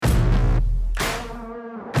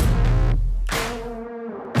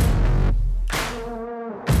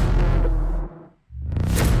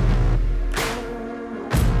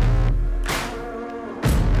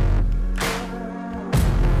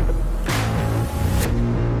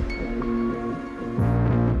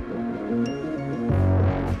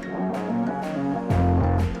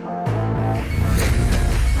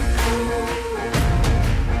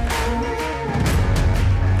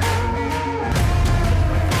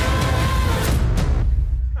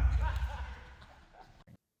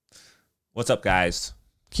What's up, guys?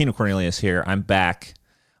 Keenan Cornelius here. I'm back.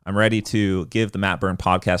 I'm ready to give the Matburn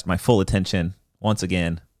podcast my full attention once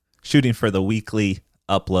again, shooting for the weekly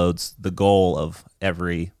uploads, the goal of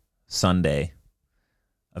every Sunday.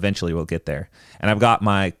 Eventually we'll get there. And I've got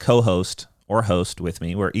my co-host or host with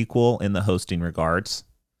me. We're equal in the hosting regards.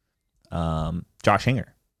 Josh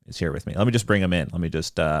Hinger is here with me. Let me just bring him in. Let me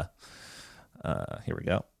just, here we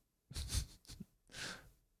go.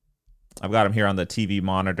 I've got him here on the TV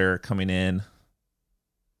monitor coming in.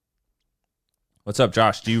 What's up,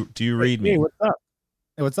 Josh? Do you read me? Hey, what's up?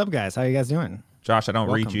 Hey, what's up, guys? How you guys doing? Josh, I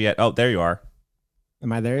don't read you yet. Oh, there you are.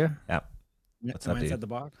 Am I there? Yeah. What's up, inside the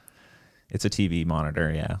box? It's a TV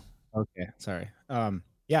monitor, yeah. Okay, sorry.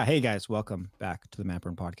 Yeah, hey guys, welcome back to the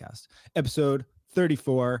Matburn podcast. Episode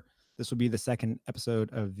 34. This will be the second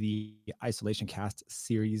episode of the Isolation Cast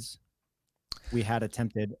series. We had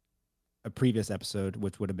attempted a previous episode,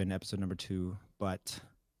 which would have been episode number 2, but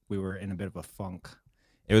we were in a bit of a funk.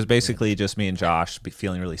 It was basically just me and Josh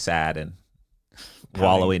feeling really sad and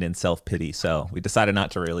wallowing in self-pity. So we decided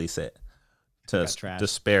not to release it to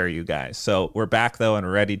spare you guys. So we're back, though, and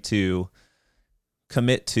ready to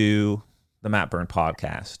commit to the Matburn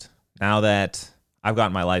podcast. Now that I've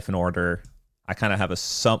gotten my life in order, I kind of have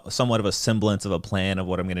somewhat of a semblance of a plan of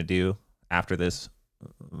what I'm going to do after this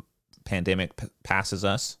pandemic passes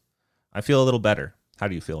us. I feel a little better. How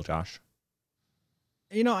do you feel, Josh?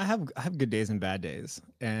 You know, I have good days and bad days,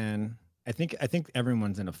 and I think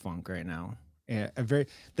everyone's in a funk right now.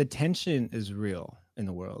 The tension is real in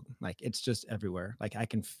the world. Like, it's just everywhere. Like, I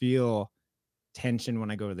can feel tension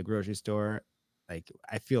when I go to the grocery store. Like,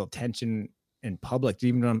 I feel tension in public,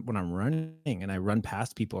 even when I'm running and I run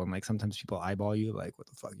past people, and like sometimes people eyeball you, like, "What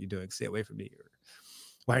the fuck are you doing? Stay away from me!" Or,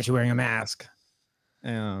 "Why aren't you wearing a mask?"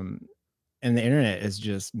 And the internet is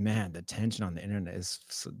just, man, the tension on the internet is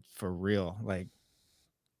for real. Like,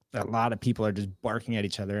 a lot of people are just barking at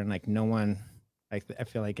each other, and like no one, like, I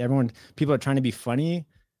feel like people are trying to be funny,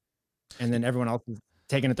 and then everyone else is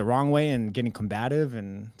taking it the wrong way and getting combative,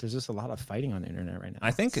 and there's just a lot of fighting on the internet right now. I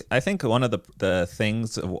think one of the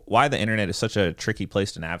things why the internet is such a tricky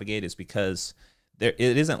place to navigate is because it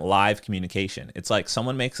isn't live communication. It's like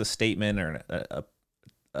someone makes a statement or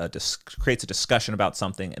creates a discussion about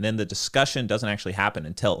something, and then the discussion doesn't actually happen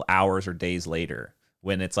until hours or days later,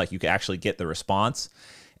 when it's like you can actually get the response,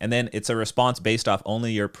 and then it's a response based off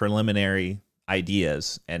only your preliminary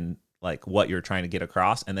ideas and like what you're trying to get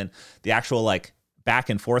across, and then the actual like back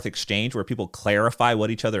and forth exchange where people clarify what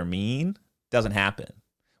each other mean doesn't happen.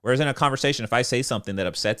 Whereas in a conversation, if I say something that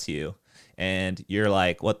upsets you and you're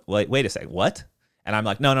like, "What? Wait a second, what?" And I'm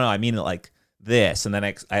like, no, I mean it like this, and then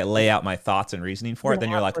I lay out my thoughts and reasoning for it,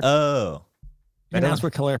 then you're like, oh. And ask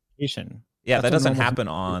for clarification. Yeah, that doesn't happen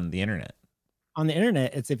on the internet. On the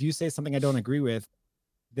internet, it's if you say something I don't agree with,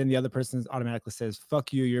 then the other person automatically says,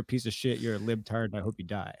 "Fuck you, you're a piece of shit, you're a libtard, and I hope you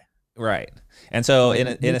die." Right. And so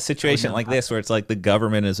in a situation like this, where it's like the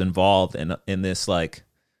government is involved in this like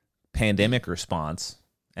pandemic response,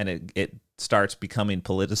 and it starts becoming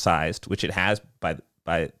politicized, which it has by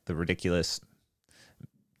the ridiculous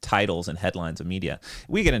titles and headlines of media.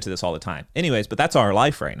 We get into this all the time. Anyways, but that's our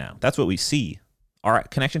life right now. That's what we see. Our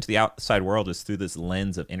connection to the outside world is through this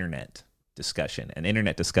lens of internet discussion, and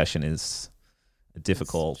internet discussion is a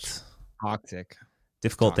difficult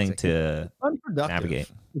thing to navigate.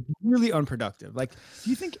 It's really unproductive. Like, do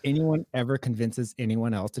you think anyone ever convinces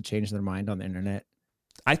anyone else to change their mind on the internet?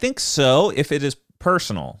 I think so, if it is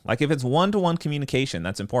personal. Like, if it's one-to-one communication,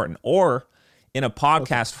 that's important. Or in a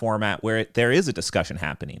podcast format where there is a discussion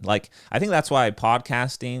happening. Like, I think that's why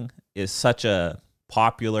podcasting is such a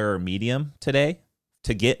popular medium today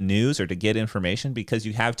to get news or to get information, because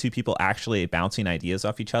you have two people actually bouncing ideas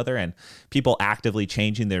off each other and people actively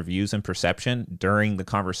changing their views and perception during the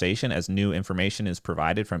conversation as new information is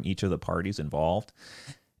provided from each of the parties involved.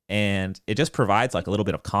 And it just provides like a little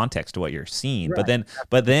bit of context to what you're seeing. Right.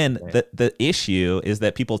 But then the issue is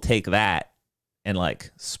that people take that and like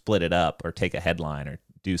split it up or take a headline or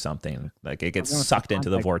do something. Like, it gets sucked into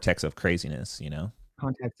the vortex of craziness, you know?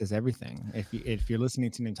 Context is everything. If you're listening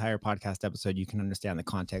to an entire podcast episode, you can understand the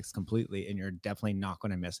context completely, and you're definitely not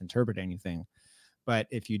going to misinterpret anything. But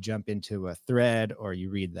if you jump into a thread or you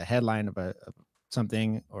read the headline of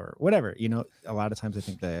something or whatever, you know, a lot of times I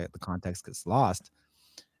think the context gets lost.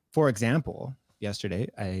 For example, yesterday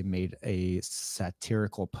I made a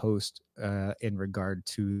satirical post in regard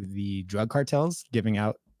to the drug cartels giving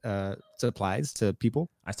out supplies to people.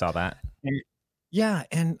 I saw that.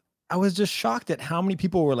 And I was just shocked at how many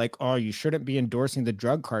people were like, "Oh, you shouldn't be endorsing the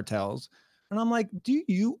drug cartels." And I'm like, do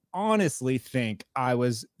you honestly think I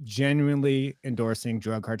was genuinely endorsing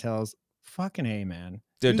drug cartels? Fucking A, man.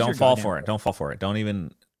 Dude, Use don't your fall goddamn for it. Don't fall for it. Don't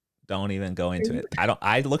even go into it.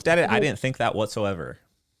 I looked at it. I didn't think that whatsoever.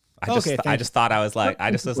 I just thought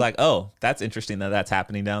I just was like, oh, that's interesting that that's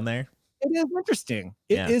happening down there. It is interesting.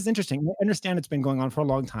 It Yeah. is interesting. I understand it's been going on for a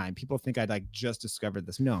long time. People think I'd like just discovered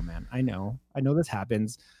this. No, man. I know this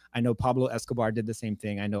happens. I know Pablo Escobar did the same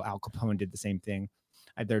thing. I know Al Capone did the same thing.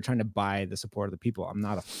 They're trying to buy the support of the people. I'm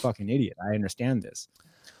not a fucking idiot. I understand this.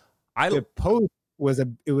 The post was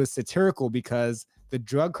satirical because the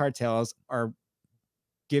drug cartels are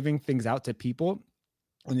giving things out to people,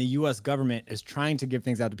 and the U.S. government is trying to give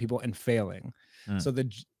things out to people and failing. So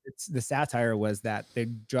the satire was that the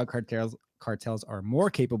drug cartels are more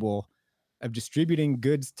capable of distributing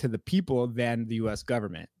goods to the people than the U.S.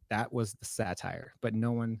 government. That was the satire, but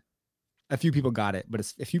a few people got it, but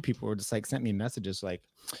a few people were just like sent me messages like,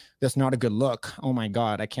 "That's not a good look. Oh my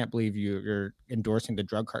god, I can't believe you're endorsing the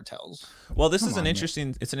drug cartels." Well, this is an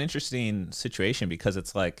interesting situation because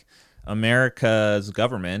it's like America's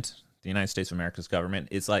government, the United States of America's government,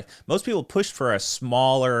 is like most people push for a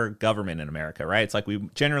smaller government in America, right? It's like we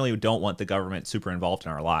generally don't want the government super involved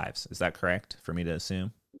in our lives. Is that correct for me to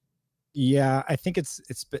assume? Yeah, I think it's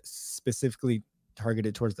specifically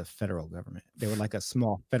targeted towards the federal government. They would like a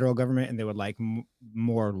small federal government, and they would like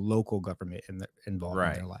more local government involved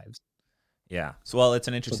in their lives. Yeah. So, well, it's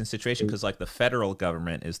an interesting situation because like the federal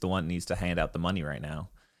government is the one that needs to hand out the money right now.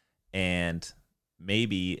 And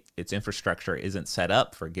maybe its infrastructure isn't set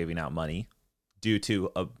up for giving out money due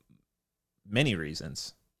to many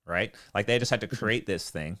reasons, right? Like they just had to create this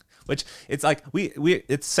thing, which it's like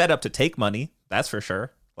it's set up to take money. That's for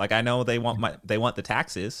sure. Like I know they want the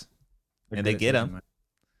taxes and they get them.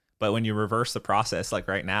 But when you reverse the process, like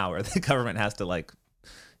right now, where the government has to like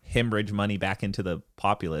hemorrhage money back into the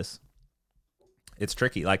populace, it's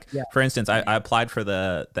tricky. Like, for instance, I applied for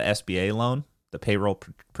the SBA loan, the payroll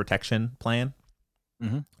protection plan,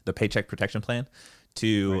 the paycheck protection plan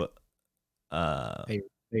to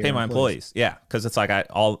pay my employees. Yeah, because it's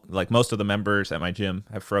like most of the members at my gym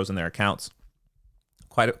have frozen their accounts.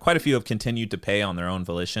 Quite a few have continued to pay on their own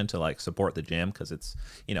volition to like support the gym because it's,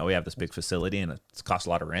 we have this big facility and it's cost a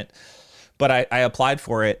lot of rent. But I applied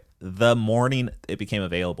for it the morning it became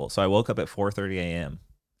available. So I woke up at 4:30 a.m.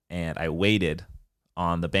 and I waited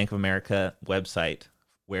on the Bank of America website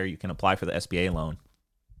where you can apply for the SBA loan.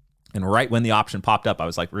 And right when the option popped up, I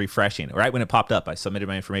was like refreshing. Right when it popped up, I submitted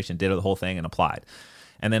my information, did the whole thing, and applied.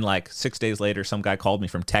 And then like 6 days later, some guy called me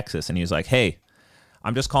from Texas and he was like, "Hey,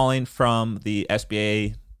 I'm just calling from the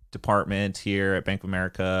SBA department here at Bank of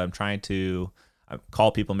America. I'm trying to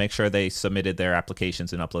call people, make sure they submitted their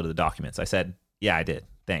applications and uploaded the documents." I said, "Yeah, I did.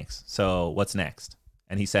 Thanks. So what's next?"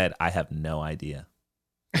 And he said, "I have no idea."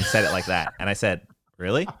 He said it like that. And I said,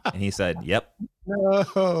 "Really?" And he said, "Yep."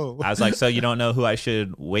 No. I was like, "So you don't know who I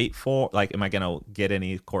should wait for? Like, am I going to get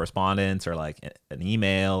any correspondence or like an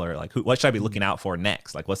email or like what should I be looking out for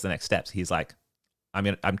next? Like, what's the next steps?" He's like,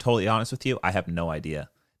 I'm totally honest with you. I have no idea.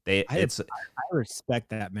 I respect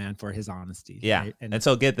that man for his honesty. Yeah. Right? And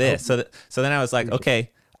so get this. So then I was like, okay,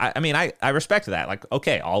 I respect that. Like,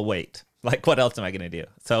 okay, I'll wait. Like, what else am I going to do?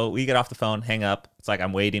 So we get off the phone, hang up. It's like,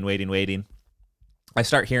 I'm waiting. I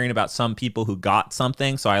start hearing about some people who got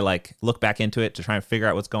something. So I like look back into it to try and figure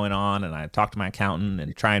out what's going on. And I talk to my accountant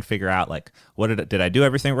and try and figure out like, did I do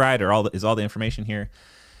everything right? Or is all the information here?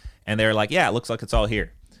 And they're like, yeah, it looks like it's all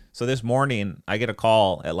here. So this morning, I get a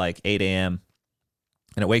call at like 8 a.m.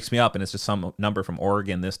 and it wakes me up, and it's just some number from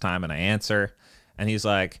Oregon this time, and I answer. And he's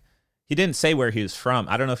like, he didn't say where he was from.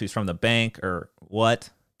 I don't know if he's from the bank or what,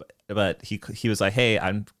 but he was like, "Hey,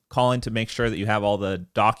 I'm calling to make sure that you have all the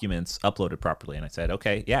documents uploaded properly." And I said,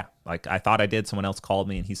 "Okay, yeah. Like I thought I did. Someone else called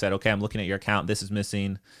me." And he said, "Okay, I'm looking at your account. This is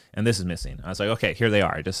missing, and this is missing." I was like, "Okay, here they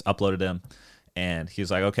are." I just uploaded them. And he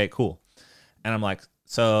was like, "Okay, cool." And I'm like,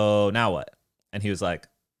 "So now what?" And he was like,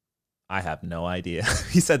 "I have no idea."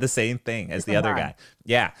 He said the same thing as the other guy.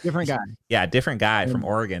 Yeah. Different guy. Yeah, different guy from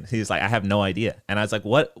Oregon. He's like, "I have no idea." And I was like,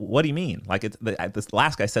 what do you mean? Like this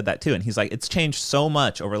last guy said that too. And he's like, "It's changed so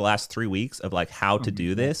much over the last 3 weeks of like how to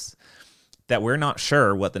do this that we're not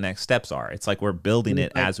sure what the next steps are. It's like we're building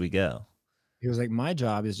it as we go." He was like, "My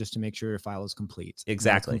job is just to make sure your file is complete."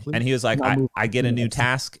 Exactly. And he was like, I get a new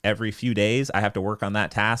task every few days. I have to work on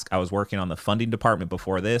that task. I was working on the funding department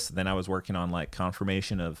before this. Then I was working on like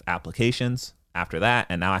confirmation of applications after that.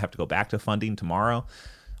 And now I have to go back to funding tomorrow.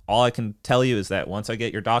 All I can tell you is that once I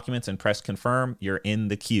get your documents and press confirm, you're in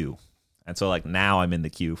the queue. And so like now I'm in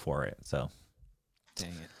the queue for it. So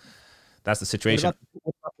dang it. That's the situation.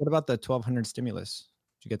 What about the 1,200 stimulus?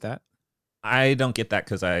 Did you get that? I don't get that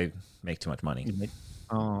because I make too much money.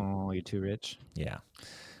 Oh, you're too rich. Yeah,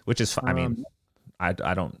 which is I mean, I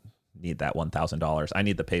don't need that $1,000. I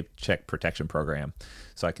need the Paycheck Protection Program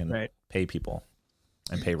so I can pay people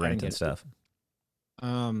and pay rent and stuff.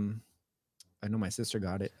 I know my sister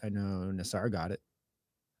got it. I know Nassar got it.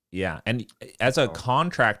 Yeah, and as a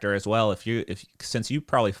contractor as well, since you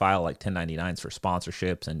probably file like 1099s for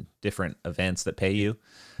sponsorships and different events that pay you,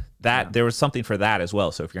 there was something for that as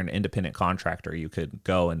well. So if you're an independent contractor, you could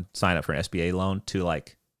go and sign up for an SBA loan to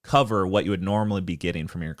like cover what you would normally be getting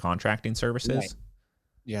from your contracting services. Right.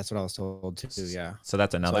 Yeah, that's what I was told too. Yeah. So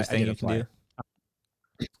that's another thing you can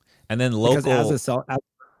do. And then local, because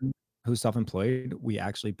who's self-employed, we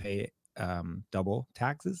actually pay double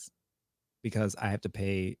taxes because I have to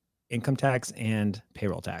pay income tax and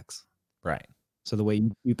payroll tax. Right. So the way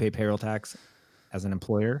you pay payroll tax as an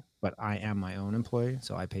employer, but I am my own employee,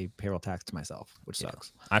 so I pay payroll tax to myself, which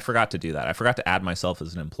sucks. I forgot to do that. I forgot to add myself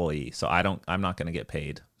as an employee, so I'm not going to get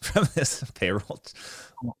paid from this payroll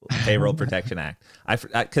protection act.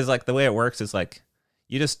 Because like the way it works is like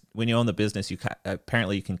when you own the business,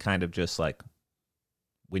 apparently you can kind of just like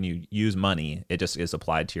when you use money, it just is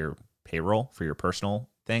applied to your payroll for your personal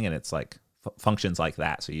thing, and it's like functions like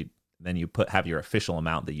that. So you have your official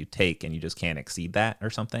amount that you take, and you just can't exceed that or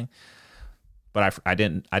something. But I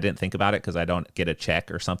didn't think about it because I don't get a check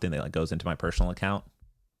or something that like goes into my personal account.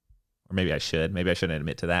 Or maybe I should. Maybe I shouldn't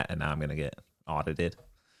admit to that, and now I'm going to get audited.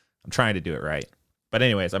 I'm trying to do it right. But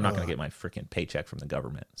anyways, I'm not going to get my freaking paycheck from the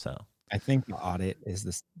government. So I think the audit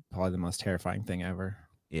is probably the most terrifying thing ever.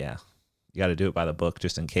 Yeah. You got to do it by the book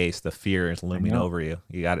just in case the fear is looming over you.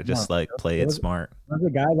 You got to just play it smart. There's a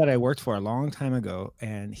guy that I worked for a long time ago,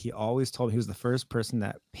 and he always told me, he was the first person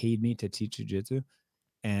that paid me to teach jiu-jitsu.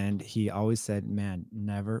 And he always said, man,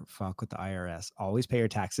 never fuck with the IRS. Always pay your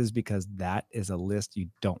taxes because that is a list you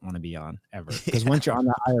don't want to be on ever. Because once you're on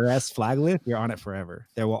the IRS flag list, you're on it forever.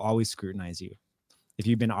 They will always scrutinize you. If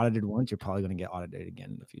you've been audited once, you're probably going to get audited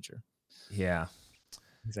again in the future. Yeah.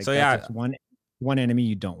 He's like, so yeah, one enemy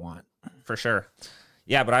you don't want. For sure.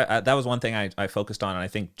 Yeah, but that was one thing I focused on, and I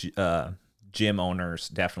think gym owners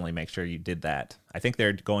definitely make sure you did that. I think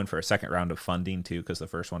they're going for a second round of funding too because the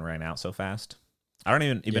first one ran out so fast. I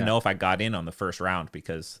don't even know if I got in on the first round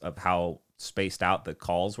because of how spaced out the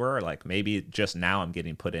calls were. Like maybe just now I'm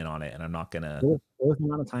getting put in on it, and I'm not gonna. What was the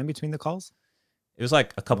amount of time between the calls? It was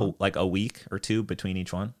like a week or two between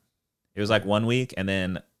each one. It was like 1 week and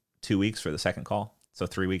then 2 weeks for the second call, so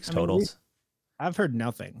 3 weeks totals. I've heard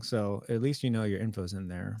nothing, so at least you know your info's in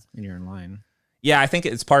there and you're in line. Yeah, I think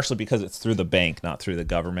it's partially because it's through the bank, not through the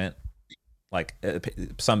government. Like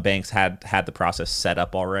some banks had the process set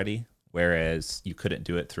up already, whereas you couldn't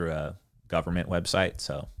do it through a government website.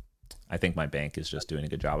 So I think my bank is just doing a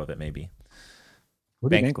good job of it, maybe.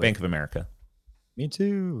 Bank of America. Me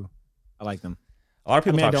too. I like them. A lot of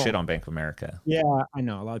people talk shit on Bank of America. Yeah, I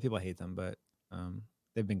know. A lot of people hate them, but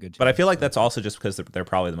they've been good. But I feel like that's also just because they're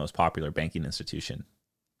probably the most popular banking institution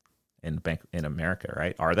in America,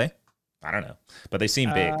 right? Are they? I don't know. But they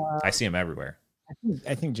seem big. I see them everywhere.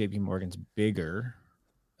 I think JP Morgan's bigger.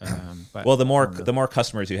 But well, the more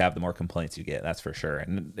customers you have, the more complaints you get. That's for sure.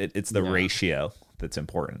 And it's the ratio that's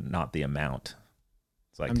important, not the amount.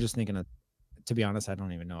 It's like, I'm just thinking to be honest, I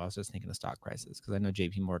don't even know. I was just thinking of stock prices because I know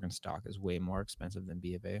JP Morgan stock is way more expensive than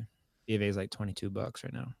B of A. B of A is like $22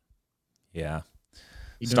 right now. Yeah.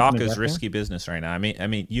 Stock is risky business right now. I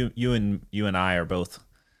mean, you and I are both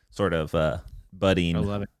sort of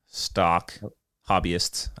budding stock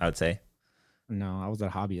hobbyists, I would say. No, I was a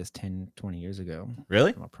hobbyist 10, 20 years ago.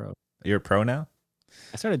 Really? I'm a pro. You're a pro now?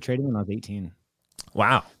 I started trading when I was 18.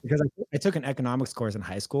 Wow. Because I took an economics course in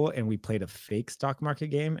high school and we played a fake stock market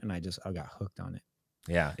game and I got hooked on it.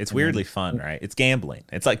 Yeah. It's weirdly fun, right? It's gambling.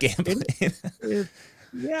 It's like gambling. It's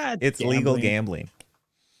gambling. Legal gambling.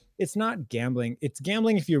 It's not gambling. It's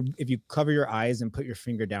gambling if you cover your eyes and put your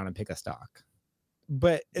finger down and pick a stock.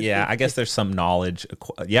 But I guess there's some knowledge.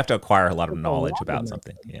 You have to acquire a lot of knowledge about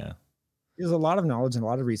something. Yeah. There's a lot of knowledge and a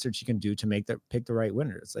lot of research you can do to pick the right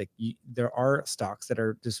winner. It's like there are stocks that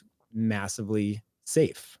are just massively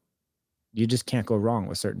safe. You just can't go wrong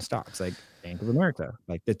with certain stocks, like Bank of America.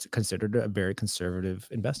 Like that's considered a very conservative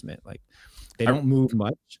investment. Like they don't move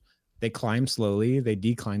much. They climb slowly. They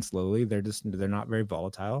decline slowly. They're not very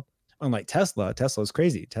volatile. Unlike Tesla is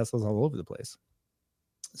crazy. Tesla's all over the place.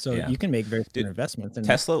 So you can make very good investments. And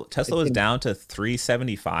Tesla was down to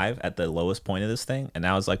 375 at the lowest point of this thing, and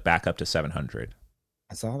now it's like back up to 700.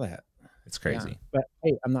 I saw that. It's crazy. Yeah. But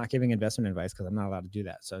hey, I'm not giving investment advice because I'm not allowed to do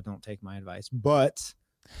that. So don't take my advice. But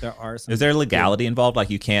there are some. Is there legality involved? Like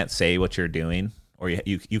you can't say what you're doing, or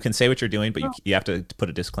you can say what you're doing, but you have to put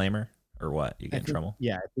a disclaimer, or what? You get in trouble.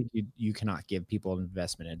 Yeah, I think you cannot give people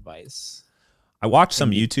investment advice. I watched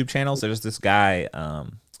some YouTube channels. There's this guy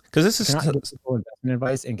Because this I is cannot give people investment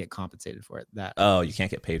advice and get compensated for it. That oh, you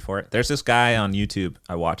can't get paid for it. There's this guy on YouTube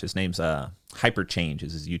I watch. His name's Hyper Change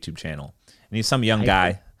is his YouTube channel, and he's some young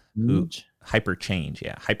guy who Hyper Change,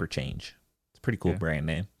 yeah, Hyper Change. It's a pretty cool brand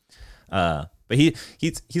name. But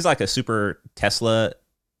he's like a super Tesla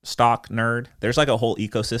stock nerd. There's like a whole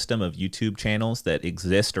ecosystem of YouTube channels that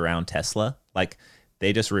exist around Tesla. Like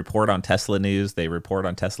they just report on Tesla news, they report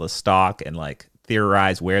on Tesla stock, and like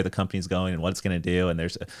theorize where the company's going and what it's going to do. And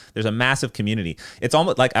there's a massive community. It's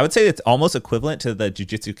almost like, I would say it's almost equivalent to the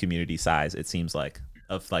jiu-jitsu community size, it seems like,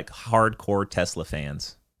 of like hardcore Tesla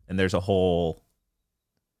fans. And there's a whole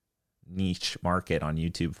niche market on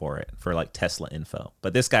YouTube for it, for like Tesla info.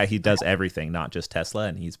 But this guy, he does everything, not just Tesla,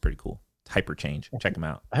 and he's pretty cool. Hyper Change. Check him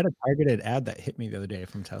out. I had a targeted ad that hit me the other day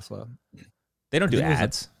from Tesla. They don't do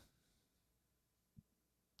ads.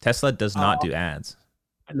 Tesla does not do ads.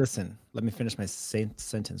 Listen, let me finish my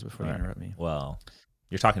sentence before you interrupt me. Well,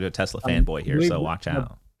 you're talking to a Tesla fanboy here, so watch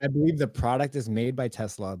out. I believe the product is made by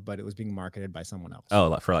Tesla, but it was being marketed by someone else.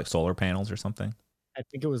 Oh, for like solar panels or something? I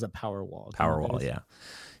think it was a power wall. Power wall, yeah.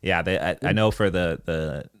 Yeah, I know for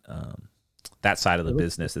the that side of the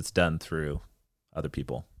business, it's done through other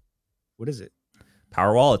people. What is it?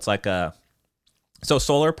 Powerwall. It's like so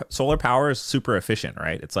solar power is super efficient,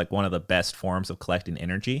 right? It's like one of the best forms of collecting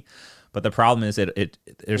energy. But the problem is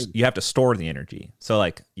you have to store the energy. So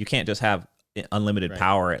like you can't just have unlimited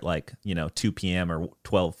power at like, 2 p.m. or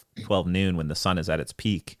 12 noon when the sun is at its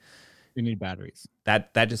peak. You need batteries.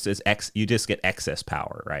 That just is you just get excess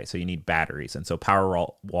power, right? So you need batteries. And so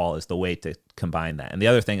Powerwall is the way to combine that. And the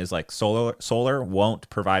other thing is like solar won't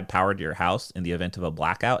provide power to your house in the event of a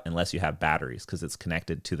blackout unless you have batteries, because it's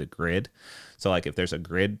connected to the grid. So like if there's a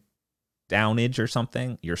grid downage or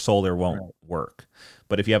something, your solar won't work.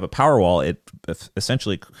 But if you have a Powerwall, it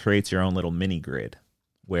essentially creates your own little mini grid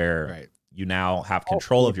where you now have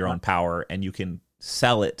control of your own power, and you can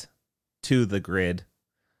sell it to the grid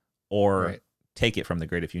or take it from the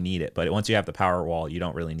grid if you need it. But once you have the Powerwall, you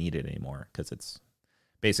don't really need it anymore, because it's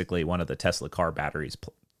basically one of the Tesla car batteries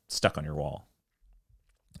stuck on your wall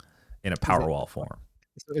in a Powerwall form.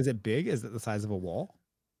 So is it big? Is it the size of a wall?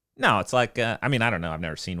 No, it's like, I don't know. I've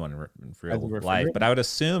never seen one in real life, but I would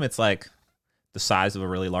assume it's like the size of a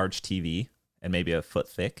really large TV and maybe a foot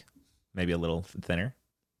thick, maybe a little thinner.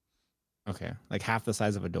 Okay. Like half the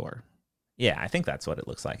size of a door. Yeah, I think that's what it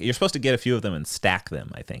looks like. You're supposed to get a few of them and stack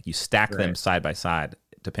them, I think. You stack them side by side,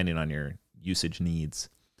 depending on your usage needs.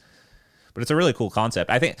 But it's a really cool concept.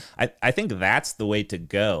 I think that's the way to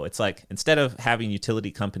go. It's like, instead of having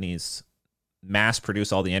utility companies mass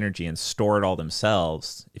produce all the energy and store it all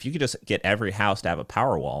themselves, if you could just get every house to have a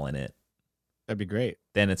Powerwall in it, that'd be great.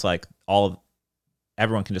 Then it's like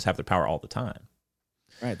everyone can just have their power all the time.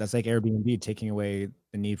 Right. That's like Airbnb taking away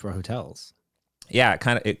the need for hotels. Yeah,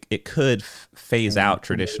 it could phase out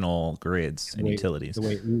traditional grids and utilities.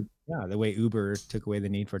 The way Uber took away the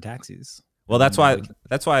need for taxis. Well, that's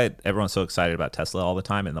why everyone's so excited about Tesla all the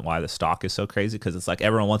time, and why the stock is so crazy, because it's like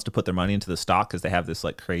everyone wants to put their money into the stock because they have this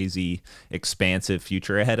like crazy expansive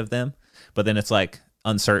future ahead of them. But then it's like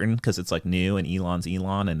uncertain because it's like new, and Elon's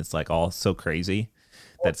Elon, and it's like all so crazy.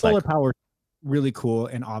 That's solar power, really cool,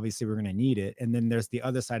 and obviously we're going to need it. And then there's the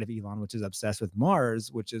other side of Elon, which is obsessed with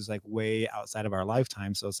Mars, which is like way outside of our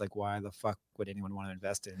lifetime. So it's like, why the fuck would anyone want to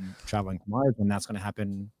invest in traveling to Mars when that's going to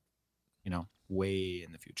happen, way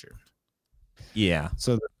in the future? Yeah.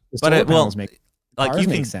 So but it will make like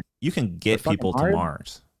you can get people to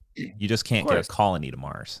Mars. You just can't get a colony to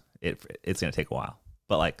Mars. It's going to take a while.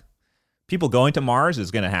 But like people going to Mars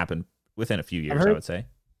is going to happen within a few years, I would say.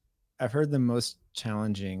 I've heard the most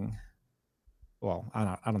challenging, well,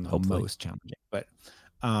 I don't know, hopefully most challenging, but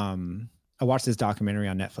I watched this documentary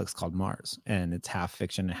on Netflix called Mars, and it's half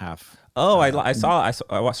fiction and half. Oh, I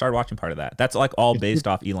started watching part of that. That's like all based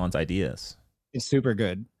off Elon's ideas. It's super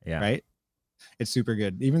good. Yeah. Right. It's super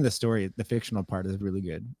good. Even the story, the fictional part is really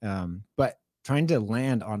good. But trying to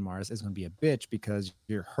land on Mars is going to be a bitch, because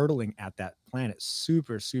you're hurtling at that planet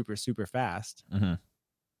super, super, super fast. Mm-hmm.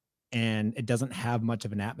 And it doesn't have much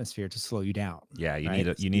of an atmosphere to slow you down. Yeah,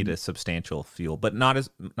 you need a substantial fuel, but not as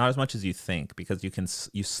much as you think, because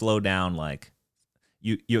you slow down, like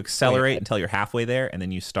you accelerate until you're halfway there, and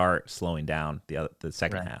then you start slowing down the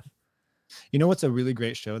second half. You know what's a really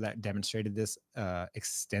great show that demonstrated this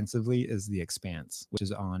extensively is The Expanse, which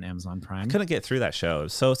is on Amazon Prime. I couldn't get through that show.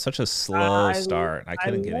 It was such a slow start. I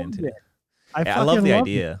couldn't get into it. I love the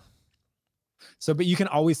idea. So, but you can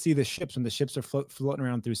always see the ships when the ships are floating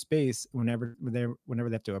around through space. Whenever they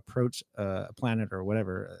have to approach a planet or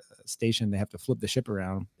whatever station, they have to flip the ship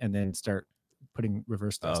around and then start putting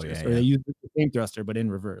reverse thrusters. Or they use the same thruster but in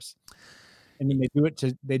reverse. and then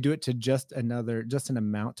they do it to just an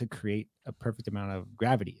amount to create a perfect amount of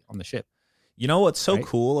gravity on the ship. You know what's so Right?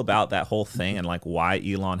 cool about that whole thing and like why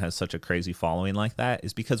Elon has such a crazy following like that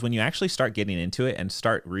is because when you actually start getting into it and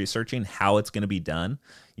start researching how it's going to be done,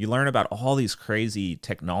 you learn about all these crazy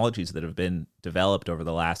technologies that have been developed over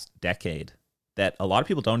the last decade that a lot of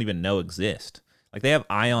people don't even know exist. Like they have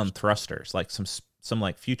ion thrusters, like some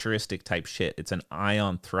like futuristic type shit. It's an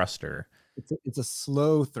ion thruster. It's a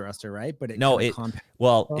slow thruster, right? But it No, kind of it compounds.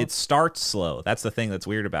 well, it starts slow. That's the thing that's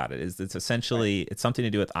weird about it. Is it's Right. essentially it's something to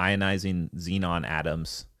do with ionizing xenon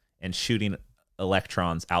atoms and shooting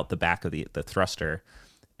electrons out the back of the thruster,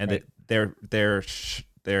 and Right.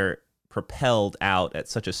 they're propelled out at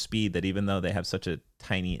such a speed that even though they have such a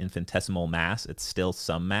tiny infinitesimal mass, it's still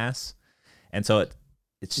some mass, and so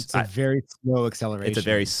It's a very slow acceleration. it's a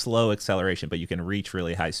very slow acceleration, but you can reach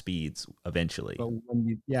really high speeds eventually. But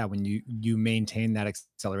when you maintain that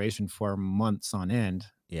acceleration for months on end,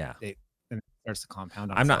 Yeah. then it starts to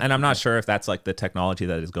compound on I'm itself. not sure if that's like the technology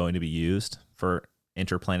that is going to be used for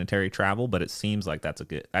interplanetary travel, but it seems like that's a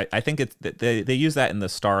good. I think it's they use that in the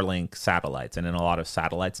Starlink satellites and in a lot of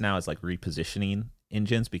satellites now as like repositioning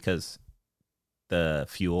engines because the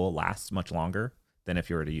fuel lasts much longer than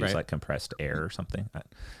if you were to use Right. like compressed air or something. I'm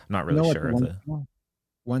not really sure of the.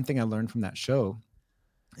 One thing I learned from that show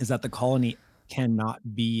is that the colony cannot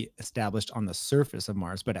be established on the surface of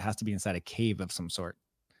Mars, but it has to be inside a cave of some sort.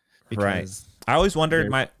 Right. Because I always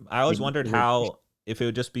wondered radiation- how if it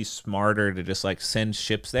would just be smarter to just like send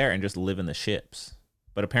ships there and just live in the ships.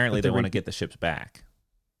 But apparently But they the want to get the ships back.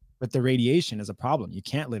 But the radiation is a problem. You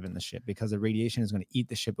can't live in the ship because the radiation is going to eat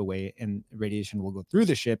the ship away, and radiation will go through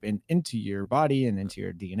the ship and into your body and into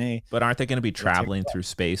your DNA. But aren't they going to be traveling through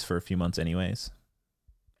space for a few months anyways?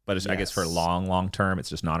 But I guess for long term, it's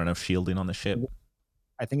just not enough shielding on the ship.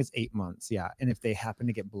 I think it's 8 months. Yeah. And if they happen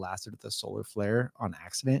to get blasted with a solar flare on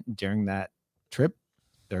accident during that trip,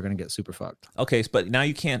 they're going to get super fucked. Okay. But now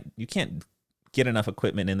you can't get enough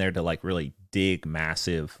equipment in there to like really dig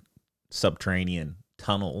massive subterranean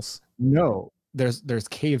tunnels. No, there's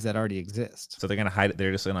caves that already exist. So they're going to hide it.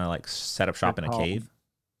 They're just going to like set up shop in a cave.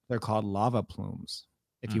 They're called lava plumes.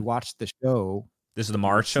 If you watch the show. This is the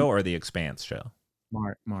Mars show or the Expanse show?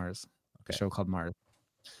 Mars. Okay. A show called Mars.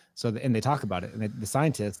 So, and they talk about it, and the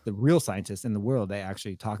scientists, the real scientists in the world, they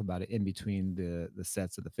actually talk about it in between the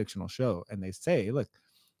sets of the fictional show, and they say, look,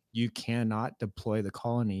 you cannot deploy the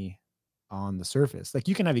colony on the surface. Like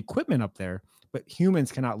you can have equipment up there, but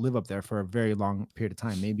humans cannot live up there for a very long period of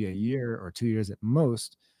time, maybe a year or 2 years at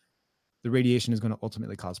most. The radiation is going to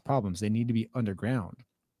ultimately cause problems. They need to be underground.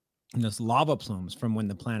 And those lava plumes from when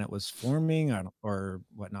the planet was forming or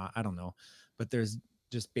whatnot, I don't know, but there's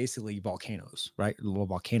just basically volcanoes, right? Little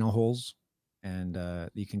volcano holes, and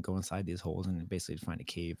you can go inside these holes and basically find a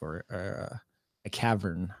cave or a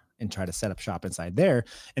cavern and try to set up shop inside there.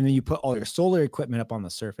 And then you put all your solar equipment up on the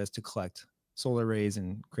surface to collect solar rays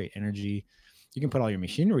and create energy. You can put all your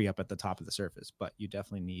machinery up at the top of the surface, but you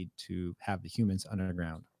definitely need to have the humans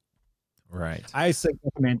underground. Right. I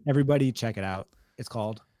recommend everybody check it out. It's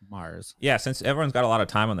called Mars. Yeah, since everyone's got a lot of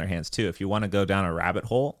time on their hands too, if you want to go down a rabbit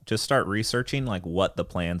hole, just start researching like what the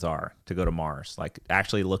plans are to go to Mars. Like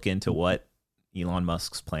actually look into what Elon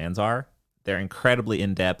Musk's plans are. They're incredibly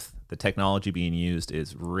in-depth. The technology being used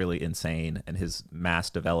is really insane, and his mass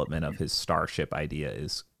development of his Starship idea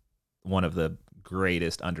is one of the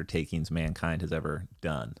greatest undertakings mankind has ever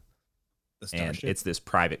done. And it's this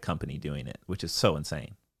private company doing it, which is so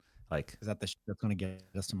insane. Like, is that the ship that's going to get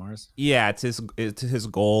us to Mars? Yeah, it's his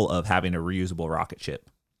goal of having a reusable rocket ship,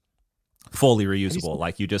 fully reusable.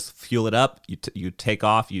 Like you just fuel it up, you take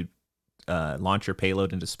off, you launch your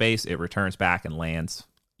payload into space, it returns back and lands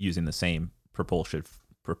using the same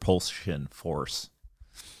propulsion force.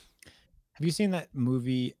 Have you seen that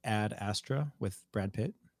movie Ad Astra with Brad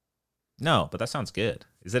Pitt? No, but that sounds good.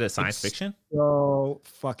 Is it a science fiction? So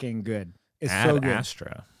fucking good. It's Ad so good.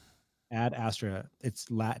 Astra. Ad Astra. It's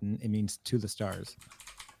Latin. It means to the stars.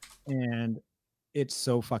 And it's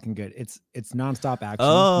so fucking good. It's nonstop action.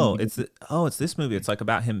 Oh, it's this movie. It's like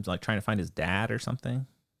about him like trying to find his dad or something.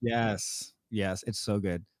 Yes. It's so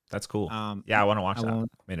good. That's cool. Yeah, I want to watch that.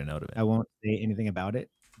 Made a note of it. I won't say anything about it,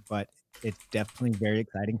 but it's definitely very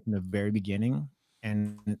exciting from the very beginning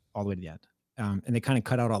and all the way to the end. And they kind of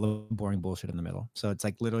cut out all the boring bullshit in the middle. So it's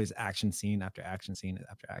like literally action scene after action scene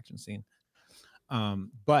after action scene.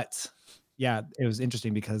 But yeah, it was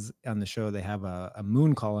interesting because on the show they have a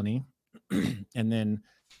moon colony. And then,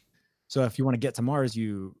 so if you want to get to Mars,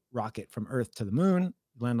 you rocket from Earth to the moon,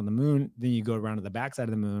 land on the moon, then you go around to the backside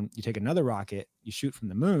of the moon, you take another rocket, you shoot from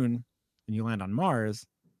the moon, and you land on Mars.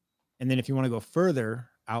 And then if you want to go further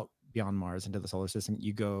out beyond Mars into the solar system,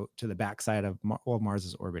 you go to the backside of Mars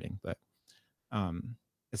is orbiting, but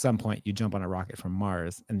at some point you jump on a rocket from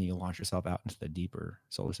Mars and then you launch yourself out into the deeper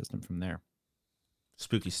solar system from there.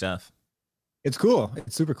 Spooky stuff. It's cool.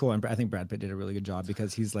 It's super cool. And I think Brad Pitt did a really good job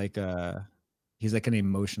because he's like an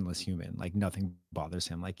emotionless human. Like nothing bothers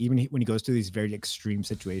him. Like even when he goes through these very extreme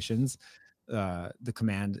situations, the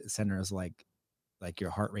command center is like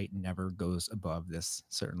your heart rate never goes above this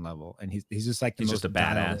certain level. And he's just like he's just a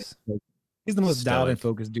badass. He's the most dialed and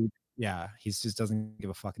focused dude. Yeah, he just doesn't give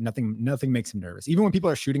a fuck. Nothing makes him nervous. Even when people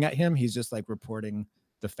are shooting at him, he's just like reporting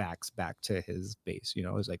the facts back to his base. You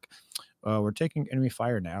know, it's like, we're taking enemy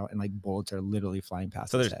fire now, and like bullets are literally flying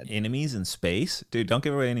past. So his there's head. Enemies in space, dude. Don't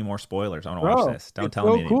give away any more spoilers. I want to watch this. Don't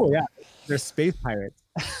tell me. So cool, yeah. They're space pirates.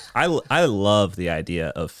 I love the idea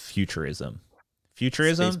of futurism.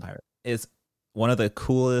 Futurism is one of the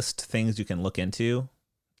coolest things you can look into,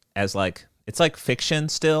 as like it's like fiction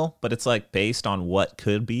still, but it's like based on what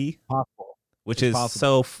could be possible, which is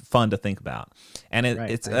so fun to think about. And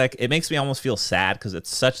it's like it makes me almost feel sad because it's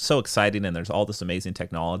so exciting, and there's all this amazing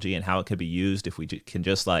technology and how it could be used if we can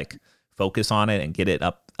just like focus on it and get it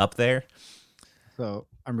up there. So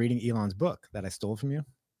I'm reading Elon's book that I stole from you,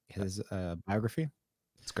 his biography.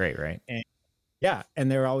 It's great, right?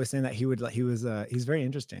 And they were always saying that he's very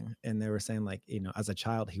interesting, and they were saying like, you know, as a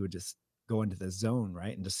child he would just go into the zone,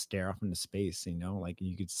 right, and just stare off into space, you know, like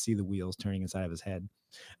you could see the wheels turning inside of his head.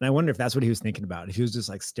 And I wonder if that's what he was thinking about, if he was just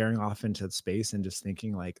like staring off into space and just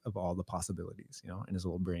thinking like of all the possibilities, you know, in his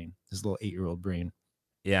little brain, his little 8-year-old brain.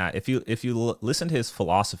 Yeah, if you listen to his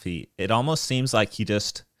philosophy, it almost seems like he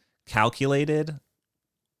just calculated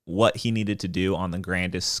what he needed to do on the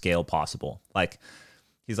grandest scale possible. Like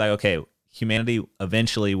he's like, okay, humanity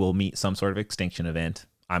eventually will meet some sort of extinction event.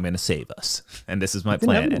 I'm going to save us, and this is my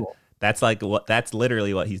plan. That's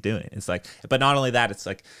literally what he's doing. It's like, but not only that, it's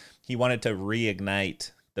like he wanted to reignite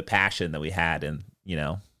the passion that we had in, you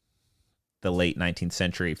know, the late 19th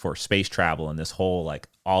century for space travel, and this whole like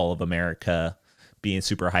all of America being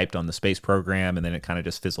super hyped on the space program, and then it kind of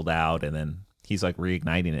just fizzled out, and then he's like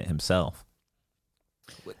reigniting it himself.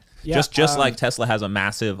 Yeah, just like Tesla has a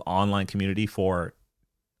massive online community for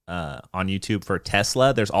on YouTube for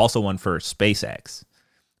Tesla, there's also one for SpaceX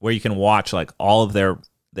where you can watch like all of their.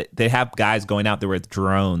 They have guys going out there with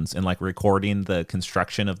drones and like recording the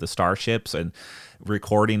construction of the starships and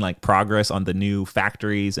recording like progress on the new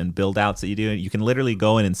factories and build outs that you do. You can literally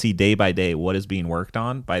go in and see day by day what is being worked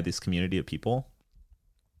on by this community of people.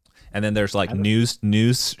 And then there's like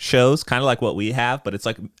news shows, kind of like what we have, but it's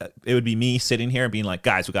like it would be me sitting here and being like,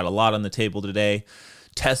 guys, we got a lot on the table today.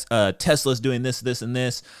 Tesla's doing this, and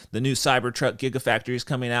this. The new Cybertruck Gigafactory is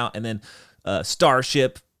coming out, and then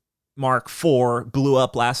Starship Mark IV blew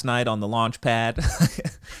up last night on the launch pad.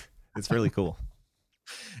 It's really cool.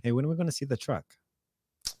 Hey, when are we going to see the truck?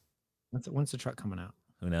 When's the truck coming out?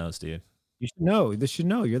 Who knows, dude? You should know. This should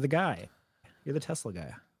know. You're the guy. You're the Tesla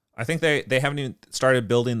guy. I think they haven't even started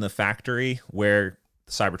building the factory where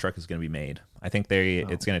the Cybertruck is going to be made. I think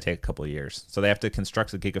it's going to take a couple of years. So they have to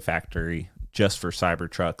construct the Gigafactory just for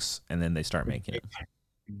Cybertrucks, and then they start making it.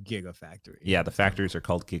 Gigafactory. Yeah, the factories are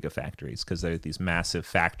called gigafactories because they're these massive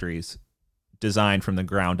factories designed from the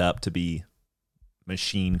ground up to be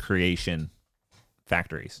machine creation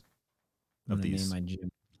factories of these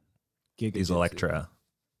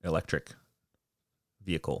electric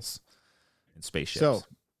vehicles and spaceships. So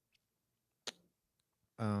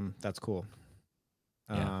that's cool.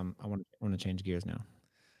 Yeah. I want to change gears now.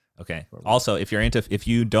 Okay. Also, if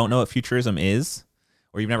you don't know what futurism is,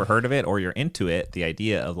 or you've never heard of it, or you're into it, the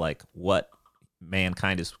idea of like what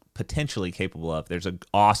mankind is potentially capable of, there's an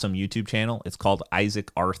awesome YouTube channel. It's called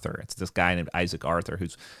Isaac Arthur. It's this guy named Isaac Arthur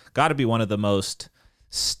who's got to be one of the most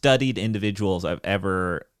studied individuals I've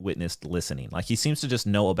ever witnessed listening. Like he seems to just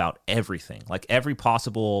know about everything, like every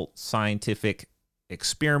possible scientific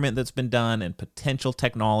experiment that's been done and potential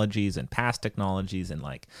technologies and past technologies and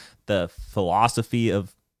like the philosophy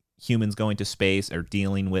of humans going to space or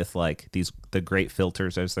dealing with like the great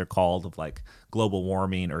filters, as they're called, of like global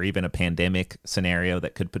warming or even a pandemic scenario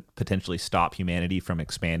that could potentially stop humanity from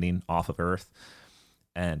expanding off of Earth.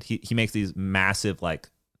 And he makes these massive like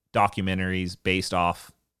documentaries based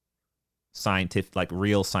off scientific, like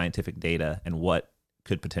real scientific data and what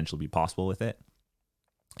could potentially be possible with it,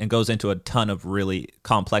 and goes into a ton of really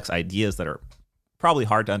complex ideas that are probably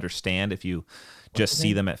hard to understand if you just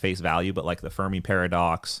see them at face value, but like the Fermi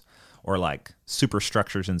paradox, or like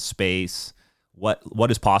superstructures in space, what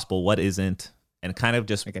is possible, what isn't, and kind of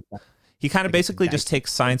just he kind of basically just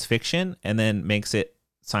takes science fiction and then makes it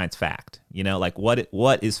science fact. You know, like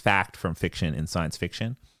what is fact from fiction in science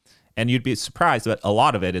fiction, And you'd be surprised that a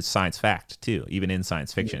lot of it is science fact too, even in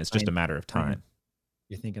science fiction. It's just a matter of time.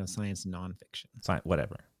 You're thinking of science nonfiction. Science,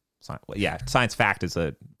 whatever. Science fact is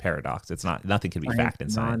a paradox. It's not, nothing can be fact in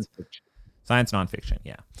science. Science nonfiction,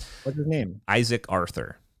 yeah. What's his name? Isaac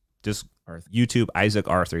Arthur. Just YouTube Isaac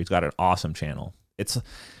Arthur. He's got an awesome channel.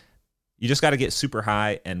 You just got to get super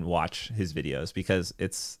high and watch his videos because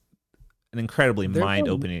it's an incredibly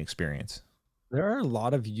mind-opening experience. There are a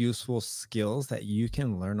lot of useful skills that you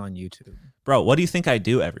can learn on YouTube. Bro, what do you think I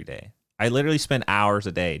do every day? I literally spend hours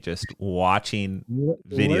a day just watching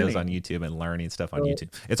videos on YouTube and learning stuff on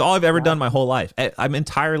YouTube. It's all I've ever done my whole life. I'm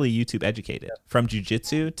entirely YouTube educated. From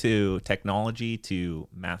jiu-jitsu to technology to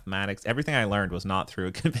mathematics. Everything I learned was not through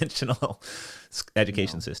a conventional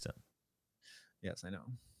education system. Yes, I know.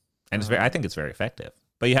 And I think it's very effective.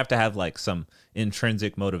 But you have to have like some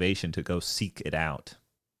intrinsic motivation to go seek it out.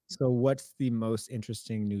 So what's the most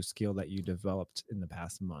interesting new skill that you developed in the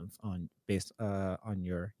past month based on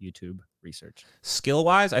your YouTube research?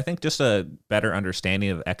 Skill-wise, I think just a better understanding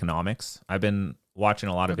of economics. I've been watching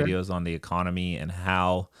a lot of videos on the economy and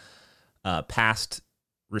how past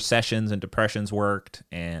recessions and depressions worked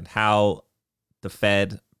and how the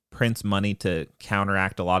Fed prints money to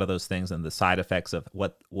counteract a lot of those things and the side effects of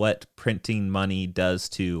what printing money does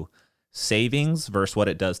to savings versus what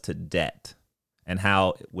it does to debt. And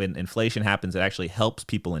how when inflation happens, it actually helps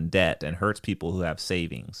people in debt and hurts people who have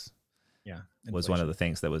savings. Yeah. Was one of the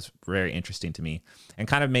things that was very interesting to me and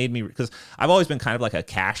kind of made me, because I've always been kind of like a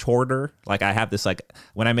cash hoarder. Like I have this, like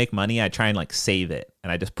when I make money, I try and like save it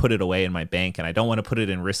and I just put it away in my bank and I don't want to put it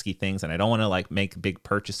in risky things. And I don't want to like make big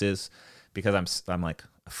purchases because I'm like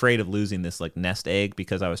afraid of losing this like nest egg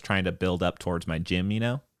because I was trying to build up towards my gym, you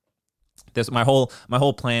know? My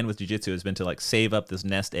whole plan with jiu-jitsu has been to like save up this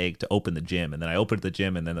nest egg to open the gym, and then I opened the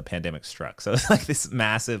gym and then the pandemic struck. So it's like this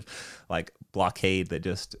massive like blockade that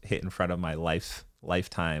just hit in front of my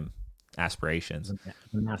lifetime aspirations. A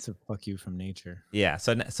massive fuck you from nature. Yeah,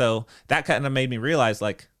 so that kind of made me realize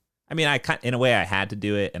like, I mean, in a way I had to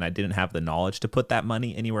do it and I didn't have the knowledge to put that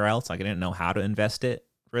money anywhere else. Like I didn't know how to invest it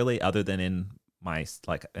really other than in my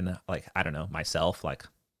I don't know, myself, like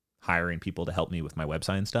hiring people to help me with my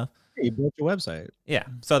website and stuff. You built your website. Yeah.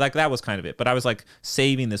 So like that was kind of it. But I was like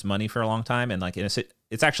saving this money for a long time. And like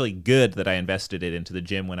it's actually good that I invested it into the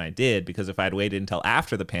gym when I did, because if I'd waited until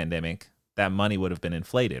after the pandemic, that money would have been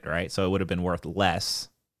inflated, right? So it would have been worth less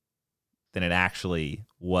than it actually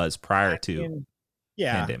was prior to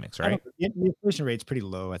pandemics, right? The inflation rate's pretty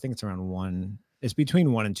low. I think it's around 1. It's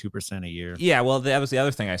between 1 and 2% a year. Yeah. Well, that was the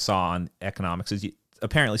other thing I saw on economics is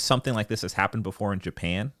apparently something like this has happened before in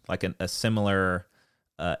Japan, like a similar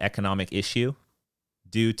economic issue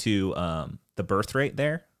due to the birth rate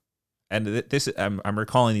there. And this I'm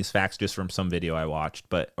recalling these facts just from some video I watched,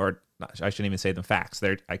 I shouldn't even say them facts.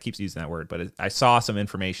 I keep using that word, but I saw some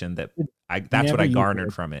information that's what I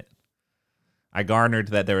garnered from it. I garnered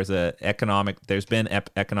that there's been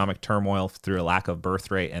economic turmoil through a lack of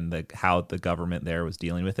birth rate and how the government there was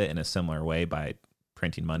dealing with it in a similar way by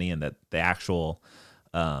printing money, and that the actual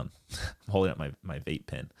I'm holding up my vape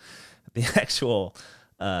pen. The actual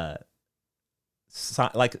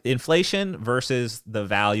like inflation versus the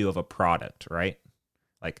value of a product, right?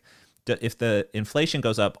 Like if the inflation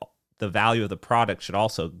goes up, the value of the product should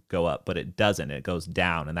also go up, but it doesn't. It goes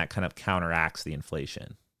down, and that kind of counteracts the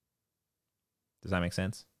inflation. Does that make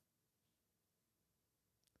sense?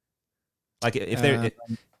 Like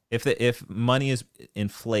if money is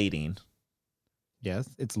inflating, yes,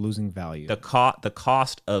 it's losing value. The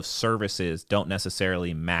cost of services don't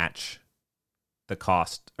necessarily match the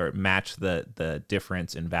cost or match the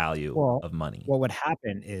difference in value of money. What would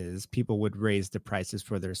happen is people would raise the prices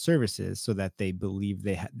for their services so that they believe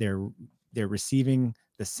they're receiving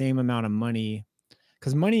the same amount of money,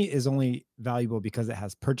 because money is only valuable because it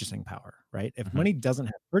has purchasing power, right? If money doesn't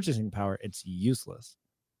have purchasing power, it's useless,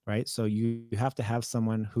 right? So you have to have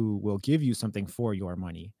someone who will give you something for your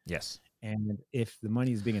money. Yes. And if the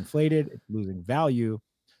money is being inflated, it's losing value.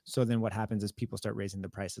 So then what happens is people start raising the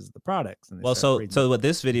prices of the products. And so what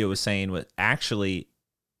this video was saying was actually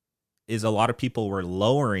is a lot of people were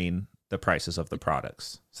lowering the prices of the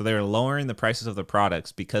products. So they were lowering the prices of the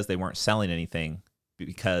products because they weren't selling anything,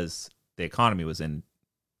 because the economy was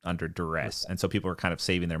under duress. And so people were kind of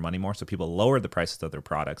saving their money more. So people lowered the prices of their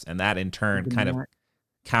products, and that in turn kind of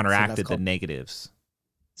counteracted the negatives.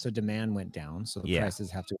 So demand went down. So the prices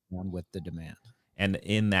have to go down with the demand. And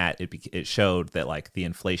in that, it showed that like the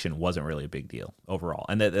inflation wasn't really a big deal overall.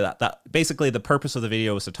 And that basically the purpose of the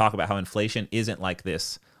video was to talk about how inflation isn't like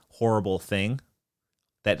this horrible thing.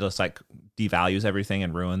 that just like devalues everything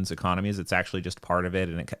and ruins economies. It's actually just part of it,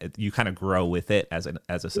 and you kind of grow with it as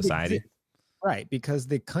a society. Right, because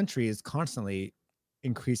the country is constantly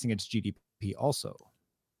increasing its GDP also.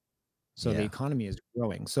 So the economy is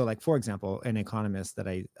growing. So like, for example, an economist that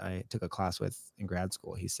I took a class with in grad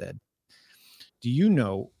school, he said, do you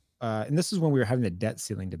know, and this is when we were having the debt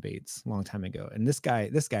ceiling debates a long time ago. And this guy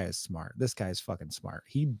is smart. This guy is fucking smart.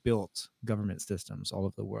 He built government systems all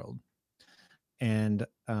over the world. And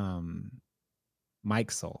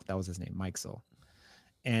Mike Soul, that was his name, Mike Soul.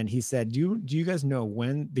 And he said, do you guys know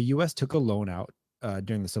when the US took a loan out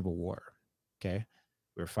during the Civil War? Okay.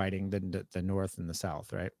 We were fighting the North and the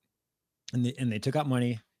South, right? And they took out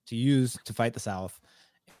money to use to fight the South,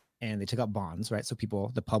 and they took out bonds, right? So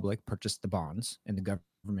the public purchased the bonds, and the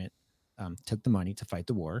government took the money to fight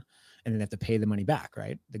the war, and then they have to pay the money back,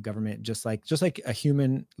 right? The government, just like a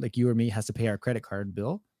human like you or me has to pay our credit card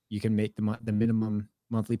bill. You can make the minimum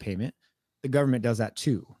monthly payment. The government does that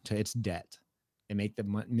too to its debt. They make the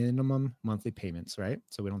minimum monthly payments, right?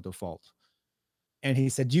 So we don't default. And he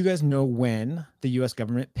said, do you guys know when the U.S.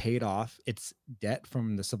 government paid off its debt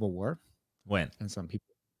from the Civil War? When? And some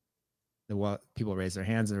people raised their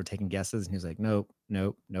hands and were taking guesses. And he was like, nope.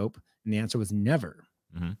 And the answer was never.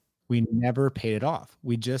 Mm-hmm. We never paid it off.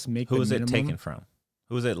 We just make Who was it taken from?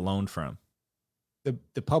 Who was it loaned from?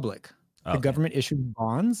 The public. Okay. The government issued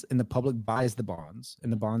bonds, and the public buys the bonds.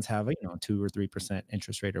 And the bonds have 2 or 3%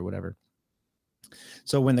 interest rate or whatever.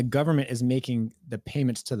 So when the government is making the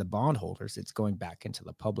payments to the bondholders, it's going back into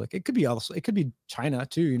the public. It could be China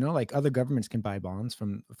too, like other governments can buy bonds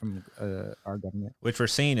from our government. Which we're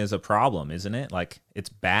seeing is a problem, isn't it? Like it's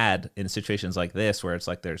bad in situations like this where it's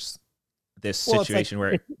like there's this situation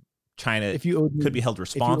where China could be held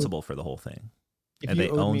responsible for the whole thing, and they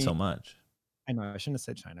own so much. I know I shouldn't have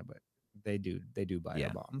said China, but they do buy our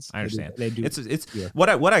bonds. I understand. They do. It's what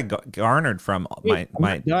I garnered from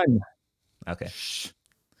my done. Okay.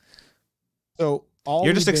 So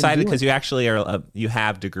you're just excited because you actually are you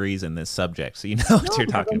have degrees in this subject, so you know what you're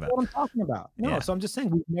talking about. What I'm talking about. No, so I'm just saying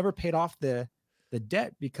we've never paid off the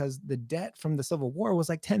debt because the debt from the Civil War was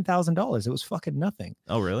like $10,000. It was fucking nothing.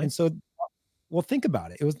 Oh, really? And so, well, think about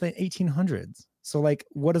it. It was the 1800s. So like,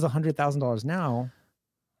 what is $100,000 now?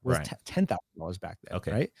 Was $10,000 back then.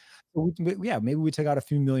 Okay. Right. So maybe we took out a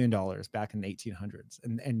few $1 million back in the 1800s,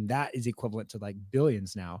 and that is equivalent to like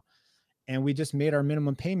billions now. And we just made our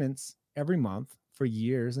minimum payments every month for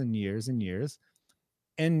years and years and years.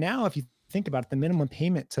 And now if you think about it, the minimum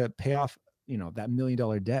payment to pay off, that $1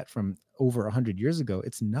 million debt from over 100 years ago,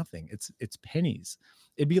 it's nothing. It's pennies.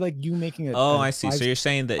 It'd be like you making I see. So you're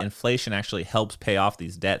saying that inflation actually helps pay off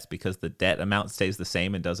these debts because the debt amount stays the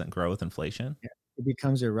same and doesn't grow with inflation? Yeah, it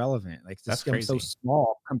becomes irrelevant. Like that's crazy. So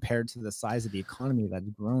small compared to the size of the economy that's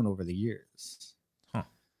grown over the years.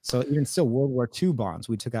 So even still, World War II bonds,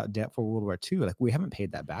 we took out debt for World War II. Like we haven't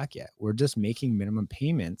paid that back yet. We're just making minimum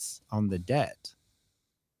payments on the debt.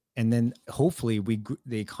 And then hopefully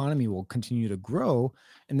the economy will continue to grow.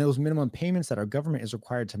 And those minimum payments that our government is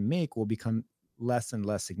required to make will become less and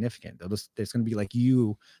less significant. There's going to be like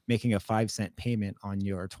you making a 5-cent payment on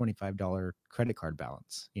your $25 credit card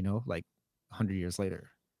balance, like 100 years later.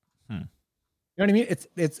 You know what I mean?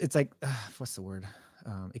 It's like, what's the word?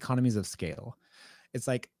 Economies of scale. It's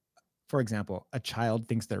like, for example, a child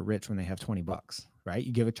thinks they're rich when they have $20, right?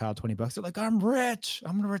 You give a child $20, they're like, I'm rich.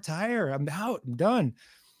 I'm going to retire. I'm out. I'm done.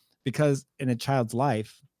 Because in a child's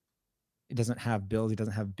life, it doesn't have bills. It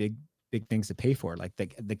doesn't have big things to pay for. Like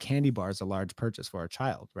the candy bar is a large purchase for a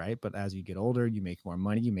child, right? But as you get older, you make more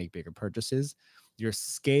money, you make bigger purchases. Your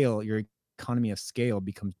economy of scale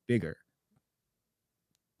becomes bigger.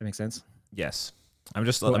 That makes sense? Yes. I'm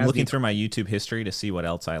looking through my YouTube history to see what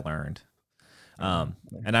else I learned.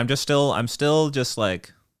 And I'm still just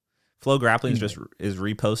like Flow Grappling is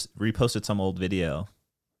reposted some old video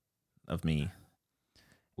of me,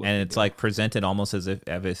 and it's like presented almost as if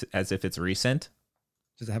it's recent.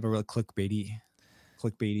 Does it have a real clickbaity?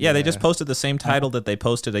 Yeah, they just posted the same title that they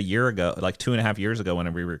posted a year ago, like 2.5 years ago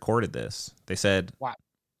when we recorded this. They said,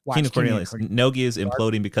 Keenan Cornelius, Nogi is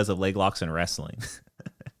imploding because of leg locks and wrestling.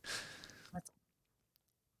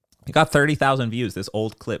 It got 30,000 views, this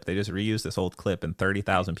old clip. They just reused this old clip, and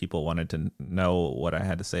 30,000 people wanted to know what I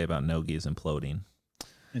had to say about Nogi is imploding.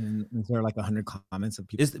 And is there like 100 comments of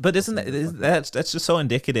people? That's just so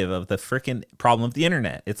indicative of the freaking problem of the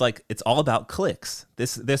internet. It's like it's all about clicks.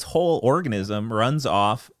 This whole organism runs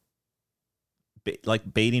off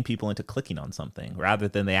like baiting people into clicking on something rather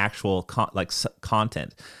than the actual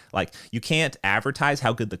content. Like you can't advertise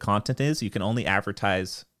how good the content is. You can only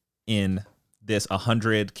advertise in this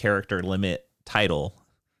 100 character limit title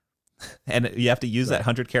And you have to use that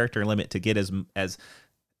 100 character limit to get as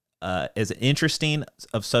interesting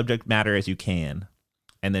of subject matter as you can,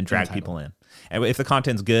 and then drag people in. And if the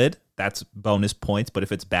content's good, that's bonus points. But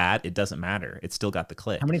if it's bad, it doesn't matter. It's still got the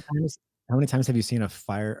click. How many times have you seen a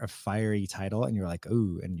fiery title and you're like,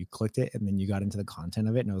 ooh, and you clicked it and then you got into the content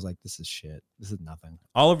of it and it was like, this is shit. This is nothing.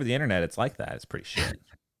 All over the internet, it's like that. It's pretty shit.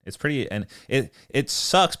 It's pretty, and it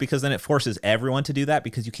sucks because then it forces everyone to do that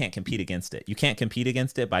because you can't compete against it. You can't compete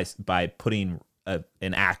against it by putting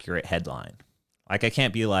an accurate headline. Like I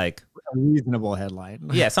can't be like a reasonable headline.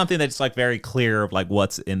 Yeah, something that's like very clear of like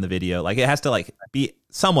what's in the video. Like it has to like be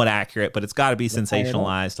somewhat accurate, but it's got to be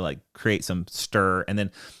sensationalized to like create some stir. And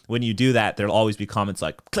then when you do that, there'll always be comments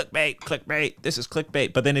like clickbait, this is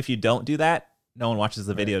clickbait. But then if you don't do that, no one watches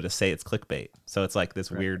the video to say it's clickbait. So it's like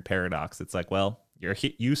this weird paradox. It's like, well,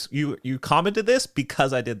 you commented this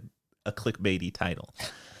because I did a clickbaity title.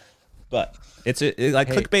 But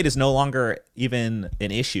clickbait is no longer even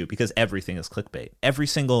an issue because everything is clickbait. Every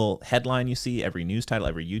single headline you see, every news title,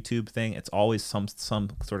 every YouTube thing, it's always some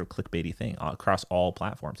sort of clickbaity thing across all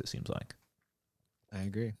platforms, it seems like. I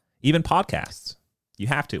agree. Even podcasts. You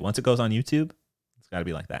have to. Once it goes on YouTube, it's got to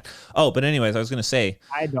be like that. Oh, but anyways, I was going to say.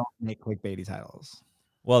 I don't make clickbaity titles.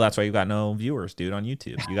 Well, that's why you got no viewers, dude, on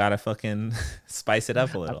YouTube. You got to fucking spice it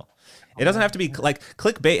up a little. It doesn't have to be like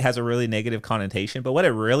clickbait has a really negative connotation, but what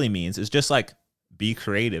it really means is just like be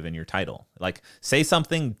creative in your title. Like say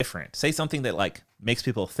something different. Say something that like makes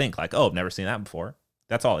people think like, oh, I've never seen that before.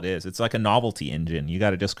 That's all it is. It's like a novelty engine. You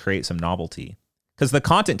got to just create some novelty because the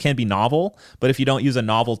content can be novel, but if you don't use a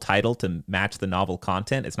novel title to match the novel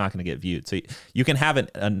content, it's not going to get viewed. So you can have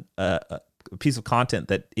a piece of content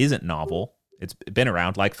that isn't novel. It's been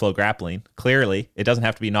around, like flow grappling. Clearly, it doesn't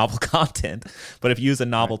have to be novel content, but if you use a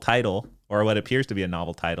novel title or what appears to be a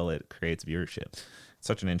novel title, it creates viewership. It's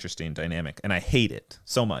such an interesting dynamic, and I hate it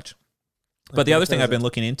so much. But the other thing I've been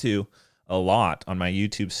looking into a lot on my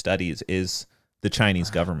YouTube studies is the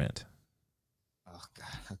Chinese government. Oh,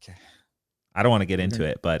 God. Okay. I don't want to get into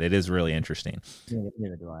it, but it is really interesting.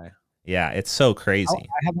 Neither do I. Yeah, it's so crazy.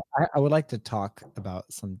 I would like to talk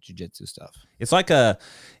about some jiu-jitsu stuff. It's like a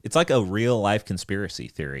real life conspiracy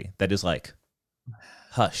theory that is like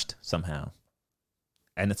hushed somehow.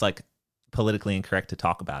 And it's like politically incorrect to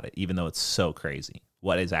talk about it, even though it's so crazy.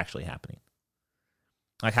 What is actually happening?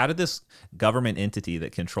 Like, how did this government entity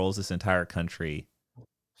that controls this entire country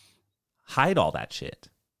hide all that shit?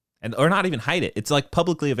 Or not even hide it. It's like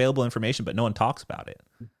publicly available information, but no one talks about it.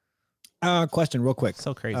 Question real quick.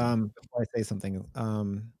 So crazy. Before I say something,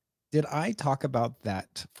 did I talk about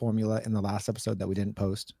that formula in the last episode that we didn't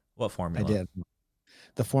post? What formula? I did.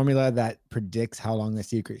 The formula that predicts how long a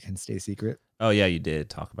secret can stay secret. Oh yeah, you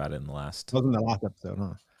did talk about it in the last. It wasn't the last episode,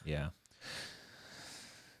 huh? Yeah.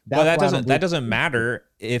 Well, that doesn't matter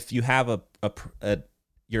if you have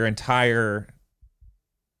your entire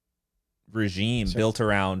regime built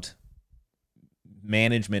around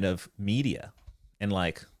management of media and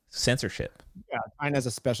like censorship. Yeah, China's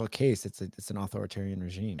a special case. It's an authoritarian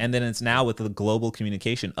regime. And then it's now with the global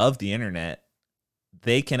communication of the internet,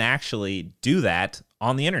 they can actually do that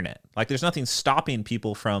on the internet. Like there's nothing stopping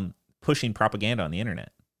people from pushing propaganda on the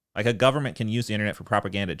internet. Like a government can use the internet for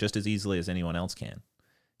propaganda just as easily as anyone else can.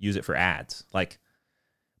 Use it for ads. Like,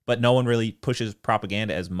 but no one really pushes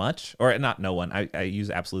propaganda as much, or not no one. I use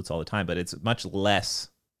absolutes all the time, but it's much less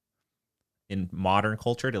in modern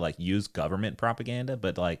culture to like use government propaganda.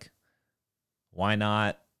 But like, why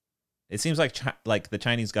not? It seems like the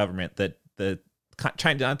Chinese government, not the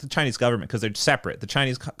Chinese government, because they're separate. The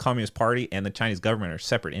Chinese Communist Party and the Chinese government are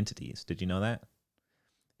separate entities. Did you know that?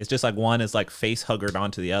 It's just like one is like face huggered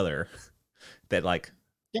onto the other that like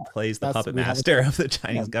plays the puppet master of the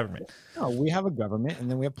Chinese government. No, we have a government and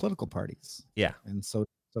then we have political parties. Yeah. And so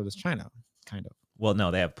does China, kind of. Well,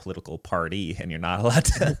 no, they have political party and you're not allowed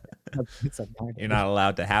to you're not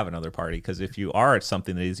allowed to have another party, because if you are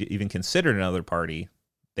something that is even considered another party,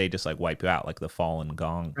 they just like wipe you out like the Falun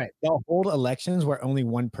Gong. Right. They'll hold elections where only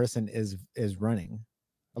one person is running.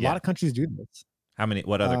 A lot of countries do this.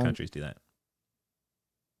 What other countries do that?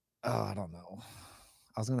 Oh, I don't know.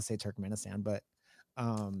 I was gonna say Turkmenistan, but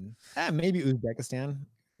maybe Uzbekistan.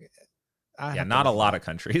 Not a lot of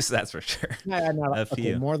countries, that's for sure. A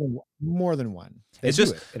few. More than one. It's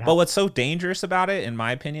just, but what's so dangerous about it, in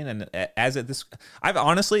my opinion, and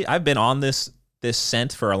I've been on this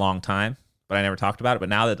scent for a long time, but I never talked about it. But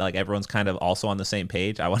now that like everyone's kind of also on the same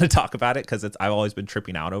page, I want to talk about it because I've always been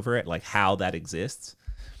tripping out over it, like how that exists.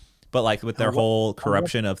 But like with their whole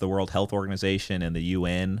corruption of the World Health Organization and the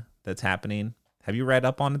UN that's happening. Have you read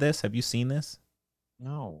up on this? Have you seen this?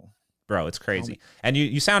 No. Bro, it's crazy. And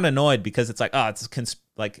you sound annoyed because it's like, oh, it's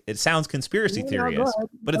like it sounds conspiracy theory-esque,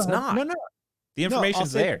 but it's not. No. The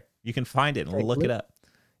information's there. You can find it and look it up.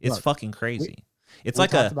 It's fucking crazy. It's we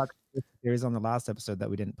like talked about theories on the last episode that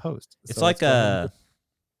we didn't post. It's so like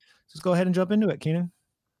just go ahead and jump into it, Keenan.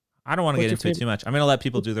 I don't want to get into it too much. I'm going to let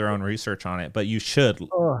people do their own research on it, but you should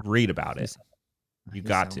read about it. You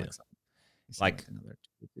got to. Like another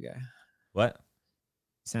guy. What?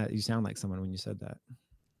 You sound like someone when you said that.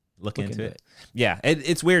 Look into it. Yeah,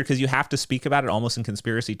 it's weird because you have to speak about it almost in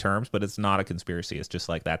conspiracy terms, but it's not a conspiracy. It's just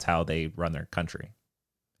like that's how they run their country.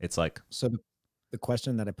 It's like so. The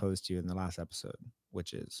question that I posed to you in the last episode,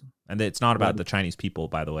 which is, and it's not about the Chinese people,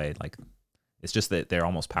 by the way. Like, it's just that they're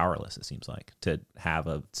almost powerless. It seems like to have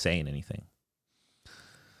a say in anything.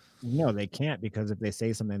 No, they can't because if they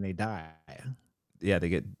say something, they die. Yeah, they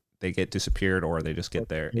get disappeared or they just get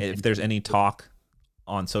there. If there's any talk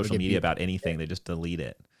on social media about anything, they just delete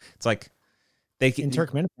it. It's like in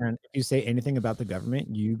Turkmenistan, if you say anything about the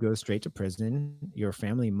government, you go straight to prison. Your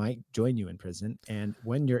family might join you in prison, and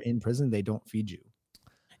when you're in prison, they don't feed you.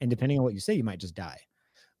 And depending on what you say, you might just die,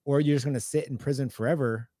 or you're just going to sit in prison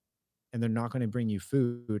forever, and they're not going to bring you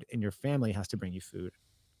food, and your family has to bring you food,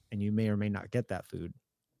 and you may or may not get that food,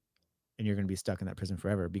 and you're going to be stuck in that prison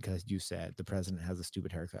forever because you said the president has a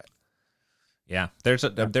stupid haircut. Yeah, there's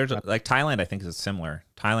like Thailand. I think is similar.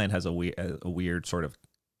 Thailand has a weird sort of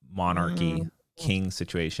monarchy king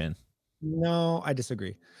situation. No, I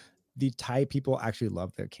disagree. The Thai people actually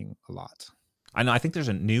love their king a lot. I know. I think there's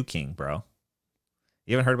a new king, bro.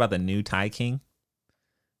 You haven't heard about the new Thai king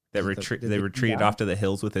that retreated off to the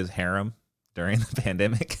hills with his harem during the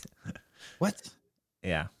pandemic? What?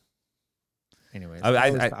 Yeah. Anyways,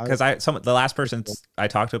 the last person I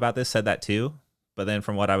talked to about this said that too, but then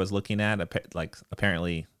from what I was looking at, like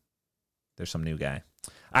apparently there's some new guy.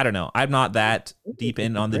 I don't know. I'm not that deep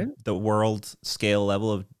in on the world scale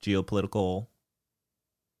level of geopolitical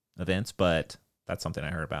events, but that's something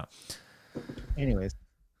I heard about. Anyways,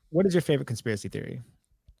 what is your favorite conspiracy theory?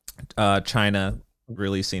 China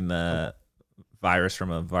releasing the virus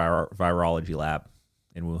from a virology lab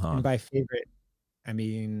in Wuhan. And by favorite, I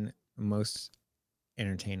mean most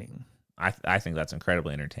entertaining. I think that's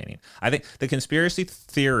incredibly entertaining. I think the conspiracy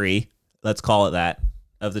theory, let's call it that,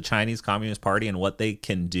 of the Chinese Communist Party and what they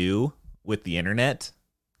can do with the internet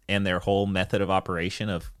and their whole method of operation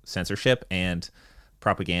of censorship and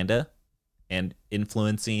propaganda and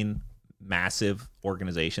influencing massive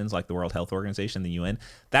organizations like the World Health Organization, the UN,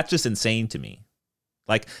 that's just insane to me.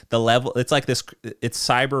 Like the level, it's like this, it's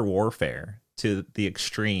cyber warfare to the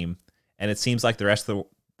extreme. And it seems like the rest of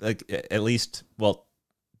the, like at least, well,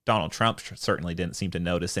 Donald Trump certainly didn't seem to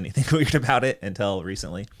notice anything weird about it until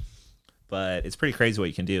recently. But it's pretty crazy what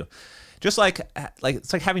you can do. Just like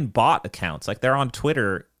it's like having bot accounts. Like they're on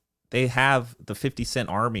Twitter. They have the 50 Cent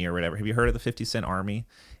Army or whatever. Have you heard of the 50 Cent Army?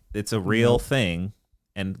 It's a real thing.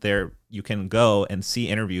 And there you can go and see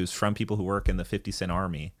interviews from people who work in the 50 Cent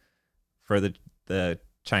Army for the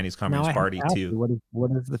Chinese Communist Party too.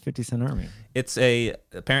 What is the 50 Cent Army? It's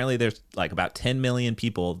apparently there's like about 10 million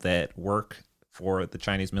people that work for the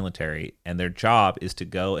Chinese military, and their job is to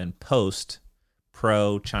go and post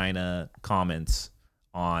pro-China comments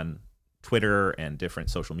on Twitter and different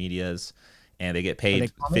social medias, and they get paid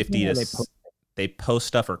 50 to they post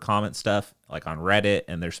stuff or comment stuff like on Reddit,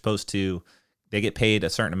 and they get paid a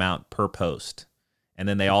certain amount per post, and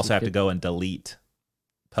then they also have to go and delete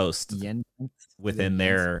posts within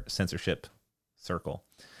their censorship circle.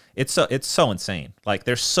 It's so insane. Like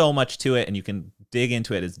there's so much to it, and you can dig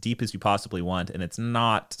into it as deep as you possibly want, and it's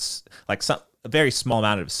not like a very small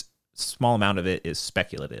amount of it is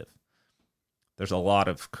speculative. There's a lot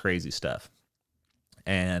of crazy stuff,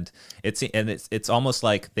 and it's almost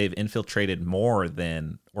like they've infiltrated more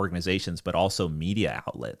than organizations, but also media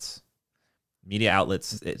outlets. Media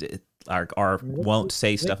outlets won't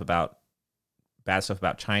say bad stuff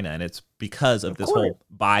about China, and it's because of this whole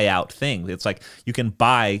buyout thing. It's like you can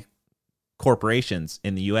buy corporations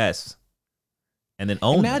in the U.S. and then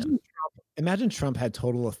own them. Imagine Trump had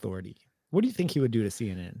total authority. What do you think he would do to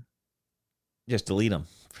CNN? Just delete them.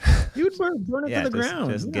 He would burn it to the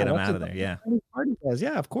ground. Just get them out of there. Yeah. Party does.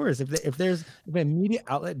 Yeah, of course. If a media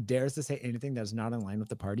outlet dares to say anything that's not in line with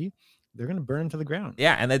the party, they're going to burn them to the ground.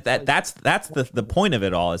 Yeah, and that's the point of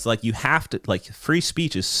it all. It's like you have to, like, free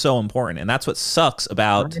speech is so important, and that's what sucks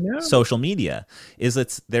about social media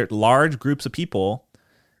is they're large groups of people.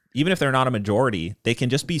 Even if they're not a majority, they can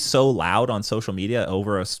just be so loud on social media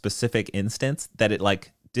over a specific instance that it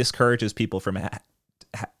like discourages people from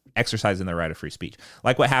exercising their right of free speech.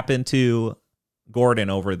 Like what happened to Gordon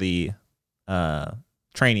over the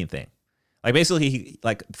training thing. Like basically,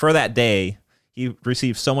 like for that day, he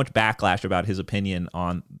received so much backlash about his opinion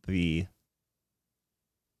on the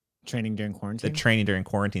training during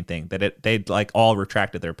quarantine. Thing that they like all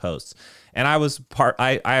retracted their posts. And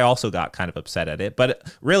I also got kind of upset at it,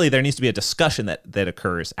 but really there needs to be a discussion that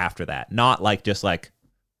occurs after that, not like just like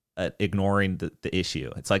ignoring the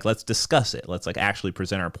issue. It's like, let's discuss it. Let's like actually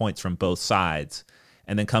present our points from both sides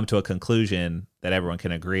and then come to a conclusion that everyone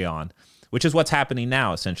can agree on, which is what's happening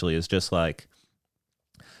now essentially. Is just like,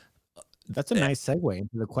 that's a nice segue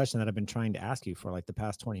into the question that I've been trying to ask you for like the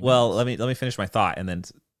past 20 minutes. Well, let me finish my thought and then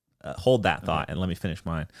hold that thought and let me finish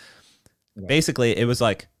mine. Okay. Basically, it was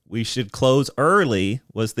like we should close early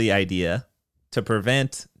was the idea to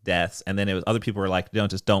prevent deaths, and then it was other people were like,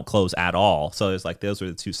 don't close at all. So it was like those were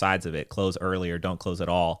the two sides of it: close early or don't close at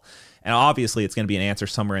all. And obviously, it's going to be an answer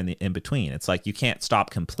somewhere in between. It's like you can't stop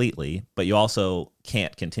completely, but you also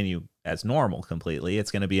can't continue as normal completely. It's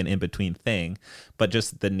going to be an in-between thing, but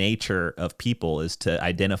just the nature of people is to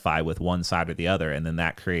identify with one side or the other, and then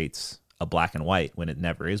that creates a black and white when it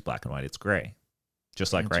never is black and white. It's gray.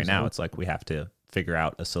 Just like right now, it's like we have to figure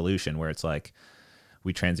out a solution where it's like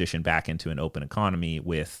we transition back into an open economy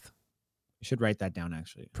with. You should write that down,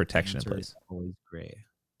 actually. Protection in place. Always gray.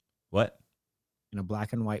 What? In a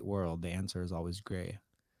black and white world, the answer is always gray.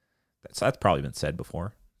 That's probably been said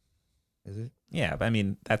before. Is it? Yeah, but I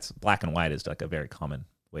mean, that's black and white is like a very common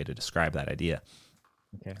way to describe that idea.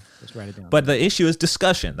 Okay, let's write it down. But the issue is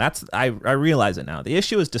discussion. I realize it now. The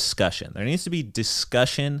issue is discussion. There needs to be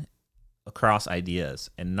discussion across ideas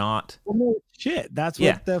and not. Well, no shit. That's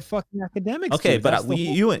what the fucking academics. Okay, do. but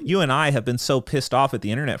you and I have been so pissed off at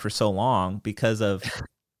the internet for so long because of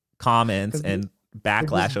comments and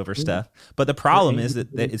backlash over stuff. But the problem is that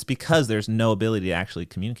it's because there's no ability to actually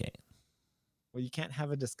communicate. Well, you can't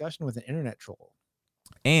have a discussion with an internet troll.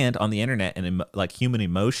 And on the internet and like human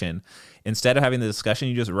emotion, instead of having the discussion,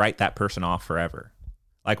 you just write that person off forever.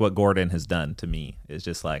 Like what Gordon has done to me is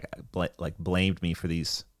just like blamed me for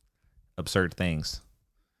these absurd things.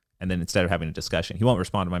 And then instead of having a discussion, he won't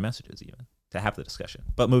respond to my messages even to have the discussion.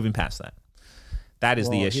 But moving past that, that is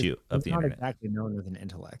the issue of the internet. He's not exactly known as an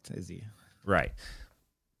intellect, is he? Right.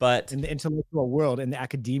 But in the intellectual world, in the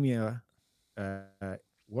academia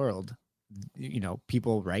world,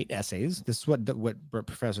 people write essays. This is what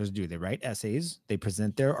professors do. They write essays, they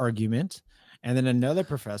present their argument, and then another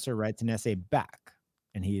professor writes an essay back,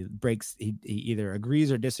 and he either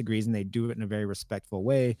agrees or disagrees, and they do it in a very respectful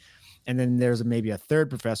way. And then there's maybe a third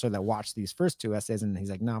professor that watched these first two essays, and he's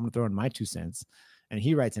like, no, I'm gonna throw in my 2 cents. And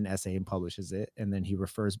he writes an essay and publishes it, and then he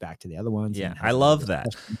refers back to the other ones. Yeah, I love that.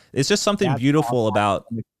 It's just something beautiful about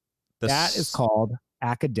that is called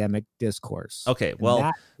academic discourse. Okay, well,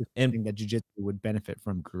 that is something that jiu-jitsu would benefit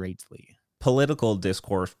from greatly. Political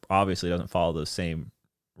discourse obviously doesn't follow those same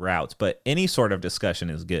routes, but any sort of discussion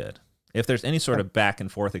is good. If there's any sort of back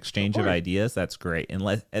and forth exchange of ideas, that's great.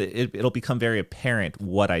 Unless it'll become very apparent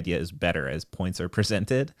what idea is better as points are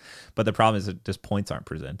presented. But the problem is that just points aren't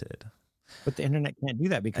presented. But the internet can't do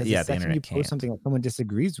that because the second you post something that someone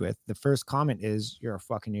disagrees with, the first comment is you're a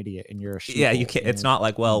fucking idiot and you're a sheeple. Yeah, you can't. It's not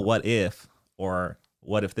like, well, what if, or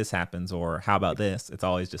what if this happens, or how about this? It's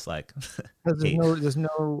always just like there's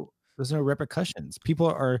no repercussions. People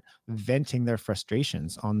are venting their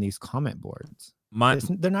frustrations on these comment boards.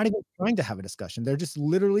 They're not even trying to have a discussion. They're just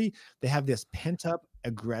literally, they have this pent up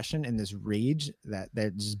aggression and this rage that they're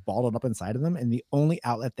just bottled up inside of them, and the only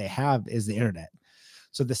outlet they have is the internet.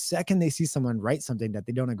 So the second they see someone write something that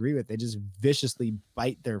they don't agree with, they just viciously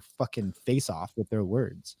bite their fucking face off with their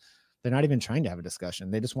words. They're not even trying to have a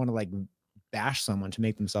discussion. They just want to like bash someone to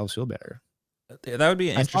make themselves feel better. That would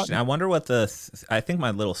be interesting. I wonder what I think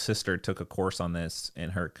my little sister took a course on this in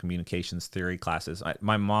her communications theory classes.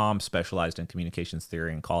 My mom specialized in communications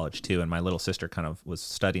theory in college too, and my little sister kind of was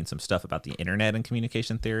studying some stuff about the internet and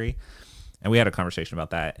communication theory. And we had a conversation about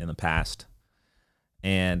that in the past.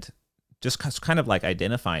 And just kind of like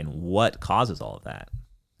identifying what causes all of that.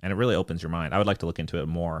 And it really opens your mind. I would like to look into it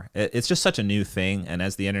more. It's just such a new thing. And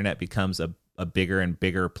as the internet becomes a bigger and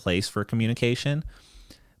bigger place for communication,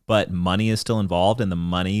 but money is still involved, and the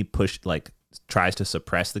money tries to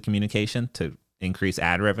suppress the communication to increase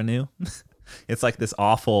ad revenue. It's like this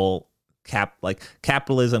awful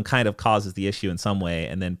capitalism kind of causes the issue in some way,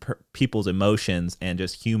 and then people's emotions and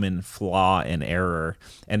just human flaw and error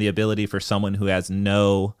and the ability for someone who has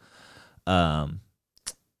no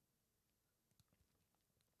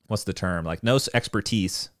what's the term? Like no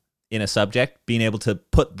expertise in a subject, being able to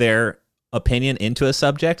put their opinion into a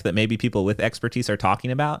subject that maybe people with expertise are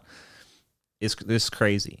talking about is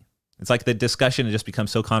crazy. It's like the discussion just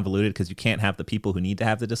becomes so convoluted because you can't have the people who need to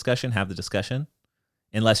have the discussion.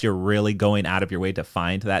 unless you're really going out of your way to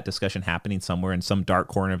find that discussion happening somewhere in some dark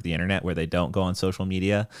corner of the internet where they don't go on social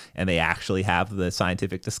media and they actually have the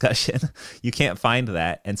scientific discussion. You can't find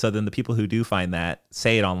that. And so then the people who do find that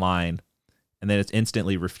say it online, and then it's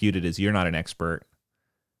instantly refuted as you're not an expert.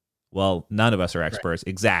 Well, none of us are experts.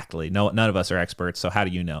 Right. Exactly. No, none of us are experts. So how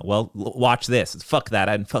do you know? Well, watch this. Fuck that.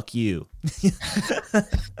 And fuck you.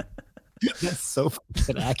 That's so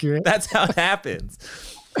fucking accurate. That's how it happens.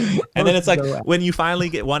 And then it's like when you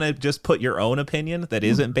finally want to just put your own opinion that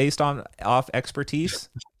isn't based off expertise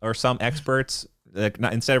or some experts, like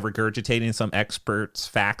instead of regurgitating some experts'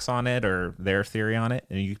 facts on it or their theory on it,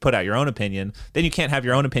 and you put out your own opinion, then you can't have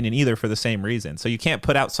your own opinion either for the same reason. So you can't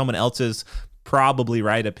put out someone else's probably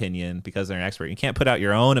right opinion because they're an expert. You can't put out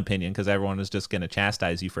your own opinion because everyone is just going to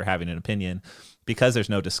chastise you for having an opinion because there's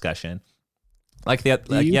no discussion. Like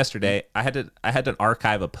yesterday, I had to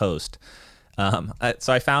archive a post.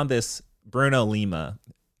 So I found this Bruno Lima,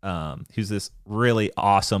 who's this really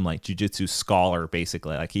awesome like jiu-jitsu scholar.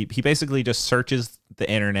 Basically, like he basically just searches the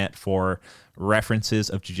internet for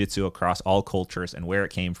references of jiu-jitsu across all cultures and where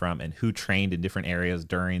it came from and who trained in different areas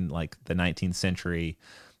during like the 19th century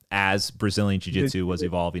as Brazilian jiu-jitsu was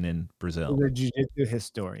evolving in Brazil. He's a jiu-jitsu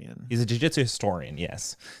historian. He's a jiu-jitsu historian.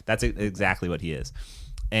 Yes, that's exactly what he is,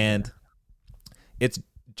 and it's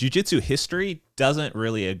jiu-jitsu history doesn't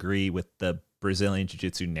really agree with the Brazilian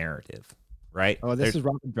jiu-jitsu narrative, right? Oh, this is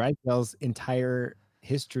Robert Dreisfeld's entire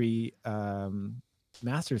history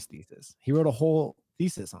master's thesis. He wrote a whole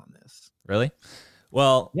thesis on this. Really?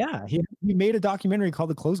 Well, yeah, he made a documentary called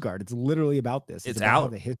The Closed Guard. It's literally about this. It's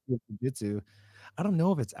out. The history of jiu-jitsu. I don't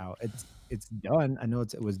know if it's out. It's done. I know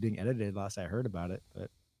it was being edited last I heard about it,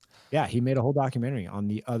 but yeah, he made a whole documentary on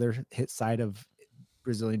the other side of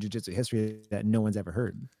Brazilian jiu-jitsu history that no one's ever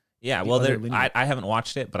heard. Yeah, well, I haven't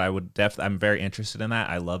watched it, but I'm very interested in that.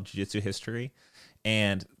 I love jiu-jitsu history,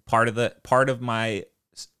 and part of my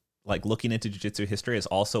like looking into jiu-jitsu history is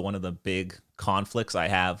also one of the big conflicts I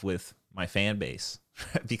have with my fan base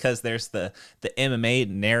because there's the MMA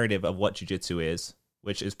narrative of what jiu-jitsu is,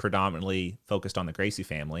 which is predominantly focused on the Gracie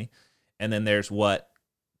family, and then there's what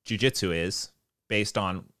jiu-jitsu is based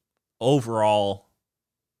on overall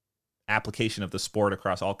application of the sport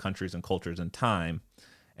across all countries and cultures and time.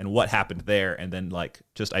 And what happened there, and then like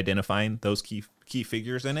just identifying those key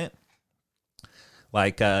figures in it,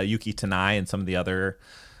 like Yuki Tanai and some of the other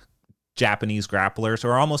Japanese grapplers who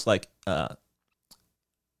are almost like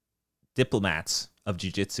diplomats of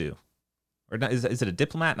jiu-jitsu, or not, is it a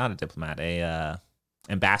diplomat? Not a diplomat, a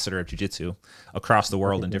ambassador of jiu-jitsu across the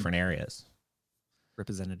world in different areas.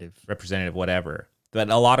 Representative, whatever. But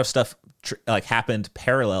a lot of stuff like happened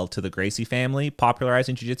parallel to the Gracie family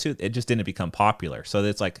popularizing jiu-jitsu. It just didn't become popular. So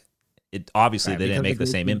it's like, it obviously they didn't make the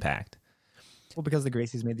same impact. Well, because the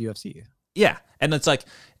Gracies made the UFC. Yeah, and it's like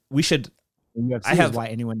we should. UFC is why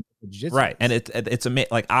anyone jiu-jitsu. Right, and it's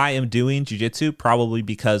like I am doing jiu-jitsu probably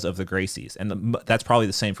because of the Gracies, and that's probably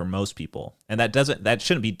the same for most people. And that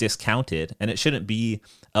shouldn't be discounted, and it shouldn't be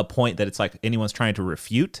a point that it's like anyone's trying to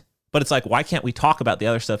refute. But it's like, why can't we talk about the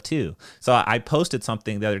other stuff too? So I posted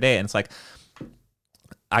something the other day, and it's like,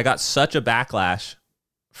 I got such a backlash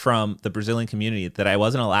from the Brazilian community that I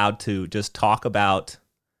wasn't allowed to just talk about.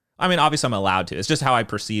 I mean, obviously I'm allowed to. It's just how I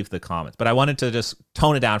perceive the comments. But I wanted to just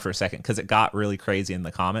tone it down for a second because it got really crazy in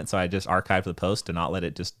the comments. So I just archived the post to not let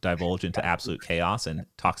it just divulge into absolute chaos and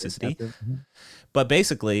toxicity. But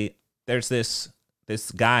basically, there's this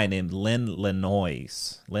guy named Len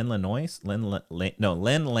Lanius,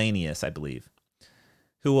 I believe,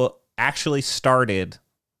 who actually started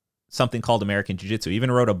something called American Jiu-Jitsu,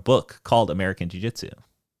 even wrote a book called American Jiu-Jitsu.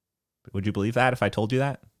 Would you believe that if I told you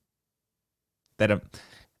that?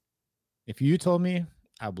 If you told me,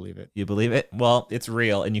 I'll believe it. You believe it? Well, it's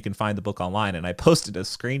real, and you can find the book online. And I posted a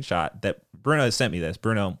screenshot that Bruno has sent me this.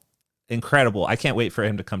 Bruno, incredible. I can't wait for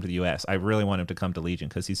him to come to the U.S. I really want him to come to Legion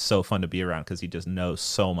because he's so fun to be around because he just knows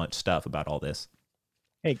so much stuff about all this.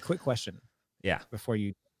 Hey, quick question. Yeah.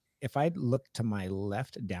 If I look to my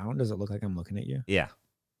left down, does it look like I'm looking at you? Yeah.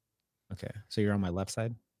 Okay. So you're on my left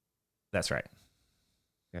side? That's right.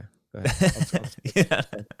 Yeah. Go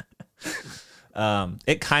ahead.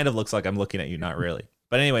 It kind of looks like I'm looking at you, not really.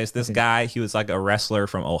 But anyways, this guy, he was like a wrestler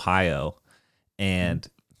from Ohio, and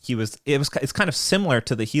it's kind of similar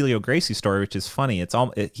to the Helio Gracie story, which is funny.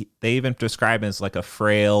 They even describe him as like a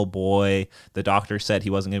frail boy. The doctor said he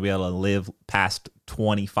wasn't going to be able to live past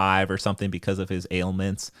 25 or something because of his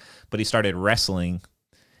ailments, but he started wrestling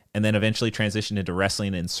and then eventually transitioned into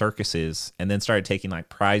wrestling in circuses and then started taking like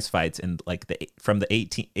prize fights in like I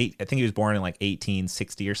think he was born in like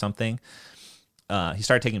 1860 or something. He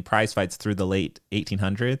started taking prize fights through the late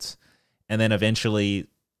 1800s. and then eventually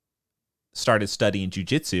started studying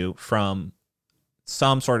jiu-jitsu from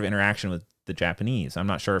some sort of interaction with the Japanese. I'm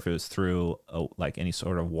not sure if it was through like any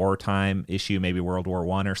sort of wartime issue, maybe World War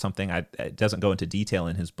I or something. It doesn't go into detail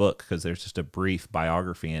in his book because there's just a brief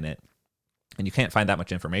biography in it, and you can't find that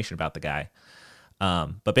much information about the guy.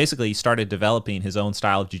 But basically, he started developing his own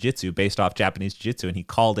style of jiu-jitsu based off Japanese jiu-jitsu, and he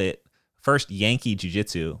called it first Yankee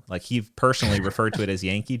jiu-jitsu. Like, he personally referred to it as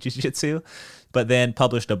Yankee jiu-jitsu, but then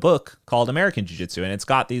published a book called American Jiu-Jitsu, and it's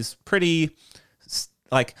got these pretty,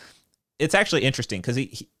 like, it's actually interesting because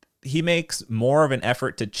he makes more of an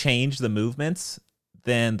effort to change the movements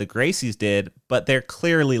than the Gracies did, but they're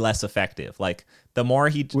clearly less effective. Like, the more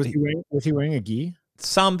was he wearing a gi?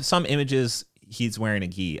 Some images he's wearing a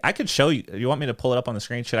gi. I could show you. You want me to pull it up on the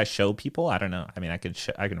screen? Should I show people? I don't know. I mean, I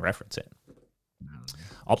can reference it.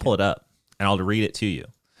 I'll pull it up and I'll read it to you.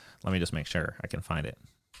 Let me just make sure I can find it.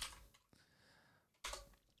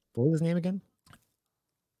 What was his name again?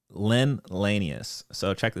 Len Lanius.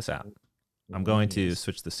 So check this out. I'm going to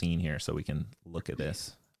switch the scene here so we can look at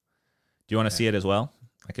this. Do you want to see it as well?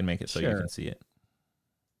 I can make it so you can see it.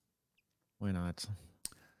 Why not?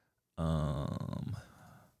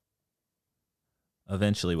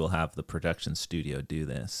 Eventually we'll have the production studio do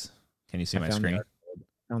this. Can you see my screen? I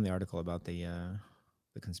found the article about the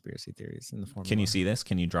conspiracy theories in the Formula. Can you see this?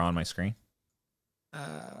 Can you draw on my screen?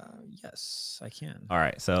 Yes, I can. All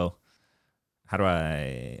right. So how do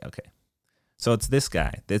I? Okay. So it's this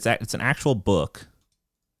guy. It's an actual book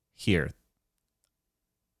here.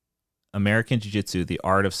 American Jiu-Jitsu, The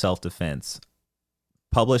Art of Self-Defense.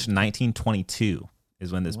 Published in 1922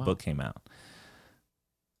 is when this book came out.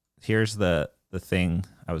 Here's the thing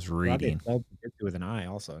I was reading. Jiu-jitsu with an I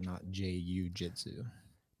also, not J-U-Jitsu.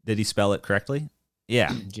 Did he spell it correctly?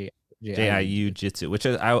 Yeah. J-I-U-Jitsu, which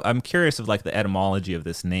is, I'm curious of like the etymology of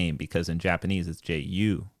this name, because in Japanese it's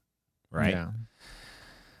J-U, right? Yeah.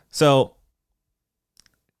 So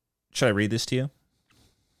should I read this to you?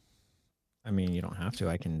 I mean, you don't have to.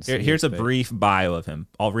 I can. Here's a brief bio of him.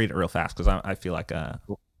 I'll read it real fast because I feel like I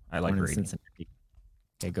like reading.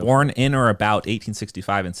 Okay, born in or about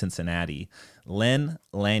 1865 in Cincinnati, Len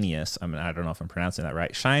Lanius, I don't know if I'm pronouncing that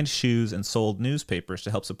right, shined shoes and sold newspapers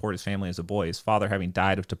to help support his family as a boy, his father having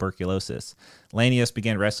died of tuberculosis. Lanius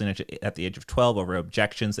began wrestling at the age of 12 over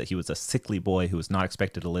objections that he was a sickly boy who was not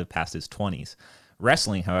expected to live past his 20s.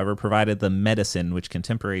 Wrestling, however, provided the medicine which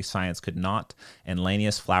contemporary science could not, and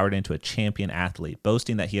Lanius flowered into a champion athlete,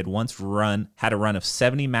 boasting that he had once had a run of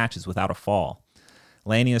 70 matches without a fall.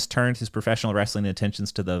 Lanius turned his professional wrestling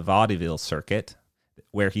attentions to the vaudeville circuit,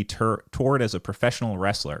 where he toured as a professional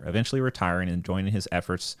wrestler, eventually retiring and joining his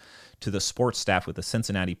efforts to the sports staff with the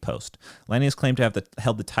Cincinnati Post. Lanius claimed to have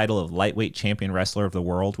held the title of lightweight champion wrestler of the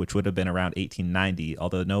world, which would have been around 1890,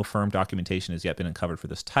 although no firm documentation has yet been uncovered for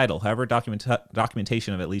this title. However,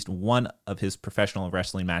 documentation of at least one of his professional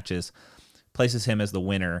wrestling matches places him as the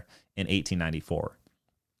winner in 1894.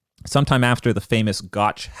 Sometime after the famous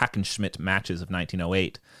Gotch Hackenschmidt matches of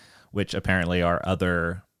 1908, which apparently are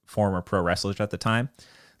other former pro wrestlers at the time,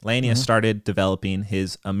 Lanius started developing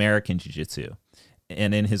his American Jiu-Jitsu.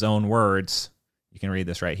 And in his own words, you can read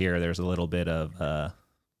this right here. There's a little bit of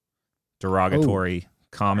derogatory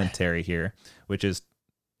commentary here, which is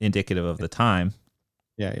indicative of the time.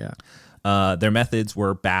 Yeah. Their methods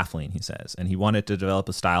were baffling, he says, and he wanted to develop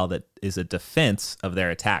a style that is a defense of their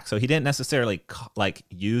attack. So he didn't necessarily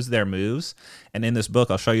use their moves. And in this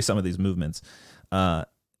book, I'll show you some of these movements.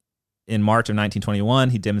 In March of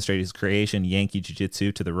 1921, he demonstrated his creation, Yankee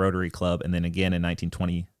Jiu-Jitsu, to the Rotary Club, and then again in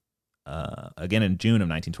June of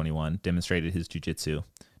 1921, demonstrated his jiu-jitsu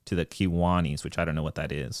to the Kiwanis, which I don't know what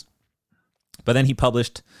that is. But then he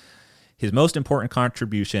published his most important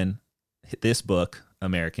contribution, this book,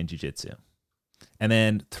 American Jiu-Jitsu. And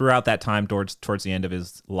then throughout that time, towards the end of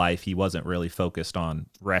his life, he wasn't really focused on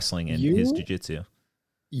wrestling and his jiu-jitsu.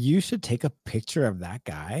 You should take a picture of that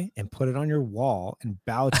guy and put it on your wall and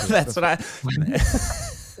bow to it. That's what I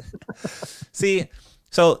see.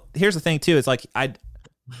 So here's the thing too. It's like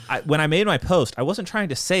when I made my post, I wasn't trying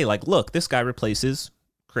to say like, look, this guy replaces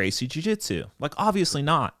Gracie Jiu-Jitsu. Like, obviously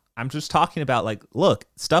not. I'm just talking about like, look,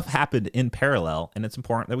 stuff happened in parallel, and it's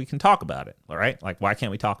important that we can talk about it. All right. Like, why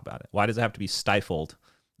can't we talk about it? Why does it have to be stifled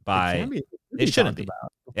by? It shouldn't be.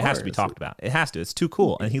 It has to be talked about. It has to. It's too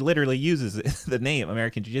cool. And he literally uses the name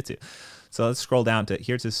American Jiu-Jitsu. So let's scroll down to,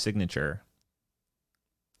 here's his signature.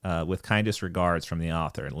 With kindest regards from the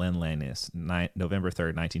author, Len Lanius, November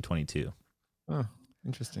 3rd, 1922. Oh,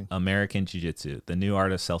 interesting. American Jiu-Jitsu, The New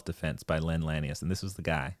Art of Self-Defense by Len Lanius. And this was the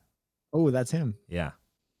guy. Oh, that's him. Yeah.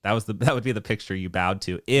 That would be the picture you bowed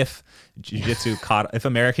to if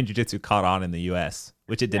American Jiu-Jitsu caught on in the U.S.,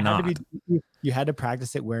 which it did not. You had to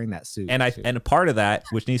practice it wearing that suit. And a part of that,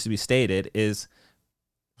 which needs to be stated, is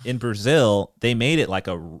in Brazil they made it like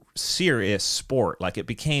a serious sport. Like it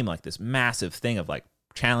became like this massive thing of like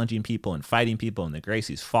challenging people and fighting people, and the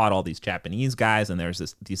Gracies fought all these Japanese guys, and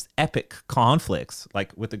there's these epic conflicts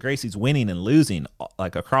like with the Gracies winning and losing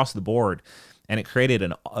like across the board. And it created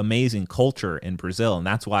an amazing culture in Brazil. And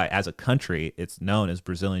that's why, as a country, it's known as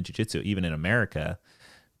Brazilian Jiu-Jitsu, even in America,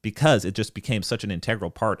 because it just became such an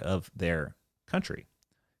integral part of their country.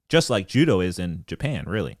 Just like judo is in Japan,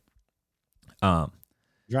 really.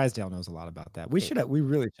 Drysdale knows a lot about that. We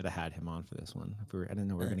really should have had him on for this one. I didn't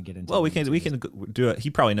know we were going to get into. Well, we can do it. He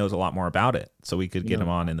probably knows a lot more about it, so we could get him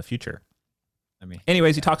on in the future. I mean,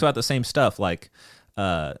 anyways, he talks about the same stuff, like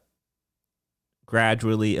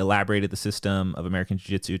gradually elaborated the system of American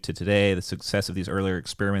Jiu-Jitsu to today. The success of these earlier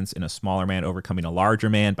experiments in a smaller man overcoming a larger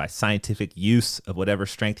man by scientific use of whatever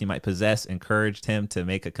strength he might possess encouraged him to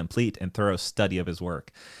make a complete and thorough study of his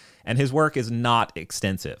work. And his work is not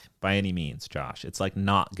extensive by any means, Josh. It's like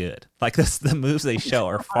not good. Like the moves they show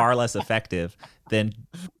are far less effective than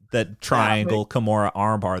the triangle Kimura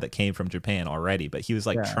armbar that came from Japan already. But he was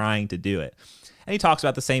like trying to do it. And he talks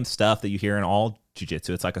about the same stuff that you hear in all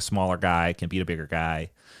jiu-jitsu. It's like a smaller guy can beat a bigger guy.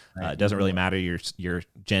 It doesn't really matter your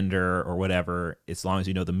gender or whatever. As long as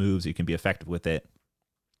you know the moves, you can be effective with it.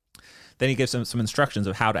 Then he gives them some instructions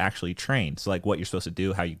of how to actually train. So like what you're supposed to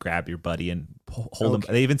do, how you grab your buddy and hold him.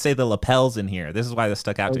 They even say the lapels in here. This is why this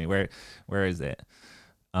stuck out to me. Where is it?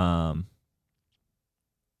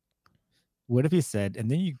 What if he said,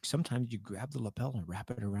 and then sometimes you grab the lapel and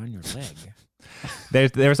wrap it around your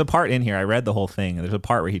leg? There's a part in here. I read the whole thing. There's a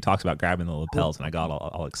part where he talks about grabbing the lapels, and I got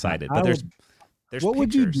all excited. But there's what pictures.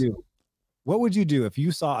 Would you do? What would you do if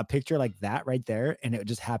you saw a picture like that right there, and it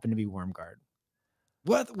just happened to be worm guard?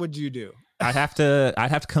 What would you do? I'd have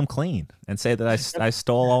to come clean and say that I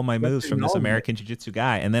stole all my moves from this American Jiu-Jitsu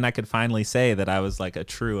guy, and then I could finally say that I was like a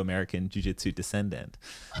true American Jiu-Jitsu descendant.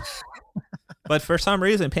 But for some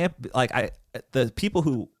reason, the people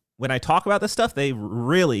who, when I talk about this stuff,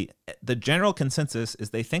 the general consensus is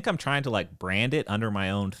they think I'm trying to like brand it under my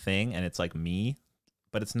own thing, and it's like me,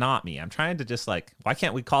 but it's not me. I'm trying to just like, why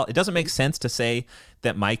can't we call it? It doesn't make sense to say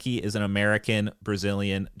that Mikey is an American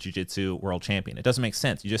Brazilian Jiu-Jitsu world champion. It doesn't make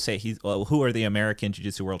sense. You just say who are the American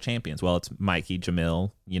Jiu-Jitsu world champions? Well, it's Mikey,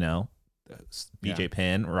 Jamil, BJ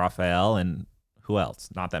Penn, Rafael, and who else?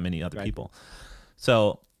 Not that many other people.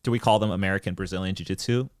 So do we call them American Brazilian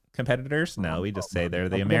Jiu-Jitsu competitors? No, we just say they're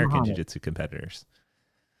the American Jiu-Jitsu competitors.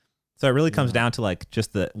 So it really comes down to like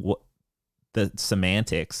just the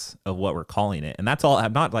semantics of what we're calling it. And that's all.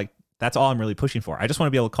 That's all I'm really pushing for. I just want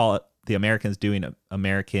to be able to call it the Americans doing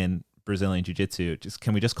American Brazilian Jiu-Jitsu.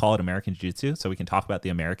 Can we just call it American Jiu-Jitsu so we can talk about the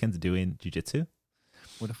Americans doing Jiu-Jitsu?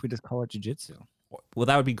 What if we just call it Jiu-Jitsu? Well,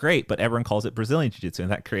 that would be great, but everyone calls it Brazilian Jiu-Jitsu,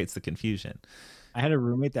 and that creates the confusion. I had a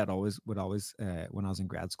roommate that would always when I was in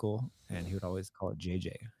grad school, and he would always call it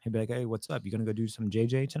JJ. He'd be like, "Hey, what's up? You gonna go do some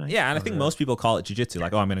JJ tonight?" Yeah, and I think most people call it jiu-jitsu,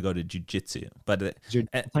 like, "Oh, I'm gonna go to jiu-jitsu." But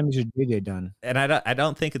what time is your JJ done? And I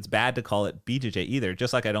don't think it's bad to call it BJJ either.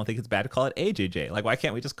 Just like I don't think it's bad to call it AJJ. Like, why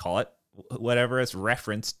can't we just call it whatever it's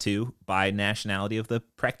referenced to by nationality of the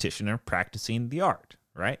practitioner practicing the art,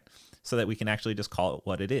 right? So that we can actually just call it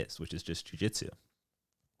what it is, which is just jiu-jitsu.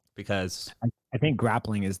 Because I think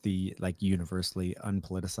grappling is the like universally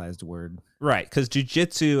unpoliticized word, right? Because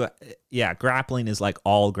jiu-jitsu, grappling is like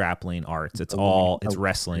all grappling arts. It's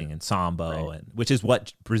wrestling and sambo, and which is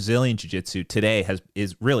what Brazilian jiu-jitsu today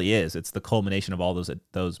is. It's the culmination of all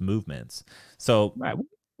those movements. So right,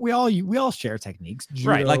 we all share techniques, judo,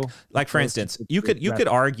 right? Like for instance, you could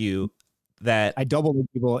argue that I double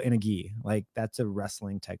people in a gi, like that's a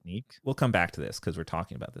wrestling technique. We'll come back to this because we're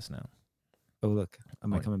talking about this now. Oh, look.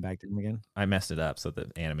 Am I coming back to him again? I messed it up, so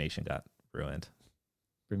the animation got ruined.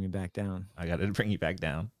 Bring me back down. I got to bring you back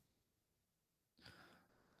down.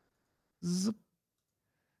 Zip.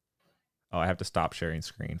 Oh, I have to stop sharing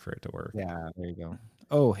screen for it to work. Yeah, there you go.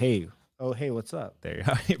 Oh, hey, what's up? There you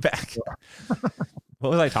go. You're back.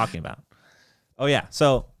 What was I talking about? Oh, yeah.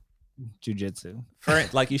 So jiu-jitsu.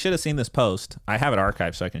 You should have seen this post. I have it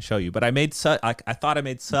archived so I can show you. But I thought I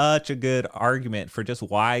made such a good argument for just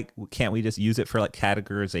why can't we just use it for like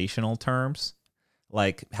categorizational terms,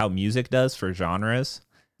 like how music does for genres.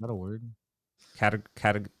 Not a word.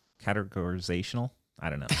 Categorizational. I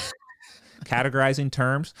don't know. Categorizing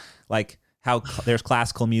terms, like how there's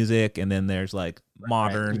classical music and then there's like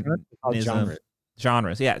modernism.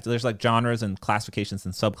 Genres, yeah. So there's like genres and classifications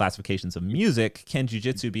and subclassifications of music. Can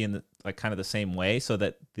jiu-jitsu be in kind of the same way, so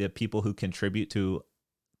that the people who contribute to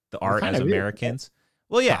the art as Americans.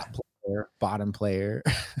 Well, yeah. Top player, bottom player.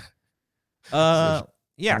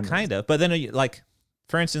 Yeah, kind of. But then like,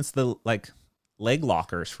 for instance, the like leg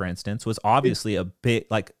lockers, for instance, was obviously a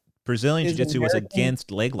bit like Brazilian Jiu-Jitsu was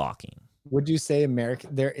against leg locking. Would you say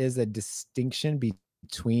there is a distinction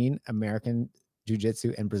between American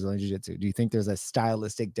Jiu-Jitsu and Brazilian Jiu-Jitsu? Do you think there's a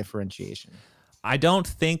stylistic differentiation? I don't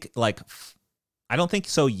think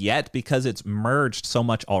so yet, because it's merged so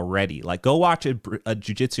much already. Like, go watch a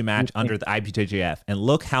jiu-jitsu match under the IBJJF and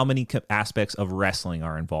look how many aspects of wrestling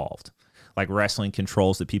are involved. Like wrestling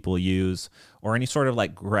controls that people use, or any sort of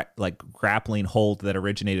like grappling hold that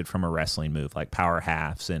originated from a wrestling move, like power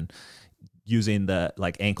halves and using the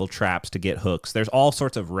like ankle traps to get hooks. There's all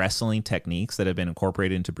sorts of wrestling techniques that have been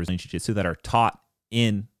incorporated into Brazilian Jiu-Jitsu that are taught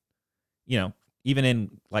in, even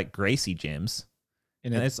in like Gracie gyms.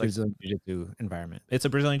 And it's like Brazilian Jiu-Jitsu environment. It's a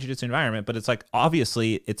Brazilian Jiu-Jitsu environment, but it's like,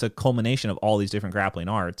 obviously it's a culmination of all these different grappling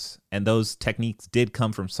arts, and those techniques did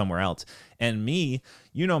come from somewhere else. And me,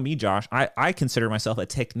 me, Josh, I consider myself a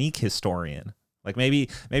technique historian. Like maybe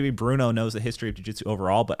Bruno knows the history of Jiu-Jitsu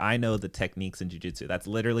overall, but I know the techniques in Jiu-Jitsu. That's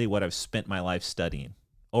literally what I've spent my life studying.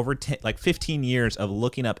 Over 15 years of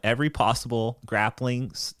looking up every possible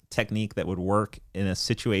grappling technique that would work in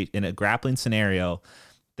a grappling scenario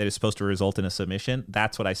that is supposed to result in a submission.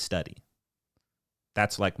 That's what I study.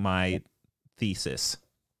 That's like my thesis.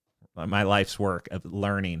 My life's work of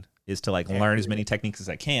learning is to like learn as many techniques as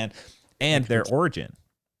I can and their origin.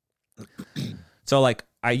 So like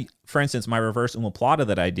for instance, my reverse omoplata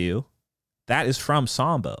that I do, that is from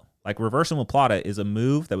Sambo. Like reverse omoplata is a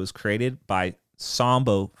move that was created by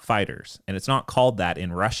Sambo fighters, and it's not called that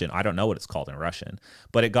in Russian. I don't know what it's called in Russian,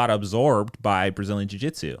 but it got absorbed by Brazilian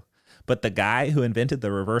Jiu-Jitsu. But the guy who invented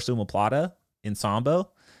the reverse omoplata in Sambo,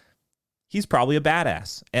 he's probably a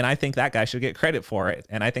badass. And I think that guy should get credit for it.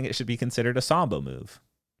 And I think it should be considered a Sambo move,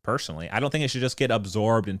 personally. I don't think it should just get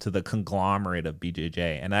absorbed into the conglomerate of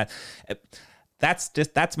BJJ. And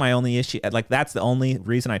that's my only issue. Like, that's the only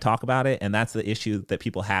reason I talk about it. And that's the issue that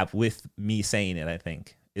people have with me saying it, I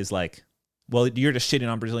think, is like, well, you're just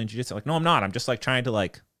shitting on Brazilian Jiu-Jitsu. Like, no, I'm not. I'm just like trying to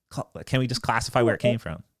like, can we just classify where it came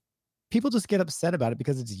from? People just get upset about it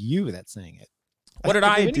because it's you that's saying it. What did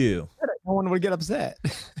I do? No one would get upset.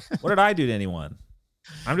 What did I do to anyone?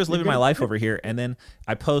 I'm just living my life over here, and then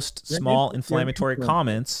I post small inflammatory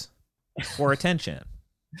comments for attention.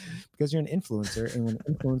 Because you're an influencer, and when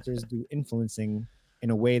influencers do influencing in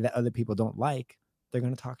a way that other people don't like, they're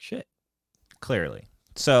going to talk shit. Clearly.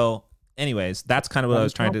 So, anyways, that's kind of what I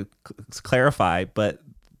was trying to clarify, but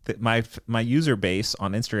my user base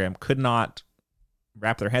on Instagram could not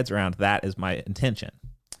wrap their heads around that is my intention,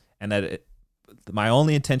 and that my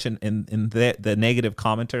only intention in the negative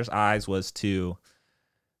commenters' eyes was to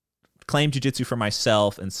claim jiu-jitsu for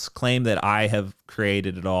myself and claim that I have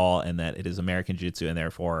created it all and that it is American jiu-jitsu and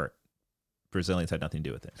therefore Brazilians had nothing to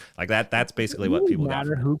do with it. Like that's basically what people got.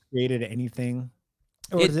 Matter who created anything.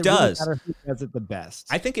 It does. Really matter who does it the best?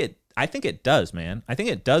 I think it does, man. I think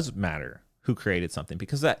it does matter who created something,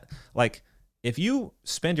 because that, like, if you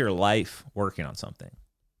spend your life working on something,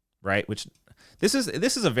 right? Which this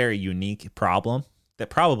is a very unique problem that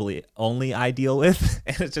probably only I deal with,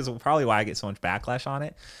 and it's just probably why I get so much backlash on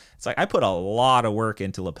it. It's like I put a lot of work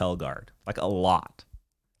into lapel guard, like a lot.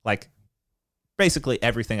 Like basically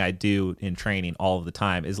everything I do in training all of the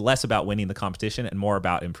time is less about winning the competition and more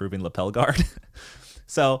about improving lapel guard.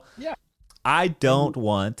 So yeah, I don't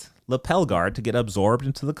want lapel guard to get absorbed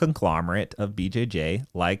into the conglomerate of BJJ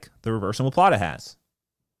like the reverse omoplata has.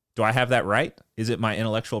 Do I have that right? Is it my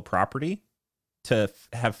intellectual property to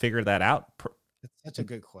have figured that out? That's such a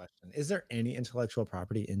good question. Is there any intellectual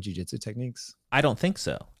property in jiu-jitsu techniques? I don't think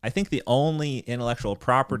so. I think the only intellectual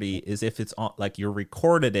property is if it's on, like, you're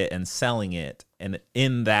recorded it and selling it, and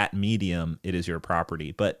in that medium, it is your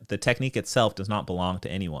property. But the technique itself does not belong to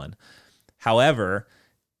anyone. However,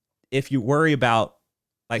 if you worry about,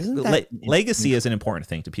 like, legacy is an important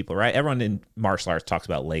thing to people, right? Everyone in martial arts talks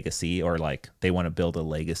about legacy, or like they want to build a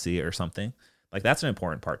legacy or something. Like, that's an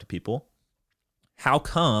important part to people. How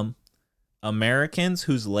come Americans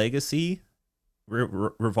whose legacy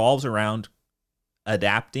revolves around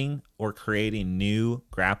adapting or creating new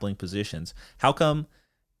grappling positions, how come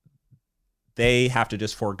they have to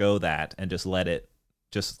just forego that and just let it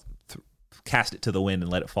cast it to the wind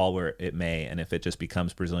and let it fall where it may? And if it just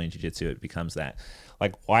becomes Brazilian Jiu-Jitsu, it becomes that.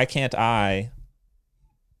 Like, why can't I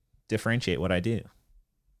differentiate what I do?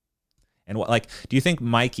 And what, like, do you think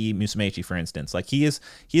Mikey Musumeci, for instance, like he is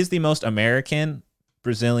the most American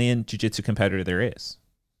Brazilian Jiu-Jitsu competitor there is?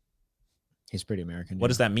 He's pretty American. What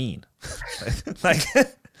does that mean? Like,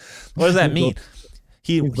 what does that mean?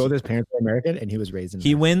 Both his parents are American, and he was raised in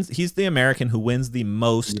he America. wins. He's the American who wins the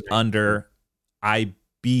most under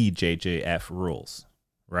IBJJF rules,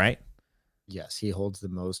 right? Yes, he holds the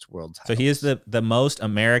most world titles. So he is the most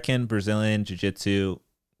American Brazilian Jiu-Jitsu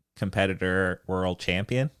competitor world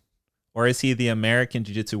champion, or is he the American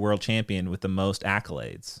Jiu-Jitsu world champion with the most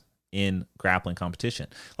accolades in grappling competition?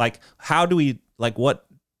 Like, how do we, like, what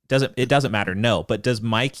doesn't, it doesn't matter. No, but does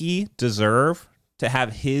Mikey deserve to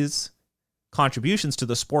have his contributions to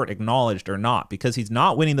the sport acknowledged or not? Because he's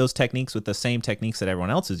not winning those techniques with the same techniques that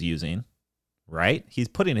everyone else is using, right? He's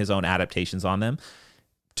putting his own adaptations on them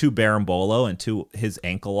to Berimbolo and to his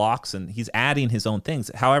ankle locks, and he's adding his own things,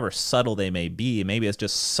 however subtle they may be. Maybe it's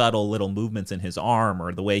just subtle little movements in his arm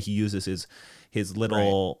or the way he uses his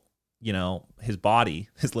little, you know, his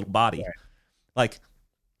little body. Right. Like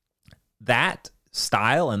that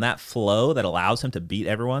style and that flow that allows him to beat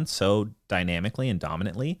everyone so dynamically and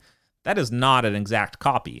dominantly, that is not an exact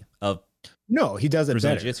copy of No, he does it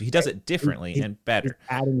Brazilian better. Jiu-Jitsu. He does it differently and better. He's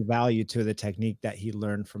adding value to the technique that he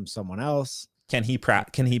learned from someone else. Can he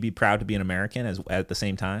be proud to be an American at the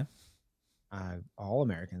same time? All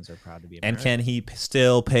Americans are proud to be American. And can he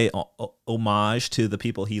still pay homage to the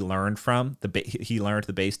people he learned from, he learned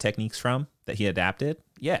the base techniques from, that he adapted?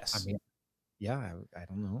 Yes. I mean, yeah, I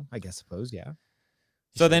don't know. I suppose, yeah.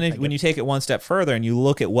 So then when you take it one step further and you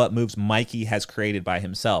look at what moves Mikey has created by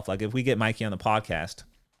himself, like if we get Mikey on the podcast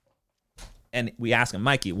and we ask him,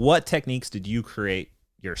 Mikey, what techniques did you create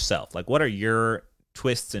yourself? Like, what are your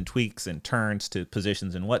twists and tweaks and turns to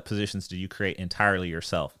positions, and what positions do you create entirely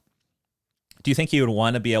yourself? Do you think he would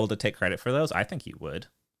want to be able to take credit for those? I think he would.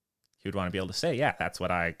 He would want to be able to say, yeah, that's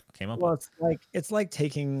what I came up with. It's like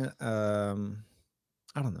taking I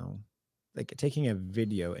don't know, like taking a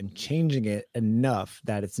video and changing it enough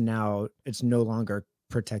that it's no longer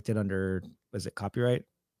protected under, was it copyright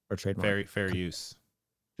or trademark? Fair use.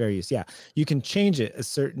 Fair use, yeah. You can change it a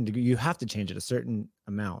certain degree. You have to change it a certain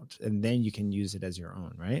amount, and then you can use it as your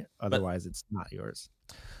own, right? Otherwise, it's not yours.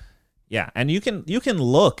 Yeah, and you can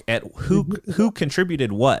look at who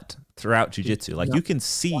contributed what throughout jiu-jitsu. Like you can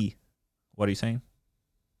see. What are you saying?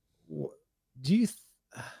 It's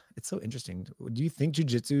so interesting. Do you think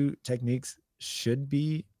jiu-jitsu techniques should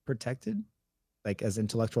be protected, like as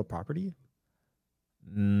intellectual property?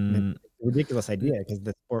 Ridiculous idea, because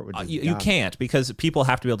the sport would you can't, because people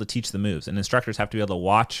have to be able to teach the moves, and instructors have to be able to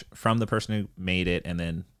watch from the person who made it and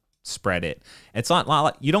then spread it. It's not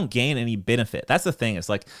like you don't gain any benefit. That's the thing. It's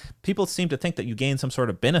like people seem to think that you gain some sort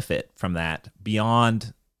of benefit from that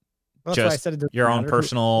beyond just your own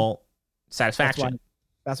personal satisfaction.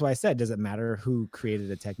 That's why I said, does it matter who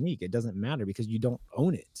created a technique? It doesn't matter, because you don't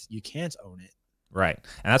own it. You can't own it. Right.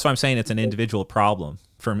 And that's why I'm saying it's an individual problem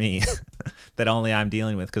for me that only I'm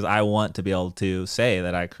dealing with, because I want to be able to say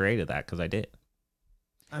that I created that, because I did.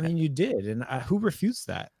 I mean, you did. And who refutes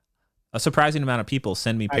that? A surprising amount of people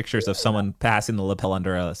send me pictures of someone passing the lapel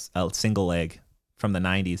under a single leg from the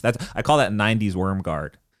 90s. I call that 90s worm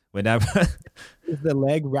guard. Whenever is the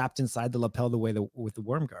leg wrapped inside the lapel the way with the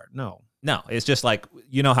worm guard? No, it's just like,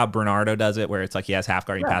 you know how Bernardo does it, where it's like he has half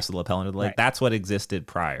guard, he passes the lapel under the leg. Right. That's what existed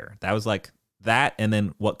prior. That was like that, and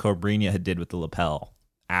then what Cobrinha had did with the lapel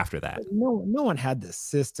after that. But no one had this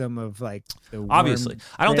system of like the obviously.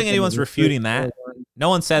 I don't think anyone's refuting that. No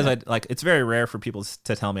one says it's very rare for people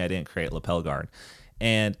to tell me I didn't create lapel guard.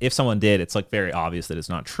 And if someone did, it's like very obvious that it's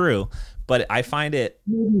not true. But I find it,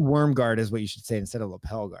 maybe worm guard is what you should say instead of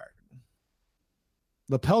lapel guard.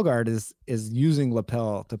 Lapel guard is using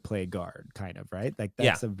lapel to play guard, kind of, right? Like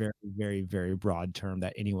that's a very, very, very broad term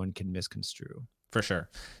that anyone can misconstrue. For sure.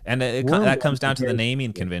 And that comes down to the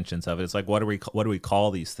naming conventions of it. It's like, what do we call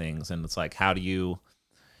these things? And it's like, how do you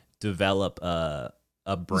develop a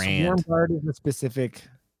brand? Worm guard is a specific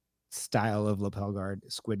style of lapel guard.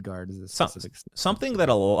 Squid guard is a specific something that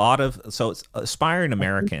a lot of it's aspiring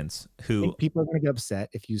Americans who people are going to get upset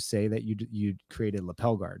if you say that you created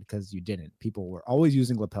lapel guard, because you didn't. People were always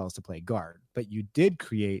using lapels to play guard, but you did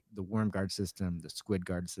create the worm guard system, the squid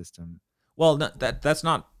guard system. Well, no, that's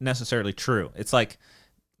not necessarily true. It's like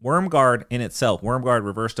worm guard in itself, worm guard,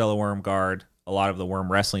 reverse Della worm guard, a lot of the worm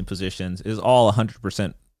wrestling positions is all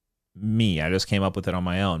 100% me. I just came up with it on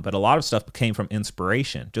my own. But a lot of stuff came from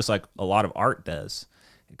inspiration, just like a lot of art does.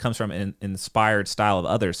 It comes from an inspired style of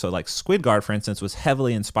others. So like squid guard, for instance, was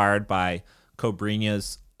heavily inspired by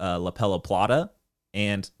Cobrinha's lapella plata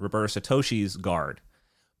and Roberto Satoshi's guard.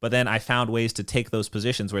 But then I found ways to take those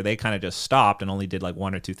positions where they kind of just stopped and only did like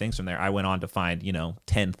one or two things from there. I went on to find,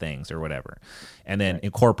 10 things or whatever, and then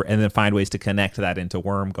incorporate, and then find ways to connect that into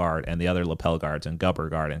worm guard and the other lapel guards and gubber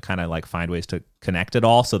guard, and kind of like find ways to connect it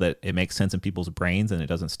all so that it makes sense in people's brains and it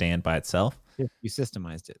doesn't stand by itself. You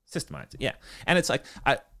systemized it. Yeah. And it's like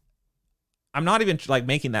I'm not even like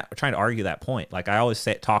trying to argue that point. Like I always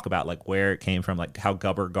talk about like where it came from, like how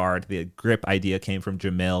Gubber Guard, the grip idea came from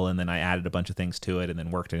Jamil, and then I added a bunch of things to it and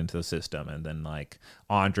then worked it into the system. And then like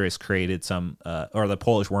Andres created some, or the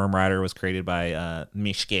Polish Worm Rider was created by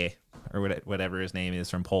Miszke or whatever his name is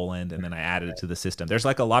from Poland. And then I added it to the system. There's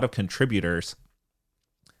like a lot of contributors,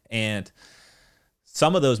 and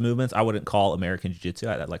some of those movements I wouldn't call American Jiu-Jitsu.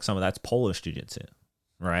 Like some of that's Polish Jiu-Jitsu.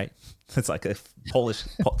 Right, it's like a Polish,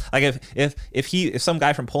 like if some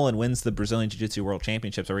guy from Poland wins the Brazilian Jiu-Jitsu World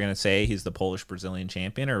Championships, are we going to say he's the Polish Brazilian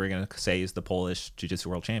champion, or are we going to say he's the Polish Jiu-Jitsu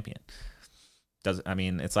World Champion?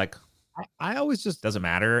 It's like I always just doesn't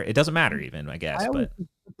matter. It doesn't matter even, I guess. But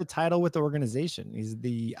put the title with the organization. He's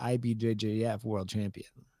the IBJJF World Champion.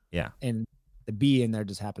 Yeah, and the B in there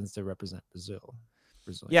just happens to represent Brazil.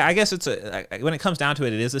 Yeah, I guess when it comes down to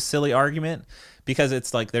it, it is a silly argument because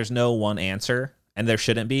it's like there's no one answer. And there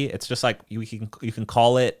shouldn't be. It's just like you can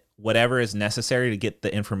call it whatever is necessary to get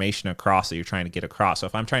the information across that you're trying to get across. So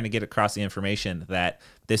if I'm trying to get across the information that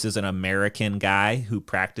this is an American guy who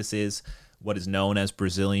practices what is known as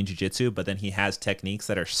Brazilian Jiu-Jitsu, but then he has techniques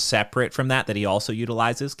that are separate from that he also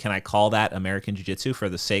utilizes, can I call that American Jiu-Jitsu for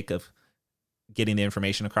the sake of getting the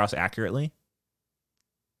information across accurately?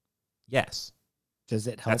 Yes. Does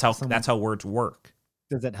it help? That's how words work.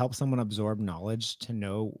 Does it help someone absorb knowledge to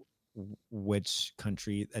know which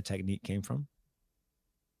country a technique came from?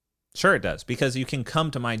 Sure it does, because you can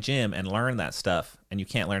come to my gym and learn that stuff and you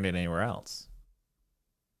can't learn it anywhere else.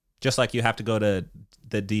 Just like you have to go to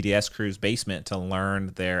the DDS crew's basement to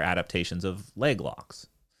learn their adaptations of leg locks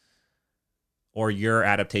or your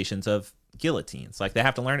adaptations of guillotines. Like they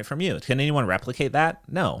have to learn it from you. Can anyone replicate that?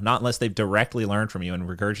 No, not unless they've directly learned from you and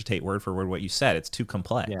regurgitate word for word what you said. It's too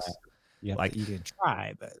complex. Yeah. You can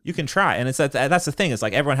try, but you can try, and that's the thing. It's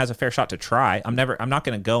like everyone has a fair shot to try. I'm not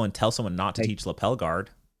going to go and tell someone not to teach lapel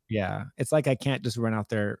guard. Yeah, it's like I can't just run out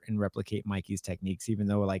there and replicate Mikey's techniques, even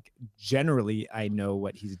though like generally I know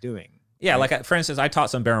what he's doing. Yeah, right? Like for instance, I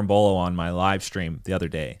taught some Berimbolo on my live stream the other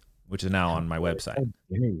day, which is now on my website.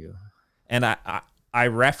 How dare you? And I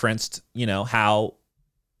referenced how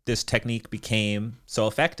this technique became so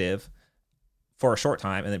effective for a short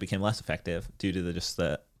time, and then became less effective due to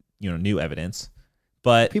the new evidence.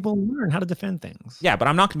 But people learn how to defend things. Yeah, but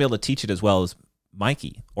I'm not gonna be able to teach it as well as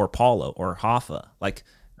Mikey or Paulo or Hoffa. Like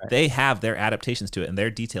They have their adaptations to it and their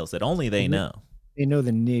details that only they know. They know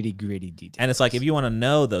the nitty gritty details. And it's like, if you want to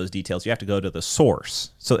know those details, you have to go to the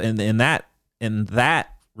source. So in that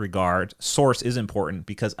regard, source is important,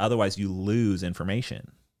 because otherwise you lose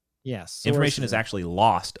information. Yes. Information is actually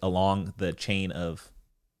lost along the chain of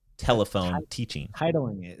telephone teaching.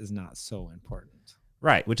 Titling it is not so important.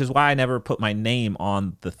 Right, which is why I never put my name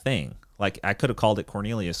on the thing. Like, I could have called it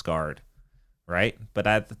Cornelius Guard, right? But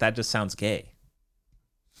that just sounds gay.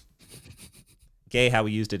 Gay how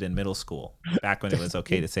we used it in middle school, back when it was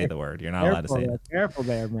okay to say the word. You're not allowed to say it. Careful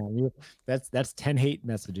there, man. That's 10 hate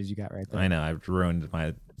messages you got right there. I know. I've ruined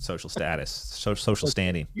my social status, social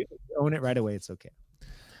standing. You own it right away. It's okay.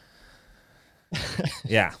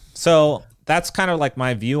 Yeah. So that's kind of like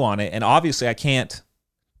my view on it. And obviously I can't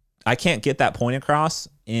get that point across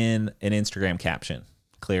in an Instagram caption,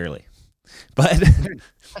 clearly. But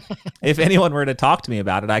if anyone were to talk to me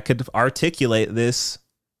about it, I could articulate this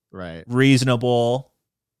reasonable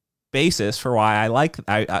basis for why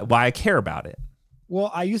I care about it.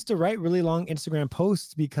 Well, I used to write really long Instagram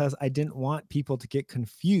posts because I didn't want people to get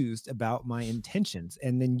confused about my intentions.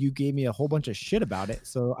 And then you gave me a whole bunch of shit about it.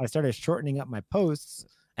 So I started shortening up my posts.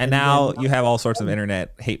 And now you have all sorts of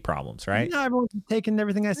internet hate problems, right? Yeah, everyone's taking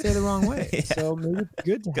everything I say the wrong way. Yeah. So maybe it's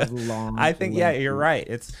good to have long. I think, yeah, you're right.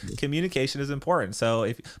 It's communication is important. So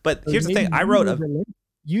here's the thing.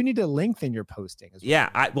 You need to lengthen your posting. Yeah,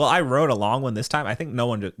 I wrote a long one this time. I think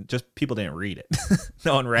people didn't read it.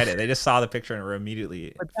 No one read it. They just saw the picture and were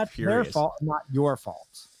immediately But that's furious. Their fault, not your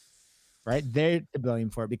fault. Right? They're to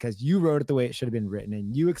blame for it because you wrote it the way it should have been written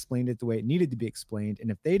and you explained it the way it needed to be explained.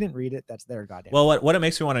 And if they didn't read it, that's their goddamn Well, what it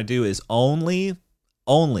makes me want to do is the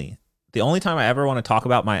only time I ever want to talk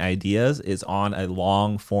about my ideas is on a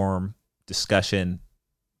long form discussion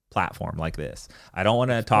platform like this. I don't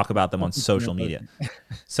want to talk about them on social media.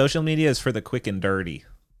 Social media is for the quick and dirty.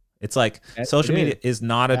 It's like social media is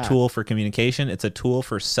not a tool for communication. It's a tool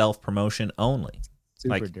for self-promotion only.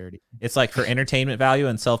 Super dirty. It's like for entertainment value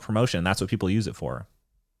and self-promotion. That's what people use it for.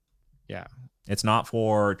 Yeah. It's not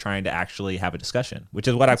for trying to actually have a discussion, which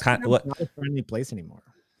is what I've kind of not a friendly place anymore.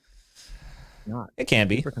 Not. It can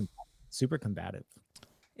be super combative.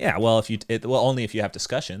 Yeah. Well, only if you have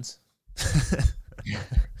discussions.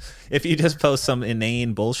 if you just post some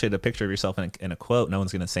inane bullshit, a picture of yourself in a quote, no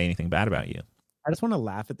one's going to say anything bad about you. I just want to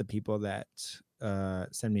laugh at the people that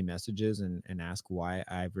send me messages and ask why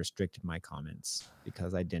I've restricted my comments,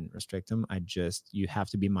 because I didn't restrict them. You have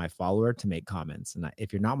to be my follower to make comments. And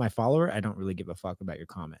if you're not my follower, I don't really give a fuck about your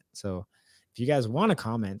comment. So if you guys want to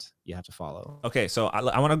comment, you have to follow. Okay, so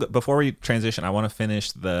I want to, before we transition, I want to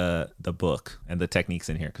finish the book and the techniques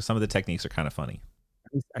in here, because some of the techniques are kind of funny.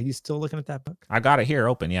 Are you still looking at that book? I got it here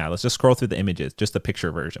open. Yeah, let's just scroll through the images, just the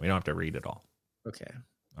picture version. We don't have to read it all. Okay.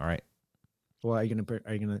 All right. Well, are you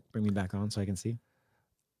gonna bring me back on so I can see?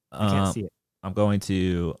 I can't see it. I'm going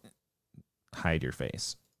to hide your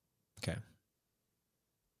face. Okay.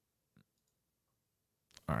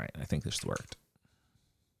 All right. I think this worked.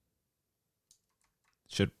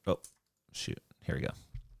 Oh, shoot. Here we go.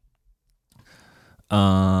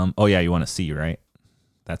 Oh yeah, you want to see, right?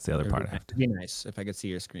 That's the other part. It'd be nice if I could see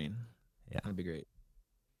your screen. Yeah. That'd be great.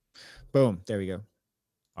 Boom. There we go.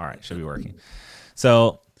 All right. Should be working.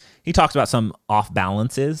 So he talks about some off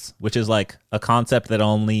balances, which is like a concept that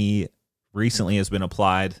only recently has been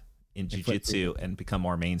applied in jiu-jitsu and become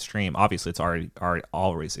more mainstream. Obviously, it's already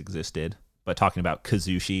always existed, but talking about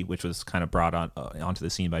kazushi, which was kind of brought onto the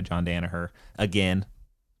scene by John Danaher again,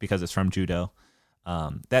 because it's from judo.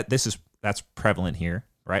 That's prevalent here,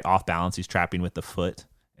 right? Off balance, he's trapping with the foot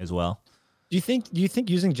as well. Do you think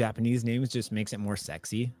using Japanese names just makes it more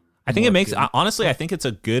sexy? I think it makes, honestly, I think it's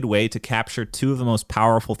a good way to capture two of the most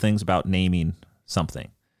powerful things about naming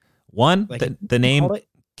something. One, like the name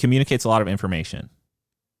communicates a lot of information,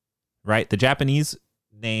 right? The Japanese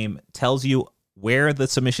name tells you where the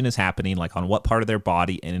submission is happening, like on what part of their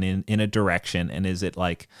body and in a direction. And is it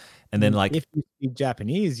like, and then like, if you speak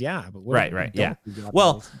Japanese, yeah. But right. Yeah.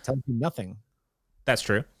 Well, it tells you nothing. That's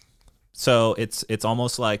true. So it's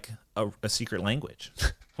almost like a secret language.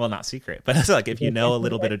 Well, not secret, but it's like if you know a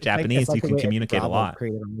little bit of Japanese, you can communicate a lot.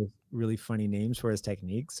 Created all those really funny names for his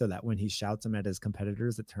techniques, so that when he shouts them at his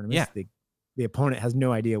competitors at tournaments, the opponent has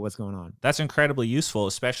no idea what's going on. That's incredibly useful,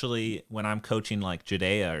 especially when I'm coaching like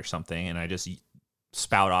Judea or something, and I just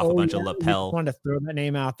spout off a bunch of lapel. You wanted to throw that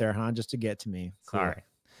name out there, huh? Just to get to me. Sorry,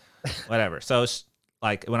 whatever. So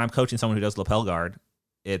like when I'm coaching someone who does lapel guard,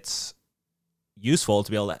 it's useful to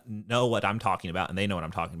be able to know what I'm talking about, and they know what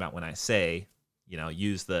I'm talking about when I say,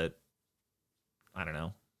 use the, I don't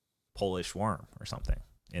know, Polish worm or something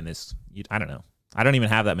in this. I don't know. I don't even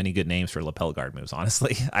have that many good names for lapel guard moves,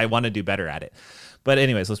 honestly. I want to do better at it. But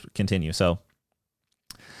anyways, let's continue. So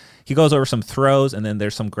he goes over some throws, and then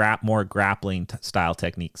there's some more grappling style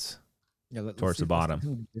techniques towards the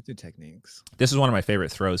bottom. Techniques. This is one of my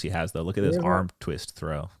favorite throws he has, though. Look at this arm twist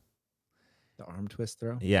throw. The arm twist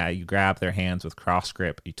throw? Yeah, you grab their hands with cross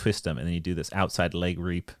grip, you twist them, and then you do this outside leg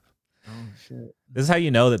reap. Oh, shit. This is how you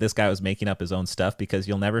know that this guy was making up his own stuff, because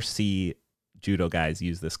you'll never see judo guys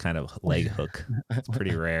use this kind of leg hook. It's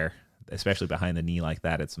pretty rare, especially behind the knee like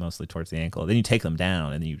that. It's mostly towards the ankle. Then you take them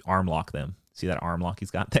down, and then you arm lock them. See that arm lock he's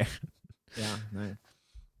got there? Yeah, nice.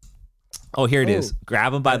 Oh, here it is.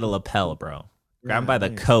 Grab him by the lapel, bro. Grab him by the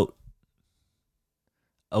coat.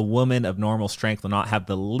 A woman of normal strength will not have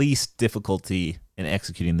the least difficulty in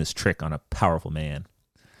executing this trick on a powerful man.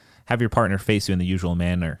 Have your partner face you in the usual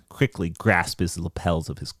manner. Quickly grasp his lapels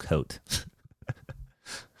of his coat.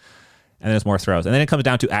 And there's more throws. And then it comes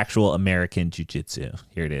down to actual American Jiu-Jitsu.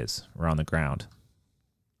 Here it is. We're on the ground.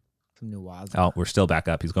 Oh, we're still back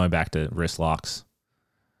up. He's going back to wrist locks.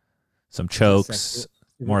 Some chokes.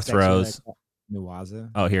 More throws.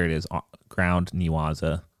 Oh, here it is. Ground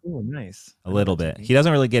Niwaza. Oh, nice. A little bit. He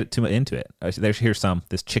doesn't really get too into it. Here's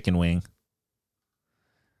this chicken wing.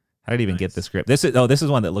 How did he even get this grip? This is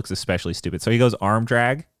one that looks especially stupid. So he goes arm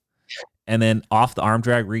drag, and then off the arm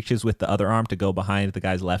drag reaches with the other arm to go behind the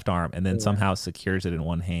guy's left arm, and then somehow secures it in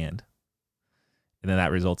one hand. And then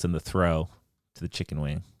that results in the throw to the chicken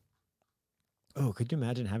wing. Oh, could you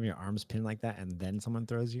imagine having your arms pinned like that and then someone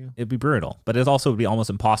throws you? It'd be brutal, but it also would be almost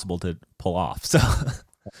impossible to pull off. So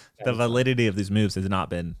the validity of these moves has not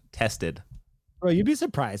been tested. Bro, you'd be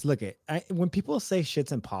surprised. Look, when people say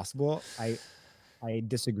shit's impossible, I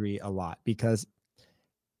disagree a lot, because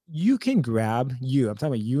you can grab I'm talking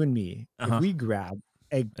about you and me. If we grab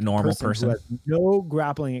a normal person who has no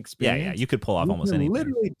grappling experience, yeah, you could pull off almost anything.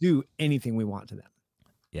 Literally do anything we want to them.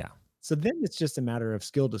 Yeah. So then it's just a matter of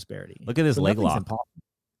skill disparity. Look at his leg lock.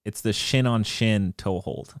 It's the shin on shin toe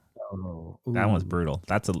hold. Oh, that one's brutal.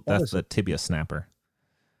 That's the tibia snapper.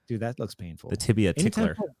 Dude, that looks painful. The tibia tickler.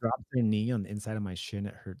 Anytime I drop their knee on the inside of my shin,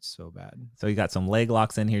 it hurts so bad. So he got some leg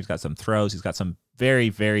locks in here. He's got some throws. He's got some very,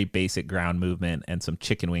 very basic ground movement and some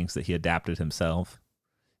chicken wings that he adapted himself.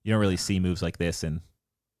 You don't really see moves like this in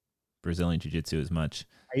Brazilian Jiu-Jitsu as much.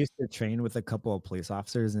 I used to train with a couple of police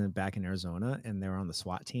officers back in Arizona, and they were on the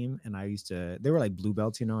SWAT team. And they were like blue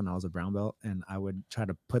belts, and I was a brown belt, and I would try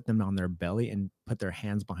to put them on their belly and put their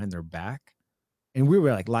hands behind their back. And we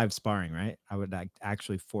were like live sparring, right? I would like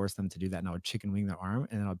actually force them to do that, and I would chicken wing their arm,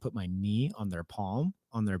 and then I would put my knee on their palm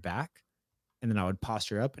on their back, and then I would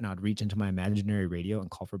posture up, and I would reach into my imaginary radio and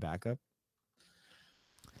call for backup.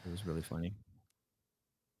 It was really funny.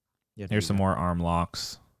 Here's some more arm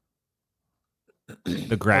locks.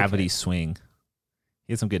 The gravity swing.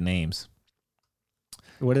 He has some good names.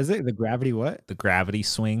 What is it? The gravity what? The gravity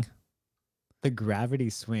swing. The gravity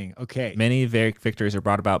swing. Okay. Many victories are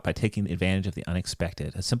brought about by taking advantage of the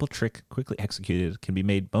unexpected. A simple trick quickly executed can be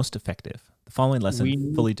made most effective. The following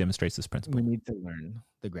lesson fully demonstrates this principle. We need to learn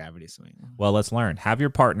the gravity swing. Well, let's learn. Have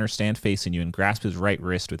your partner stand facing you and grasp his right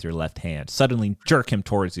wrist with your left hand. Suddenly jerk him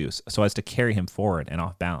towards you so as to carry him forward and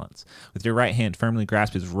off balance. With your right hand, firmly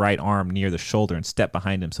grasp his right arm near the shoulder and step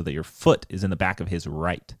behind him so that your foot is in the back of his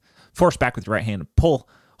right. Force back with your right hand and pull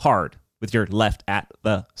hard with your left at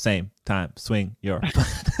the same time. Swing your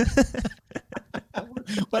foot.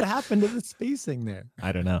 What happened to the spacing there?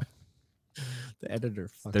 I don't know. The editor.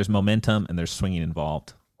 There's momentum and there's swinging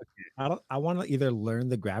involved. Okay. I want to either learn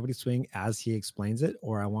the gravity swing as he explains it,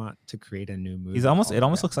 or I want to create a new move. It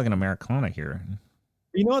almost looks like an Americana here.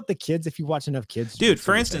 You know what, the kids, if you watch enough kids, dude,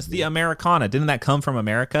 for instance, the Americana, didn't that come from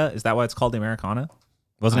America? Is that why it's called the Americana?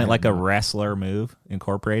 Wasn't it like a wrestler move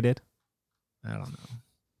incorporated? I don't know.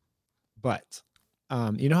 But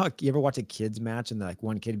you know how you ever watch a kids match and like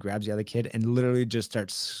one kid grabs the other kid and literally just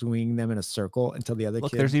starts swinging them in a circle until the other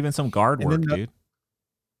kid. There's even some guard work, dude.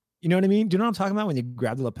 You know what I mean? Do you know what I'm talking about? When you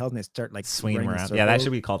grab the lapels and they start like swinging around. Yeah, that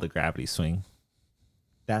should be called the gravity swing.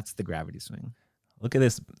 That's the gravity swing. Look at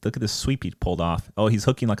this. Look at this sweep he pulled off. Oh, he's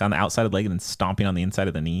hooking like on the outside of the leg and then stomping on the inside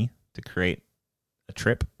of the knee to create a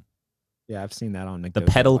trip. Yeah, I've seen that on the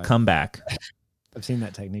pedal comeback. I've seen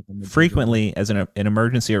that technique. Frequently, as an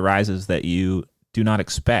emergency arises that you do not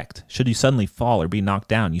expect, should you suddenly fall or be knocked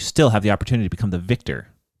down, you still have the opportunity to become the victor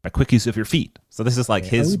by quick use of your feet. So this is like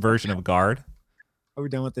his version of guard. Are we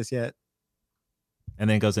done with this yet? And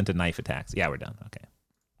then it goes into knife attacks. Yeah, we're done. Okay.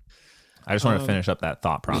 I just want to finish up that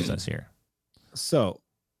thought process here. So,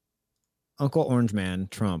 Uncle Orange Man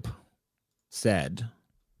Trump said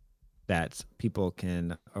that people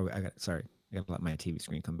can. Oh, I got to let my TV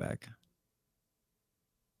screen come back.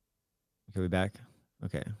 Okay, we back?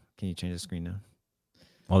 Okay. Can you change the screen now?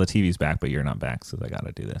 Well, the TV's back, but you're not back, so I got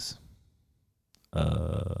to do this. Here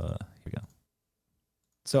we go.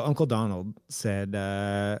 So Uncle Donald said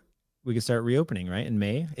we could start reopening, right, in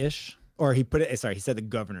May-ish? Or he put it, sorry, he said the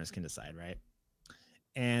governors can decide, right?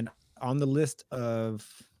 And on the list of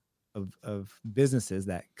businesses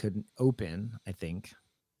that could open, I think,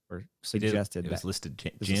 or suggested it was listed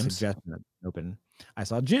gyms. Open. I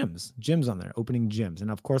saw gyms on there, opening gyms.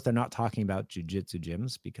 And of course, they're not talking about jiu-jitsu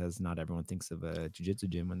gyms because not everyone thinks of a jiu-jitsu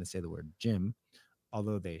gym when they say the word gym,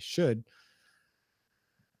 although they should.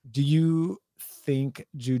 Do you think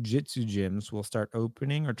jiu-jitsu gyms will start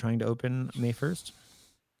opening or trying to open May 1st?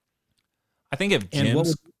 I think if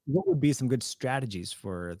gyms... what would be some good strategies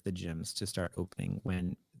for the gyms to start opening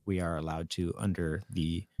when we are allowed to under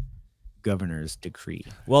the governor's decree?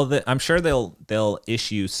 Well, I'm sure they'll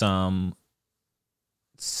issue some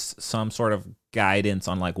sort of guidance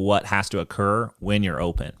on like what has to occur when you're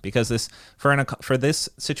open, because for this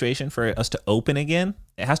situation, for us to open again,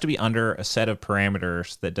 it has to be under a set of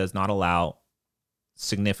parameters that does not allow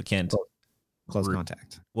significant close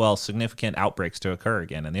contact. Well, significant outbreaks to occur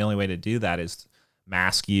again, and the only way to do that is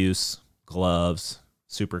mask use, gloves,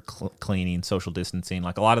 super cleaning, social distancing.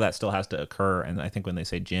 Like a lot of that still has to occur, and I think when they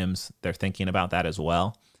say gyms, they're thinking about that as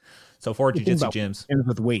well. So for jiu-jitsu gyms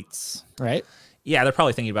with weights, right? Yeah, they're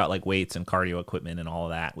probably thinking about like weights and cardio equipment and all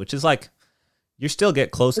of that, which is like you still get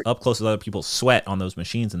up close with other people's sweat on those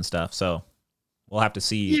machines and stuff. So we'll have to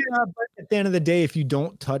see. Yeah, but at the end of the day, if you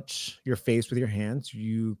don't touch your face with your hands,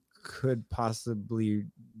 you could possibly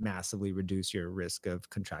massively reduce your risk of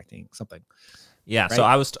contracting something. Yeah, right? So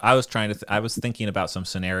I was thinking about some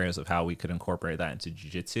scenarios of how we could incorporate that into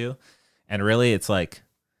jiu-jitsu, and really it's like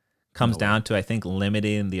comes down to, I think,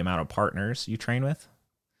 limiting the amount of partners you train with.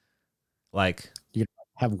 Like you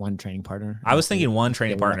have one training partner. I was thinking one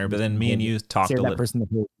training partner, but then me and you talked a little. Person the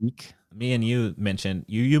whole week. Me and you mentioned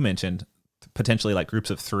you mentioned potentially like groups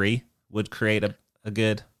of 3 would create a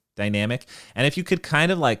good dynamic, and if you could kind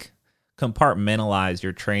of like compartmentalize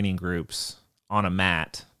your training groups on a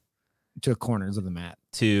mat to corners of the mat,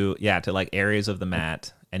 to like areas of the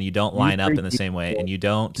mat, and you don't line up in the same way, and you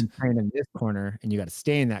don't train in this corner, and you got to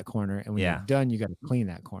stay in that corner, and when you're done, you got to clean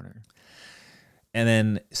that corner. And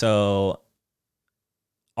then so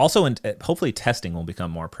also, hopefully testing will become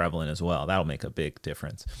more prevalent as well. That'll make a big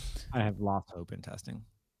difference. I have lost hope in testing.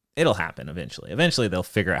 It'll happen eventually. Eventually, they'll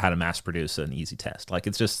figure out how to mass produce an easy test. Like,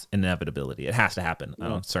 it's just inevitability. It has to happen in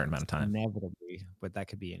a certain amount of time. Inevitably, but that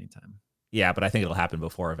could be anytime. Yeah, but I think it'll happen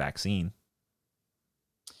before a vaccine.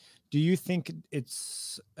 Do you think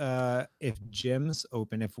it's if gyms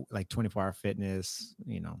open, if like 24-hour fitness,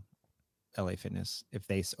 you know, LA Fitness, if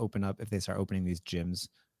they open up, if they start opening these gyms,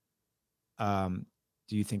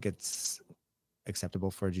 do you think it's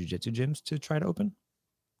acceptable for jiu-jitsu gyms to try to open?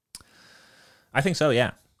 I think so,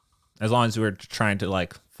 yeah. As long as we're trying to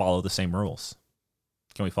like follow the same rules.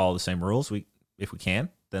 Can we follow the same rules? If we can,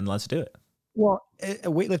 then let's do it. Well, a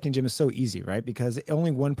weightlifting gym is so easy, right? Because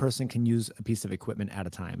only one person can use a piece of equipment at a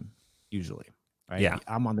time, usually. Right? Yeah.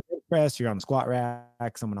 I'm on the bench press, you're on the squat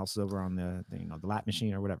rack, someone else is over on the lat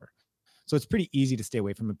machine or whatever. So it's pretty easy to stay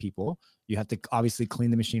away from the people. You have to obviously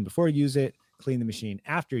clean the machine before you use it, clean the machine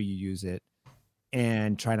after you use it,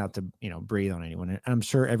 and try not to, breathe on anyone. And I'm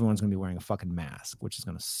sure everyone's going to be wearing a fucking mask, which is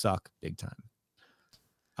going to suck big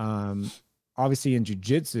time. Obviously in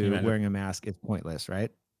jiu-jitsu, wearing a mask is pointless,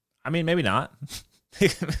 right? I mean, maybe not.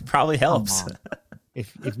 It probably helps.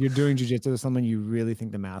 If you're doing jiu-jitsu with someone, you really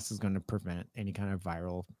think the mask is going to prevent any kind of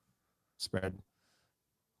viral spread?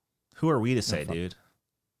 Who are we to say, dude?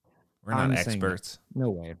 We're not experts. No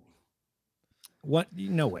way. What?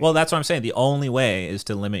 No way. Well, that's what I'm saying. The only way is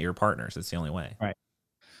to limit your partners. It's the only way. Right.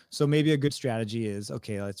 So maybe a good strategy is,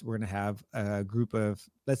 okay, we're going to have a group of,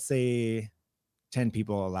 let's say 10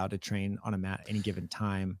 people allowed to train on a mat at any given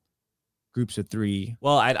time. Groups of 3.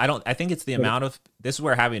 Well, I think it's the amount of, this is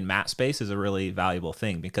where having mat space is a really valuable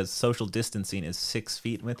thing, because social distancing is 6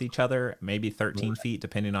 feet with each other, maybe 13 feet,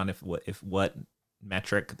 depending on if what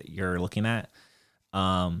metric that you're looking at.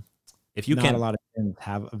 If you Not a lot of gyms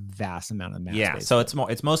have a vast amount of mat space. So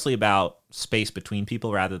it's mostly about space between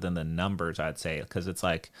people rather than the numbers, I'd say, because it's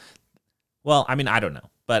like, well, I mean, I don't know,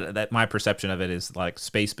 but that my perception of it is like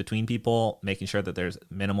space between people, making sure that there's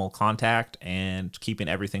minimal contact and keeping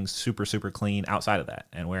everything super, super clean outside of that,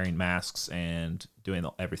 and wearing masks and doing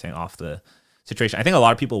everything off the situation. I think a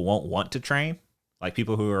lot of people won't want to train, like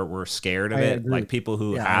people who were scared of it, like people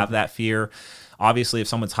who have that fear. Obviously, if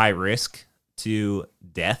someone's high risk to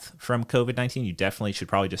death from COVID-19, you definitely should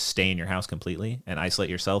probably just stay in your house completely and isolate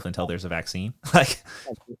yourself until there's a vaccine. Like,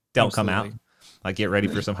 don't come out. Like, get ready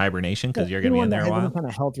for some hibernation, because you're going to be in there a while. Any kind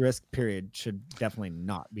of health risk period should definitely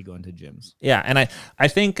not be going to gyms. Yeah, and I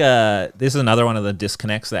think this is another one of the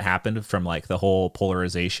disconnects that happened from like the whole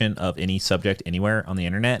polarization of any subject anywhere on the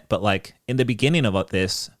internet. But like in the beginning of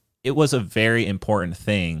this, it was a very important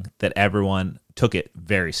thing that everyone took it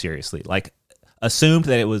very seriously. Like, assumed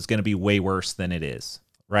that it was going to be way worse than it is,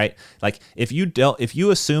 right? Like, if you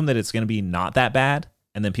assume that it's going to be not that bad,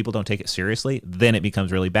 and then people don't take it seriously, then it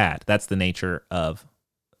becomes really bad. That's the nature of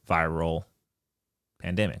viral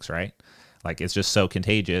pandemics, right? Like, it's just so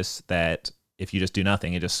contagious that if you just do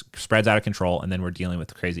nothing, it just spreads out of control, and then we're dealing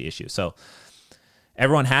with crazy issues. So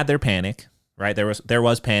everyone had their panic, right? There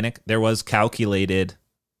was panic. There was calculated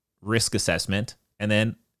risk assessment, and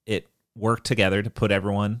then it worked together to put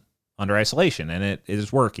everyone under isolation, and it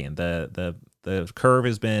is working. The curve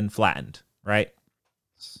has been flattened, right?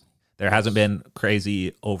 There hasn't been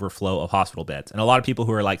crazy overflow of hospital beds. And a lot of people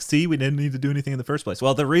who are like, see, we didn't need to do anything in the first place.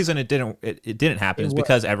 Well, the reason it didn't happen is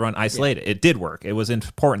because everyone isolated. Yeah. It did work. It was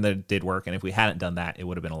important that it did work. And if we hadn't done that, it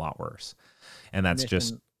would have been a lot worse. And that's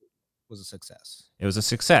was a success. It was a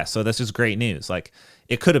success. So this is great news. Like,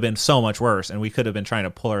 it could have been so much worse, and we could have been trying to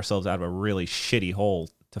pull ourselves out of a really shitty hole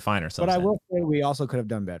to find ourselves. But I will say we also could have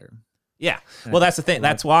done better. Yeah. Well, that's the thing.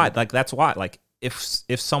 That's why. Like,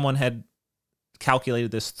 if someone had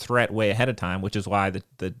calculated this threat way ahead of time, which is why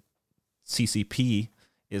the CCP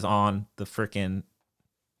is on the freaking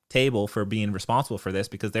table for being responsible for this,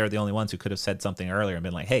 because they're the only ones who could have said something earlier and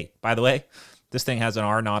been like, hey, by the way, this thing has an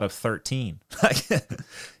R naught of 13. Like,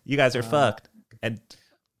 you guys are fucked. And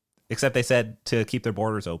except they said to keep their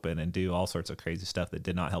borders open and do all sorts of crazy stuff that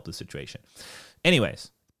did not help the situation.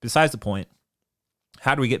 Anyways, besides the point,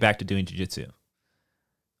 how do we get back to doing jiu-jitsu?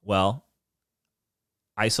 Well,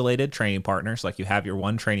 isolated training partners. Like, you have your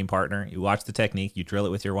one training partner, you watch the technique, you drill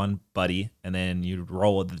it with your one buddy, and then you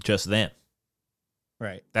roll with just them.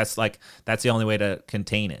 Right. That's the only way to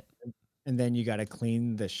contain it. And then you got to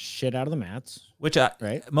clean the shit out of the mats, which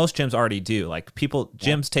most gyms already do. Like,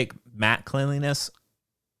 gyms take mat cleanliness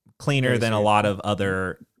cleaner than a lot of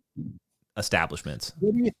other establishments.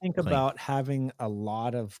 What do you think about having a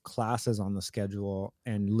lot of classes on the schedule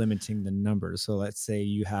and limiting the numbers? So let's say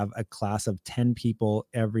you have a class of 10 people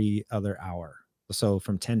every other hour. So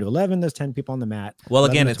from 10 to 11, there's 10 people on the mat. Well,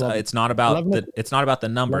 11 again, to 12, it's not about 11 to- it's not about the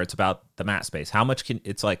number. 11 It's about the mat space. How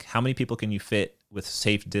many people can you fit with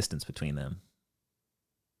safe distance between them?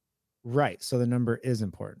 Right. So the number is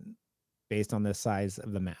important based on the size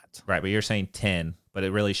of the mat. Right, but you're saying 10, but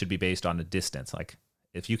it really should be based on the distance. Like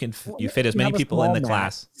if you can, Well, you if fit as you many have a people in small the mat,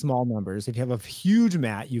 class. small numbers. If you have a huge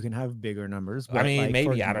mat, you can have bigger numbers. I But mean, like, for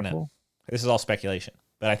maybe, I don't know. example, This is all speculation,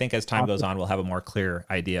 but I think as time goes after- on, we'll have a more clear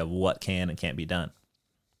idea of what can and can't be done.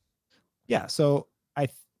 yeah. So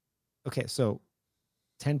okay. So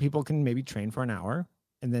 10 people can maybe train for an hour,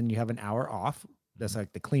 and then you have an hour off. That's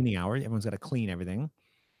like the cleaning hour. Everyone's got to clean everything.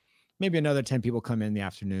 Maybe another 10 people come in the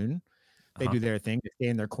afternoon. They do their thing. They stay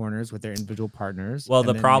in their corners with their individual partners. Well, and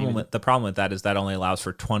the then problem maybe- with that is that only allows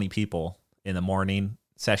for 20 people in the morning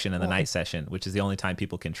session and the night session, which is the only time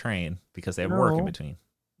people can train because they have work in No. between.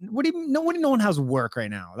 What do you mean? No one has work right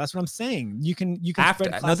now. That's what I'm saying. You can After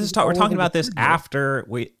spread no, this is classes we're all talking over about the this schedule. after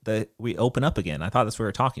we open up again. I thought that's what we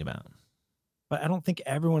were talking about. But I don't think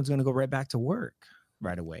everyone's going to go right back to work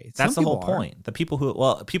right away. That's Some the whole people are. point. The people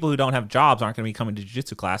who don't have jobs aren't going to be coming to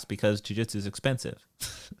jiu-jitsu class because jiu-jitsu is expensive.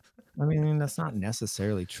 I mean, that's not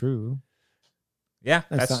necessarily true. Yeah,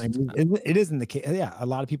 It isn't the case. Yeah, a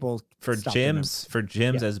lot of people for stop their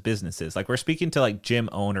gyms as businesses. Like we're speaking to like gym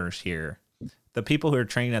owners here. The people who are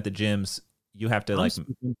training at the gyms, you have to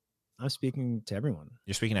I'm speaking to everyone.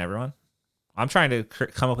 You're speaking to everyone? I'm trying to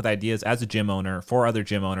come up with ideas as a gym owner for other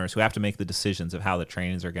gym owners who have to make the decisions of how the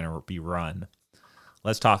trainings are going to be run.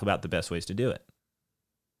 Let's talk about the best ways to do it.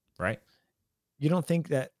 Right? You don't think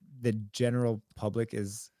that the general public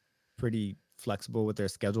is pretty flexible with their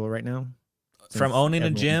schedule right now? From owning a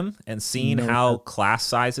gym and seeing how class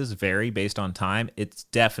sizes vary based on time, it's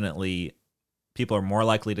definitely people are more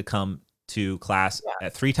likely to come to class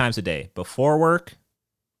at 3 times a day, before work,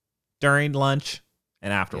 during lunch,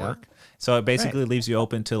 and after work. So it basically leaves you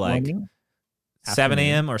open to like 7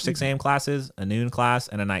 a.m. or 6 a.m. classes, a noon class,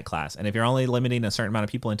 and a night class. And if you're only limiting a certain amount of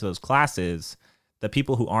people into those classes, the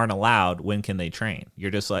people who aren't allowed, when can they train?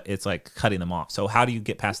 You're just like, it's like cutting them off. So how do you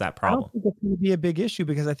get past that problem? I don't think it's going to be a big issue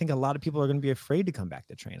because I think a lot of people are going to be afraid to come back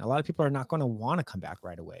to train. A lot of people are not going to want to come back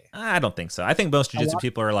right away. I don't think so. I think most jiu-jitsu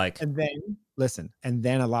people are like... And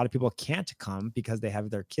then a lot of people can't come because they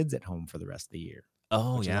have their kids at home for the rest of the year.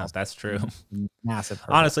 Oh, yeah, that's true. Massive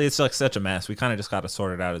hurdle. Honestly, it's like such a mess. We kind of just got to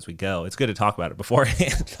sort it out as we go. It's good to talk about it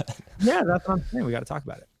beforehand. Yeah, that's what I'm saying. We got to talk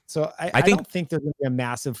about it. So I don't think there's going to be a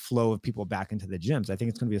massive flow of people back into the gyms. I think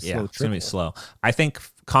it's going to be a slow trickle. It's going to be slow. I think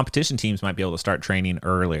competition teams might be able to start training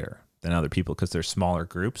earlier than other people because they're smaller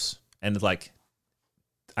groups. And like,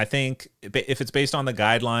 I think if it's based on the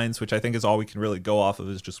guidelines, which I think is all we can really go off of,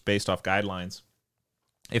 is just based off guidelines.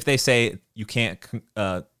 If they say you can't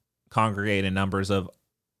congregate in numbers of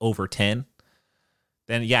over 10,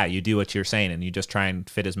 then yeah, you do what you're saying and you just try and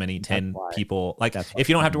fit as many 10 people. Like if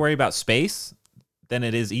you don't have to worry about space, then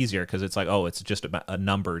it is easier because it's like, oh, it's just a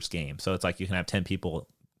numbers game. So it's like you can have 10 people,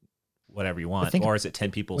 whatever you want. Or is it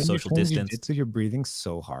 10 people social distance? So you're breathing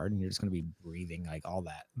so hard and you're just going to be breathing like all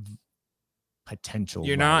that potential.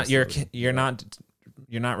 You're not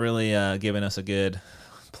really giving us a good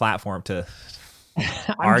platform to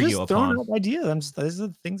argue upon. Throwing out ideas. These are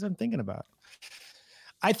the things I'm thinking about.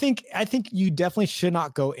 I think you definitely should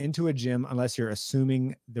not go into a gym unless you're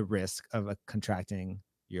assuming the risk of contracting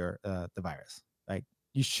the virus. Like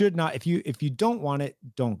you should not. If you don't want it,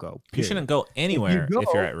 don't go. Period. You shouldn't go anywhere if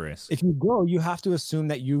you're at risk. If you go, you have to assume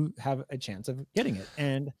that you have a chance of getting it,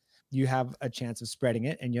 and you have a chance of spreading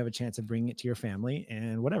it, and you have a chance of bringing it to your family,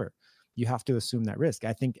 and whatever. You have to assume that risk.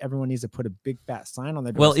 I think everyone needs to put a big fat sign on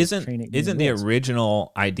their door. Well, isn't the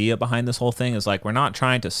original idea behind this whole thing is like we're not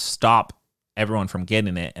trying to stop everyone from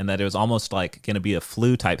getting it, and that it was almost like going to be a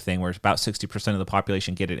flu type thing where about 60% of the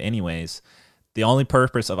population get it anyways. The only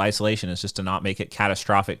purpose of isolation is just to not make it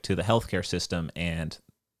catastrophic to the healthcare system and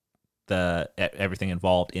everything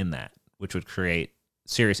involved in that, which would create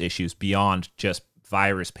serious issues beyond just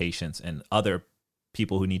virus patients and other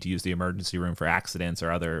people who need to use the emergency room for accidents or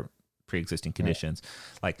other pre-existing conditions.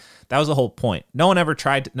 Right. Like that was the whole point. No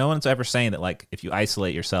one's ever saying that like if you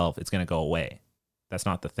isolate yourself, it's going to go away. That's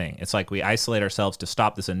not the thing. It's like we isolate ourselves to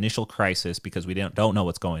stop this initial crisis because we don't know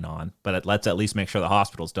what's going on, but let's at least make sure the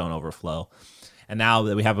hospitals don't overflow. And now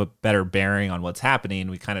that we have a better bearing on what's happening,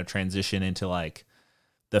 we kind of transition into like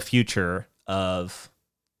the future of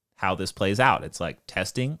how this plays out. It's like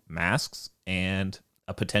testing, masks, and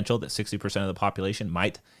a potential that 60% of the population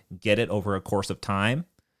might get it over a course of time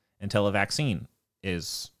until a vaccine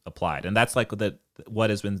is applied. And that's like what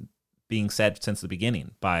has been being said since the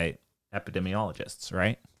beginning by epidemiologists,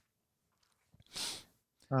 right?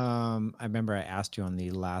 I remember I asked you on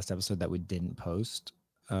the last episode that we didn't post,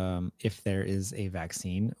 if there is a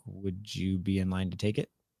vaccine, would you be in line to take it?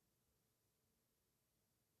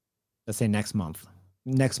 Let's say next month.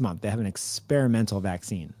 Next month, they have an experimental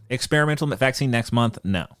vaccine. Experimental vaccine next month?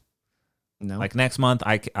 No. No? Like next month,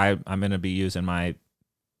 I'm going to be using my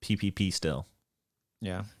PPP still.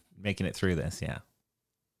 Yeah. Making it through this, yeah.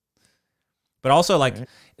 But also, like, Right.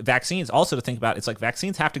 vaccines, also to think about, it's like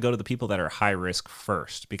vaccines have to go to the people that are high risk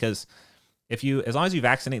first. Because as long as you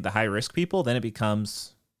vaccinate the high risk people, then it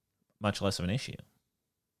becomes much less of an issue.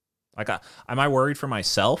 Like, am I worried for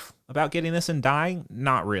myself about getting this and dying?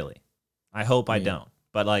 Not really. I hope I don't.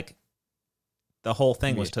 But, like, the whole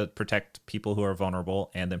thing was to protect people who are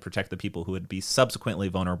vulnerable and then protect the people who would be subsequently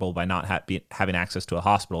vulnerable by not having access to a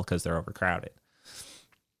hospital because they're overcrowded.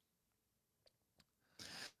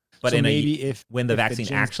 But so maybe when the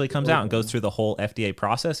vaccine actually comes out and goes through the whole FDA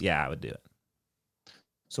process, yeah, I would do it.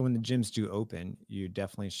 So when the gyms do open, you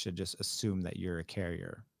definitely should just assume that you're a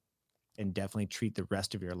carrier and definitely treat the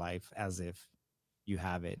rest of your life as if you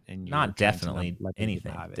have it. And you're not definitely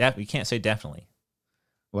anything. You can't say definitely.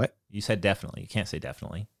 What? You said definitely. You can't say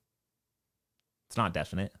definitely. It's not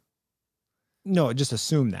definite. No, just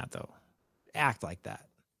assume that though. Act like that.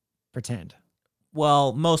 Pretend.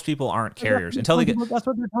 Well, most people aren't carriers until they get. That's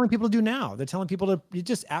what they're telling people to do now. They're telling people to you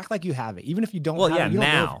just act like you have it, even if you don't. Well, have yeah, it, you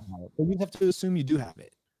now. Don't know if you have it, but you have to assume you do have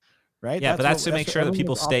it, right? Yeah, but that's to make sure that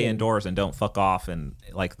people stay indoors and don't fuck off, and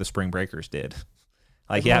like the spring breakers did.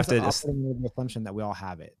 Like you have to just the assumption that we all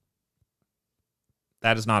have it.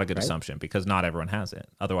 That is not a good assumption because not everyone has it.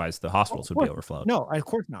 Otherwise, the hospitals would be overflowed. No, of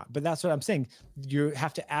course not. But that's what I'm saying. You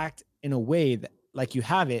have to act in a way that like you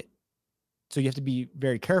have it. So you have to be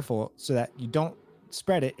very careful so that you don't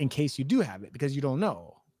spread it in case you do have it because you don't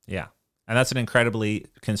know. Yeah. And that's an incredibly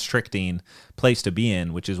constricting place to be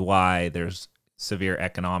in, which is why there's severe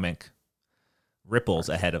economic ripples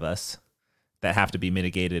ahead of us that have to be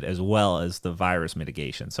mitigated as well as the virus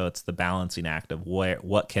mitigation. So it's the balancing act of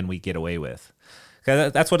what can we get away with?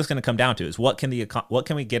 Because that's what it's going to come down to is what can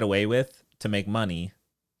we get away with to make money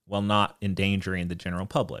while not endangering the general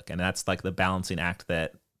public? And that's like the balancing act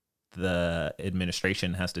that the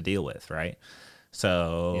administration has to deal with, right?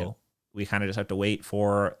 So we kind of just have to wait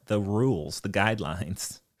for the rules, the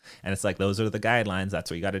guidelines. And it's like, those are the guidelines. That's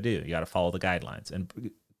what you got to do. You got to follow the guidelines.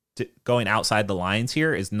 And going outside the lines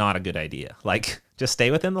here is not a good idea. Like, just stay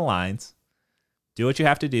within the lines. Do what you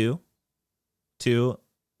have to do to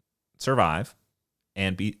survive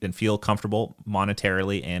and feel comfortable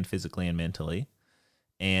monetarily and physically and mentally.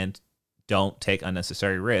 And don't take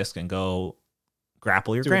unnecessary risk and go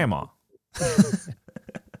grapple your grandma.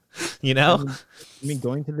 You know? I mean,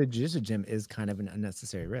 going to the jiu-jitsu gym is kind of an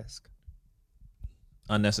unnecessary risk.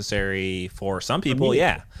 Unnecessary for some people,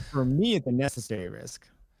 yeah. For me, it's a necessary risk.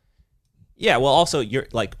 Yeah, well, also, you're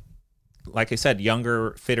like I said,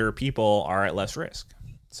 younger, fitter people are at less risk.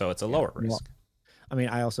 So it's a lower risk. Well, I mean,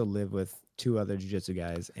 I also live with 2 other jiu-jitsu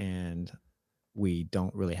guys, and we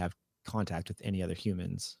don't really have contact with any other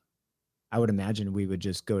humans. I would imagine we would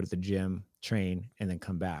just go to the gym, train, and then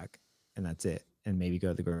come back, and that's it. And maybe go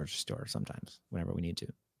to the grocery store sometimes whenever we need to.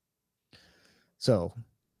 So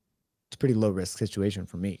it's a pretty low risk situation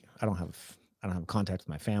for me. I don't have contact with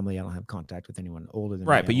my family. I don't have contact with anyone older than me.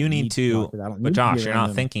 Right, but you need to. But Josh, you're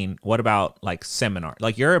not thinking. What about like seminar?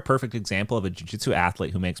 Like you're a perfect example of a jiu-jitsu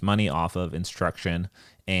athlete who makes money off of instruction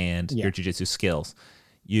and your jiu-jitsu skills.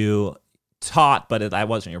 You taught, but that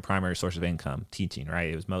wasn't your primary source of income. Teaching, right?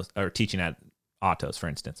 It was teaching at Autos, for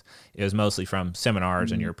instance. It was mostly from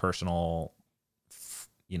seminars and your personal.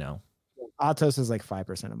 You know, Autos is like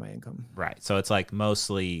 5% of my income. Right. So it's like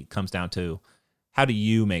mostly comes down to how do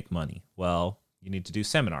you make money? Well, you need to do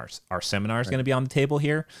seminars. Are seminars going to be on the table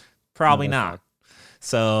here? Probably not.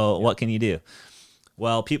 So what can you do?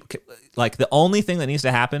 Well, people like the only thing that needs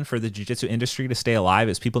to happen for the jiu-jitsu industry to stay alive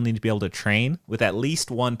is people need to be able to train with at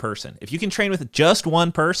least one person. If you can train with just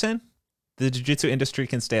one person, the jiu-jitsu industry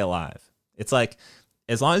can stay alive. It's like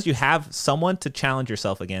as long as you have someone to challenge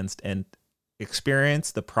yourself against and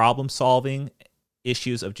experience the problem-solving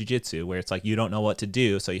issues of jiu-jitsu where it's like you don't know what to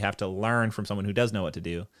do, so you have to learn from someone who does know what to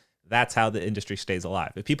do. That's how the industry stays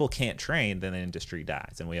alive. If people can't train, then the industry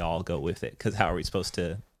dies, and we all go with it because how are we supposed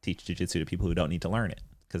to teach jiu-jitsu to people who don't need to learn it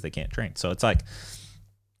because they can't train? So it's like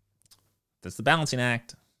that's the balancing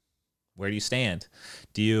act. Where do you stand?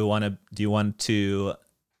 Do you want to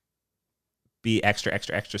be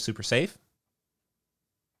extra super safe?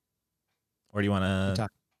 Or do you want to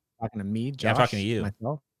talking to me, Josh? Yeah, I'm talking to you.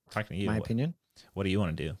 Myself? Talking to you. My opinion? What do you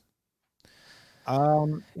want to do?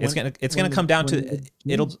 It's When gonna come down when to the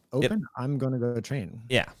it'll gym's open, I'm gonna go train.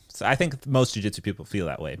 yeah. So I think most jiu-jitsu people feel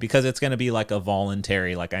that way because it's gonna be like a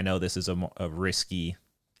voluntary, like I know this is a risky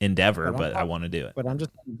endeavor, but I want to do it. But I'm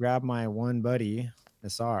just gonna grab my one buddy,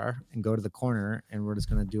 Nassar, and go to the corner, and we're just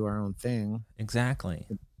gonna do our own thing. Exactly.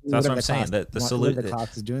 So that's what I'm saying. That the solution, the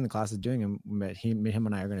class is doing, and him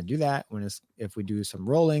and I are gonna do that. If we do some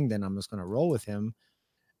rolling, then I'm just gonna roll with him,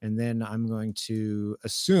 and then I'm going to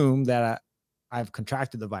assume that I've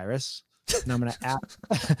contracted the virus, and I'm gonna act.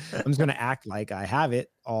 I'm just gonna act like I have it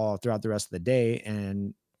all throughout the rest of the day,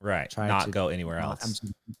 and try not to go anywhere else. I'm just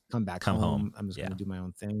gonna come back home. I'm just gonna do my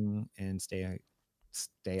own thing and stay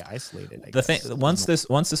isolated. I guess. Once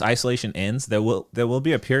this isolation ends, there will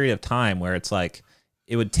be a period of time where it's like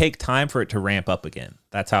it would take time for it to ramp up again.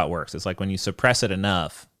 That's how it works. It's like when you suppress it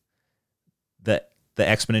enough, the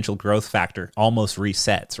exponential growth factor almost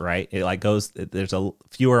resets, right? It like goes, there's a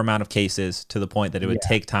fewer amount of cases to the point that it would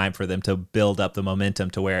take time for them to build up the momentum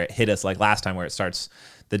to where it hit us like last time, where it starts,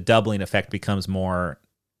 the doubling effect becomes more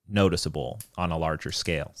noticeable on a larger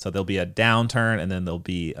scale. So there'll be a downturn, and then there'll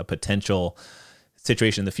be a potential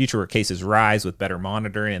situation in the future where cases rise with better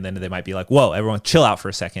monitoring, and then they might be like, whoa, everyone chill out for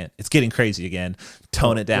a second. It's getting crazy again.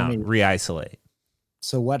 Tone it down, re-isolate.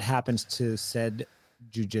 So what happens to said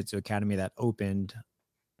jiu-jitsu academy that opened,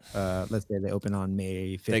 let's say they open on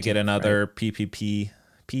May 15th? They get another PPP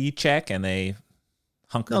check and they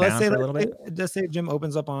hunker down for a little bit. Let's say gym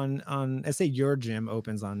opens up on let's say your gym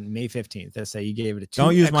opens on May 15th. Let's say you gave it a 2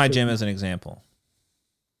 Don't use my gym as an example.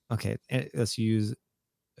 Okay, let's use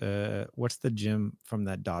what's the gym from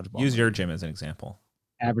that dodgeball? Use your gym as an example.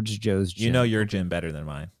 Average Joe's gym. You know your gym better than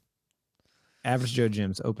mine. Average Joe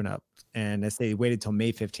gyms open up, and let's say they waited till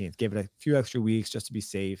May 15th, give it a few extra weeks just to be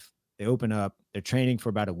safe. They open up, they're training for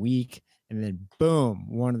about a week, and then boom,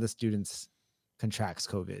 one of the students contracts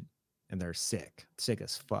COVID and they're sick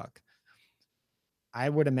as fuck. I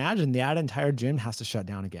would imagine that entire gym has to shut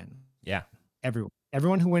down again. Yeah.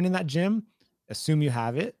 Everyone who went in that gym, assume you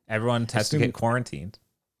have it. Everyone has to get quarantined.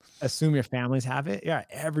 Assume your families have it. Yeah,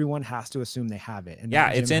 everyone has to assume they have it. And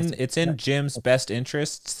yeah, it's in gym's best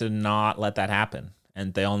interests to not let that happen.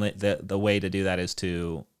 And the way to do that is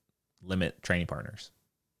to limit training partners.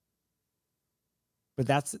 But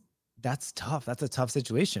that's tough. That's a tough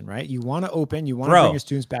situation, right? You want to open, you want to bring your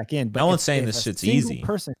students back in, but no one's saying this shit's easy.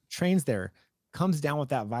 Person trains there, comes down with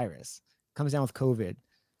that virus, comes down with COVID.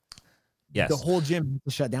 Yes, the whole gym has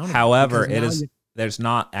to shut down. However, there's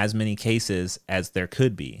not as many cases as there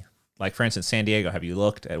could be. Like for instance, San Diego. Have you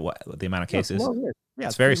looked at the amount of cases? Yeah,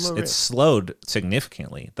 it's slowed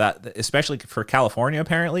significantly. That especially for California,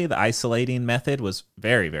 apparently the isolating method was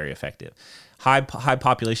very, very effective. High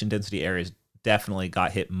population density areas definitely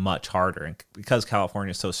got hit much harder, and because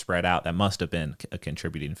California is so spread out, that must have been a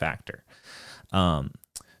contributing factor.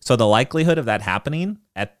 So the likelihood of that happening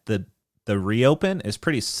at the reopen is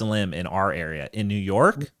pretty slim in our area. In New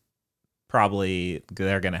York, probably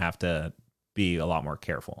they're going to have to be a lot more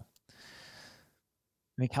careful.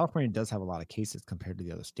 I mean, California does have a lot of cases compared to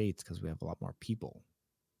the other states because we have a lot more people.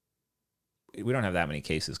 We don't have that many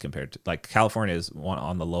cases compared to, like, California is one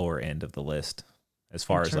on the lower end of the list as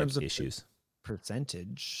far as like issues.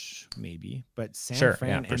 Percentage, maybe, but San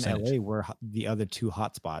Fran and LA were the other two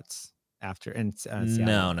hotspots after. And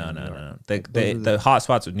no. The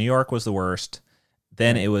hotspots of New York was the worst.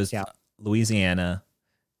 Then it was Louisiana,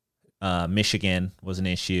 Michigan was an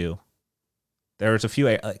issue. There was a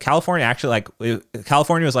few. California actually,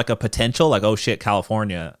 California was like a potential, like, oh shit,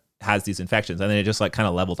 California has these infections, and then it just like kind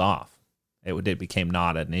of leveled off. It became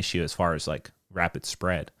not an issue as far as like rapid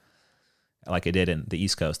spread, like it did in the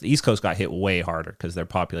East Coast. The East Coast got hit way harder because their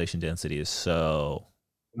population density is so.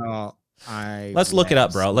 Well, let's look it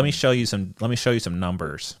up, bro. Let me show you some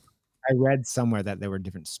numbers. I read somewhere that there were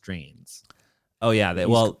different strains. Oh yeah,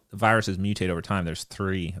 viruses mutate over time. There's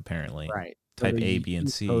 3 apparently. Right. Type A, B,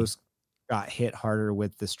 and C. Coast got hit harder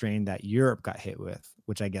with the strain that Europe got hit with,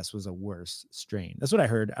 which I guess was a worse strain. That's what I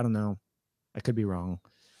heard. I don't know. I could be wrong.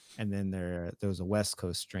 And then there was a West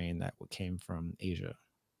Coast strain that came from Asia.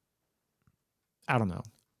 I don't know.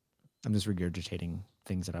 I'm just regurgitating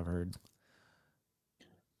things that I've heard.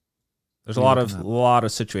 There's a lot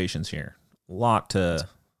of situations here. A lot to.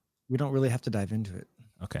 We don't really have to dive into it.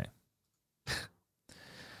 Okay.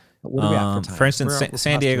 What do we have for time? For instance,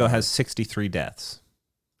 San Diego has 63 deaths.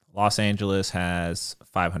 Los Angeles has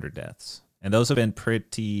 500 deaths. And those have been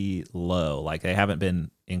pretty low. Like, they haven't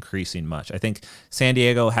been increasing much. I think San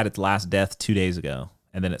Diego had its last death 2 days ago,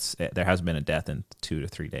 and then there hasn't been a death in 2 to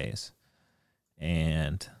 3 days.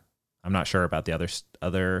 And I'm not sure about the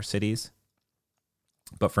other cities.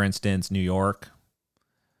 But for instance, New York,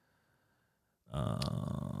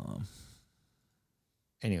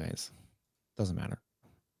 Anyways, doesn't matter.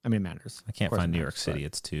 I mean, it matters. I can't find New York City.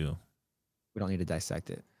 It's too. We don't need to dissect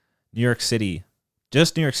it. New York City,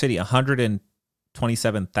 just New York City,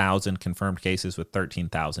 127,000 confirmed cases with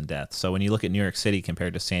 13,000 deaths. So when you look at New York City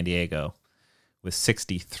compared to San Diego with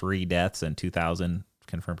 63 deaths and 2,000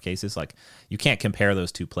 confirmed cases, like you can't compare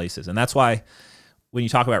those two places. And that's why when you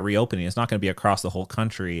talk about reopening, it's not going to be across the whole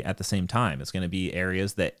country at the same time. It's going to be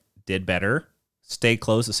areas that did better, stay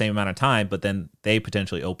closed the same amount of time, but then they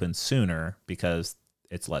potentially open sooner because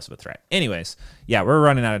it's less of a threat. Anyways, yeah, we're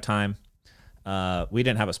running out of time. We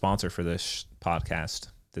didn't have a sponsor for this podcast,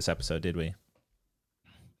 this episode, did we?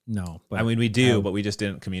 No. But I mean, we do, but we just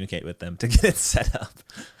didn't communicate with them to get it set up.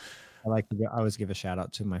 I always give a shout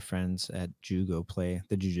out to my friends at Go Play,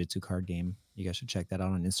 the Jiu-Jitsu card game. You guys should check that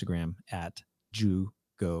out on Instagram at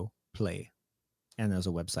Go Play. And there's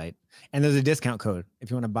a website. And there's a discount code.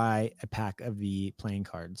 If you want to buy a pack of the playing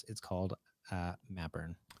cards, it's called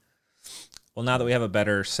Matburn. Well, now that we have a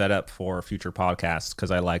better setup for future podcasts,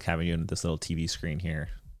 because I like having you in this little TV screen here,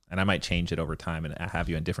 and I might change it over time and have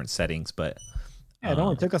you in different settings, but yeah, it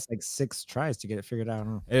only took us like 6 tries to get it figured out.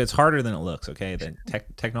 Huh? It's harder than it looks, okay? The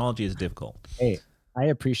technology is difficult. Hey, I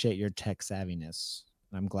appreciate your tech savviness.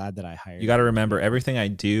 I'm glad that I hired you. You got to remember, everything I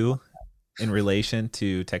do in relation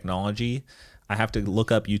to technology, I have to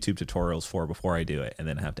look up YouTube tutorials for before I do it, and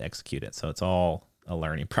then I have to execute it. So it's all a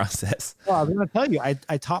learning process. Well, I was going to tell you,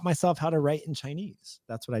 I taught myself how to write in Chinese.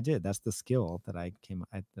 That's what I did. That's the skill that I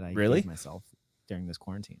really? gave myself during this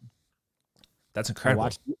quarantine. That's incredible.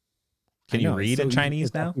 Can you read in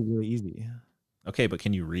Chinese now? It's really easy. Okay, but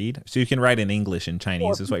can you read? So you can write in English in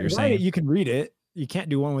Chinese, is what you're saying? You can read it. You can't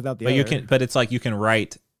do one without the other. But it's like you can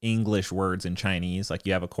write English words in Chinese. Like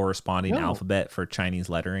you have a corresponding alphabet for Chinese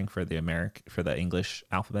lettering for the English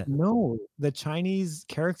alphabet. No, the Chinese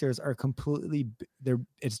characters are completely.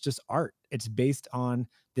 It's just art. It's based on,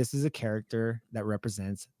 this is a character that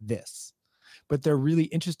represents this, but they're really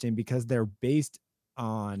interesting because they're based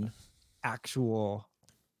on actual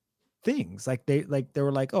things. Like they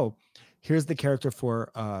were like, oh, here's the character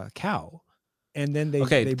for cow. And then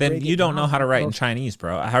then you don't know how to write in Chinese,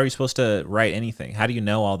 bro. How are you supposed to write anything? How do you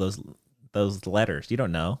know all those letters? You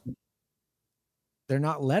don't know. They're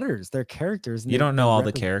not letters. They're characters. You don't know all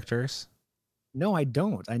the characters? No, I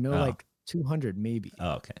don't. I know like 200 maybe.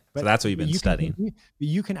 Oh, okay. So that's what you've been studying.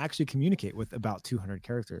 You can actually communicate with about 200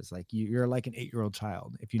 characters. Like you're like an 8-year-old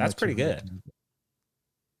child. If you know that's pretty good.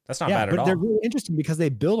 That's not bad at all. But they're really interesting because they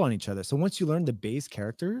build on each other. So once you learn the base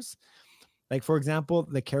characters, like for example,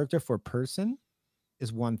 the character for person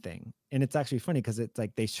is one thing. And it's actually funny because it's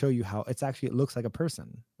like they show you how it looks like a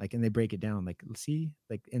person. Like, and they break it down. Like, see,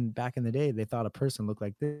 like back in the day, they thought a person looked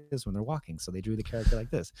like this when they're walking. So they drew the character like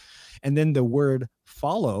this. And then the word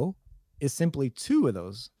follow is simply 2 of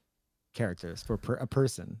those characters for a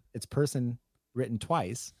person. It's person written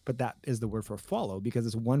twice, but that is the word for follow because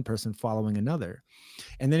it's one person following another.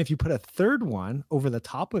 And then if you put a third one over the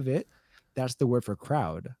top of it, that's the word for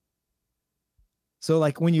crowd. So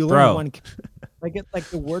like when you learn one, like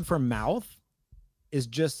the word for mouth is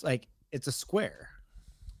just like, it's a square.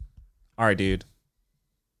 All right, dude.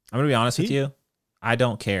 I'm going to be honest with you. I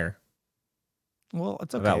don't care. Well,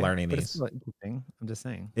 it's okay about learning these. It's still interesting. I'm just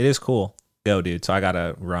saying. It is cool. Go, dude. So I got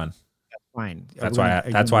to run. That's fine.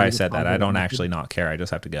 That's why I said that. I don't actually not care. I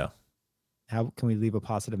just have to go. How can we leave a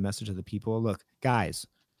positive message to the people? Look, guys,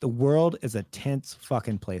 the world is a tense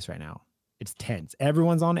fucking place right now. It's tense.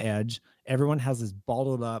 Everyone's on edge. Everyone has this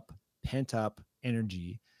bottled up, pent up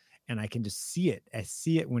energy. And I can just see it. I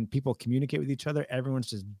see it when people communicate with each other. Everyone's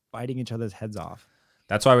just biting each other's heads off.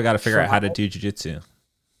 That's why we got to figure out how to do jiu-jitsu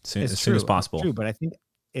as soon as possible. It's true, but I think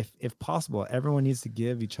if possible, everyone needs to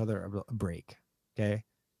give each other a break. Okay.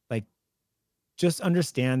 Like just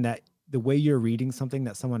understand that the way you're reading something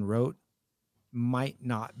that someone wrote might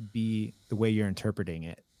not be the way you're interpreting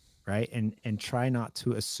it. Right. And try not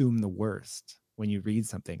to assume the worst when you read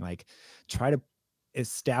something. Like try to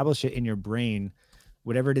establish it in your brain,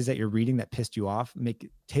 whatever it is that you're reading that pissed you off,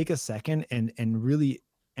 take a second and really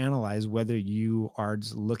analyze whether you are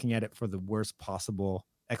just looking at it for the worst possible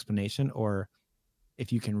explanation, or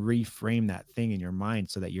if you can reframe that thing in your mind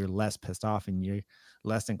so that you're less pissed off and you're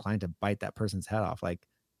less inclined to bite that person's head off. Like,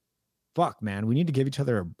 fuck, man, we need to give each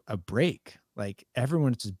other a break. Like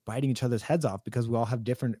everyone's just biting each other's heads off because we all have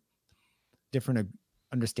different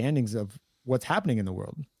understandings of what's happening in the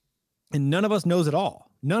world. And none of us knows it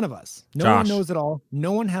all. None of us. No one knows it all.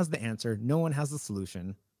 No one has the answer. No one has the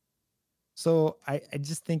solution. So I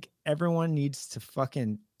just think everyone needs to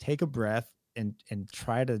fucking take a breath and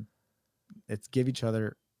try to, let's give each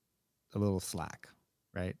other a little slack,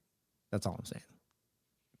 right? That's all I'm saying.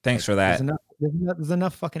 Thanks for that. There's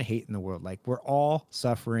enough fucking hate in the world. Like, we're all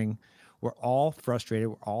suffering, we're all frustrated,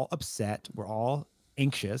 we're all upset, we're all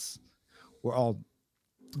anxious, we're all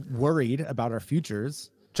worried about our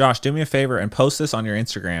futures. Josh, do me a favor and post this on your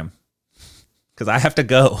Instagram, because I have to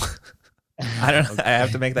go. I don't. Okay. I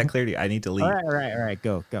have to make that clear to you. I need to leave. All right.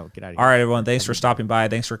 Go. Get out of here. All right, everyone. Thanks for stopping by.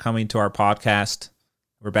 Thanks for coming to our podcast.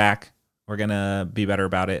 We're back. We're gonna be better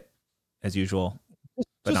about it as usual,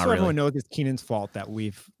 but Just not so really. everyone knows, it's Keenan's fault that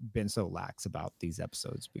we've been so lax about these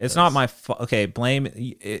episodes. It's not my fault. Okay, blame it.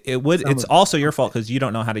 It's also your fault because you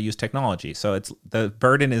don't know how to use technology. So it's the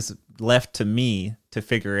burden is left to me to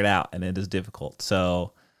figure it out, and it is difficult.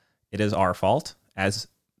 So it is our fault, as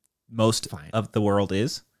most of the world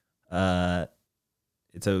is.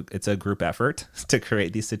 It's a group effort to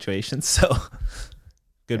create these situations. So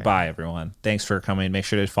goodbye, everyone. Thanks for coming. Make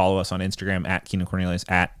sure to follow us on Instagram at Keenan Cornelius,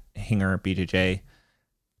 at Hinger BJJ.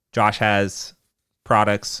 Josh has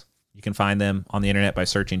products. You can find them on the internet by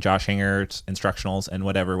searching Josh Hinger's instructionals, and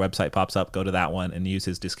whatever website pops up, go to that one and use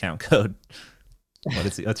his discount code.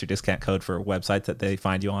 What's your discount code for websites that they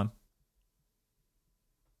find you on?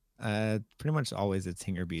 Pretty much always it's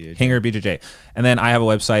Hinger BJJ. Hinger BJJ. And then I have a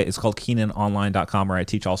website. It's called KeenanOnline.com, where I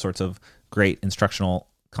teach all sorts of great instructional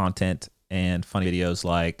content and funny videos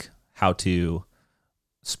like how to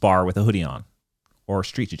spar with a hoodie on, or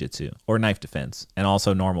street jiu-jitsu, or knife defense, and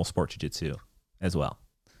also normal sport jiu-jitsu as well.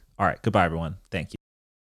 All right. Goodbye, everyone. Thank you.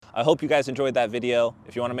 I hope you guys enjoyed that video.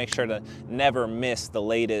 If you want to make sure to never miss the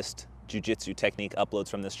latest jiu-jitsu technique uploads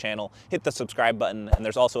from this channel, hit the subscribe button, and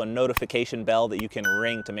there's also a notification bell that you can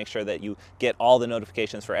ring to make sure that you get all the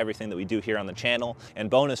notifications for everything that we do here on the channel. And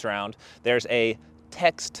bonus round, there's a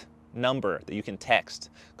text number that you can text.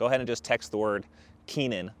 Go ahead and just text the word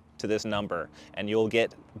Keenan to this number, and you'll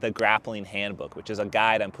get the Grappling Handbook, which is a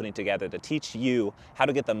guide I'm putting together to teach you how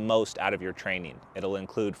to get the most out of your training. It'll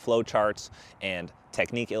include flowcharts and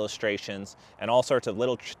technique illustrations and all sorts of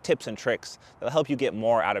little tips and tricks that'll help you get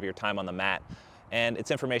more out of your time on the mat. And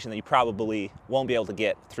it's information that you probably won't be able to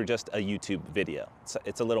get through just a YouTube video.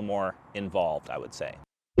 It's a little more involved, I would say.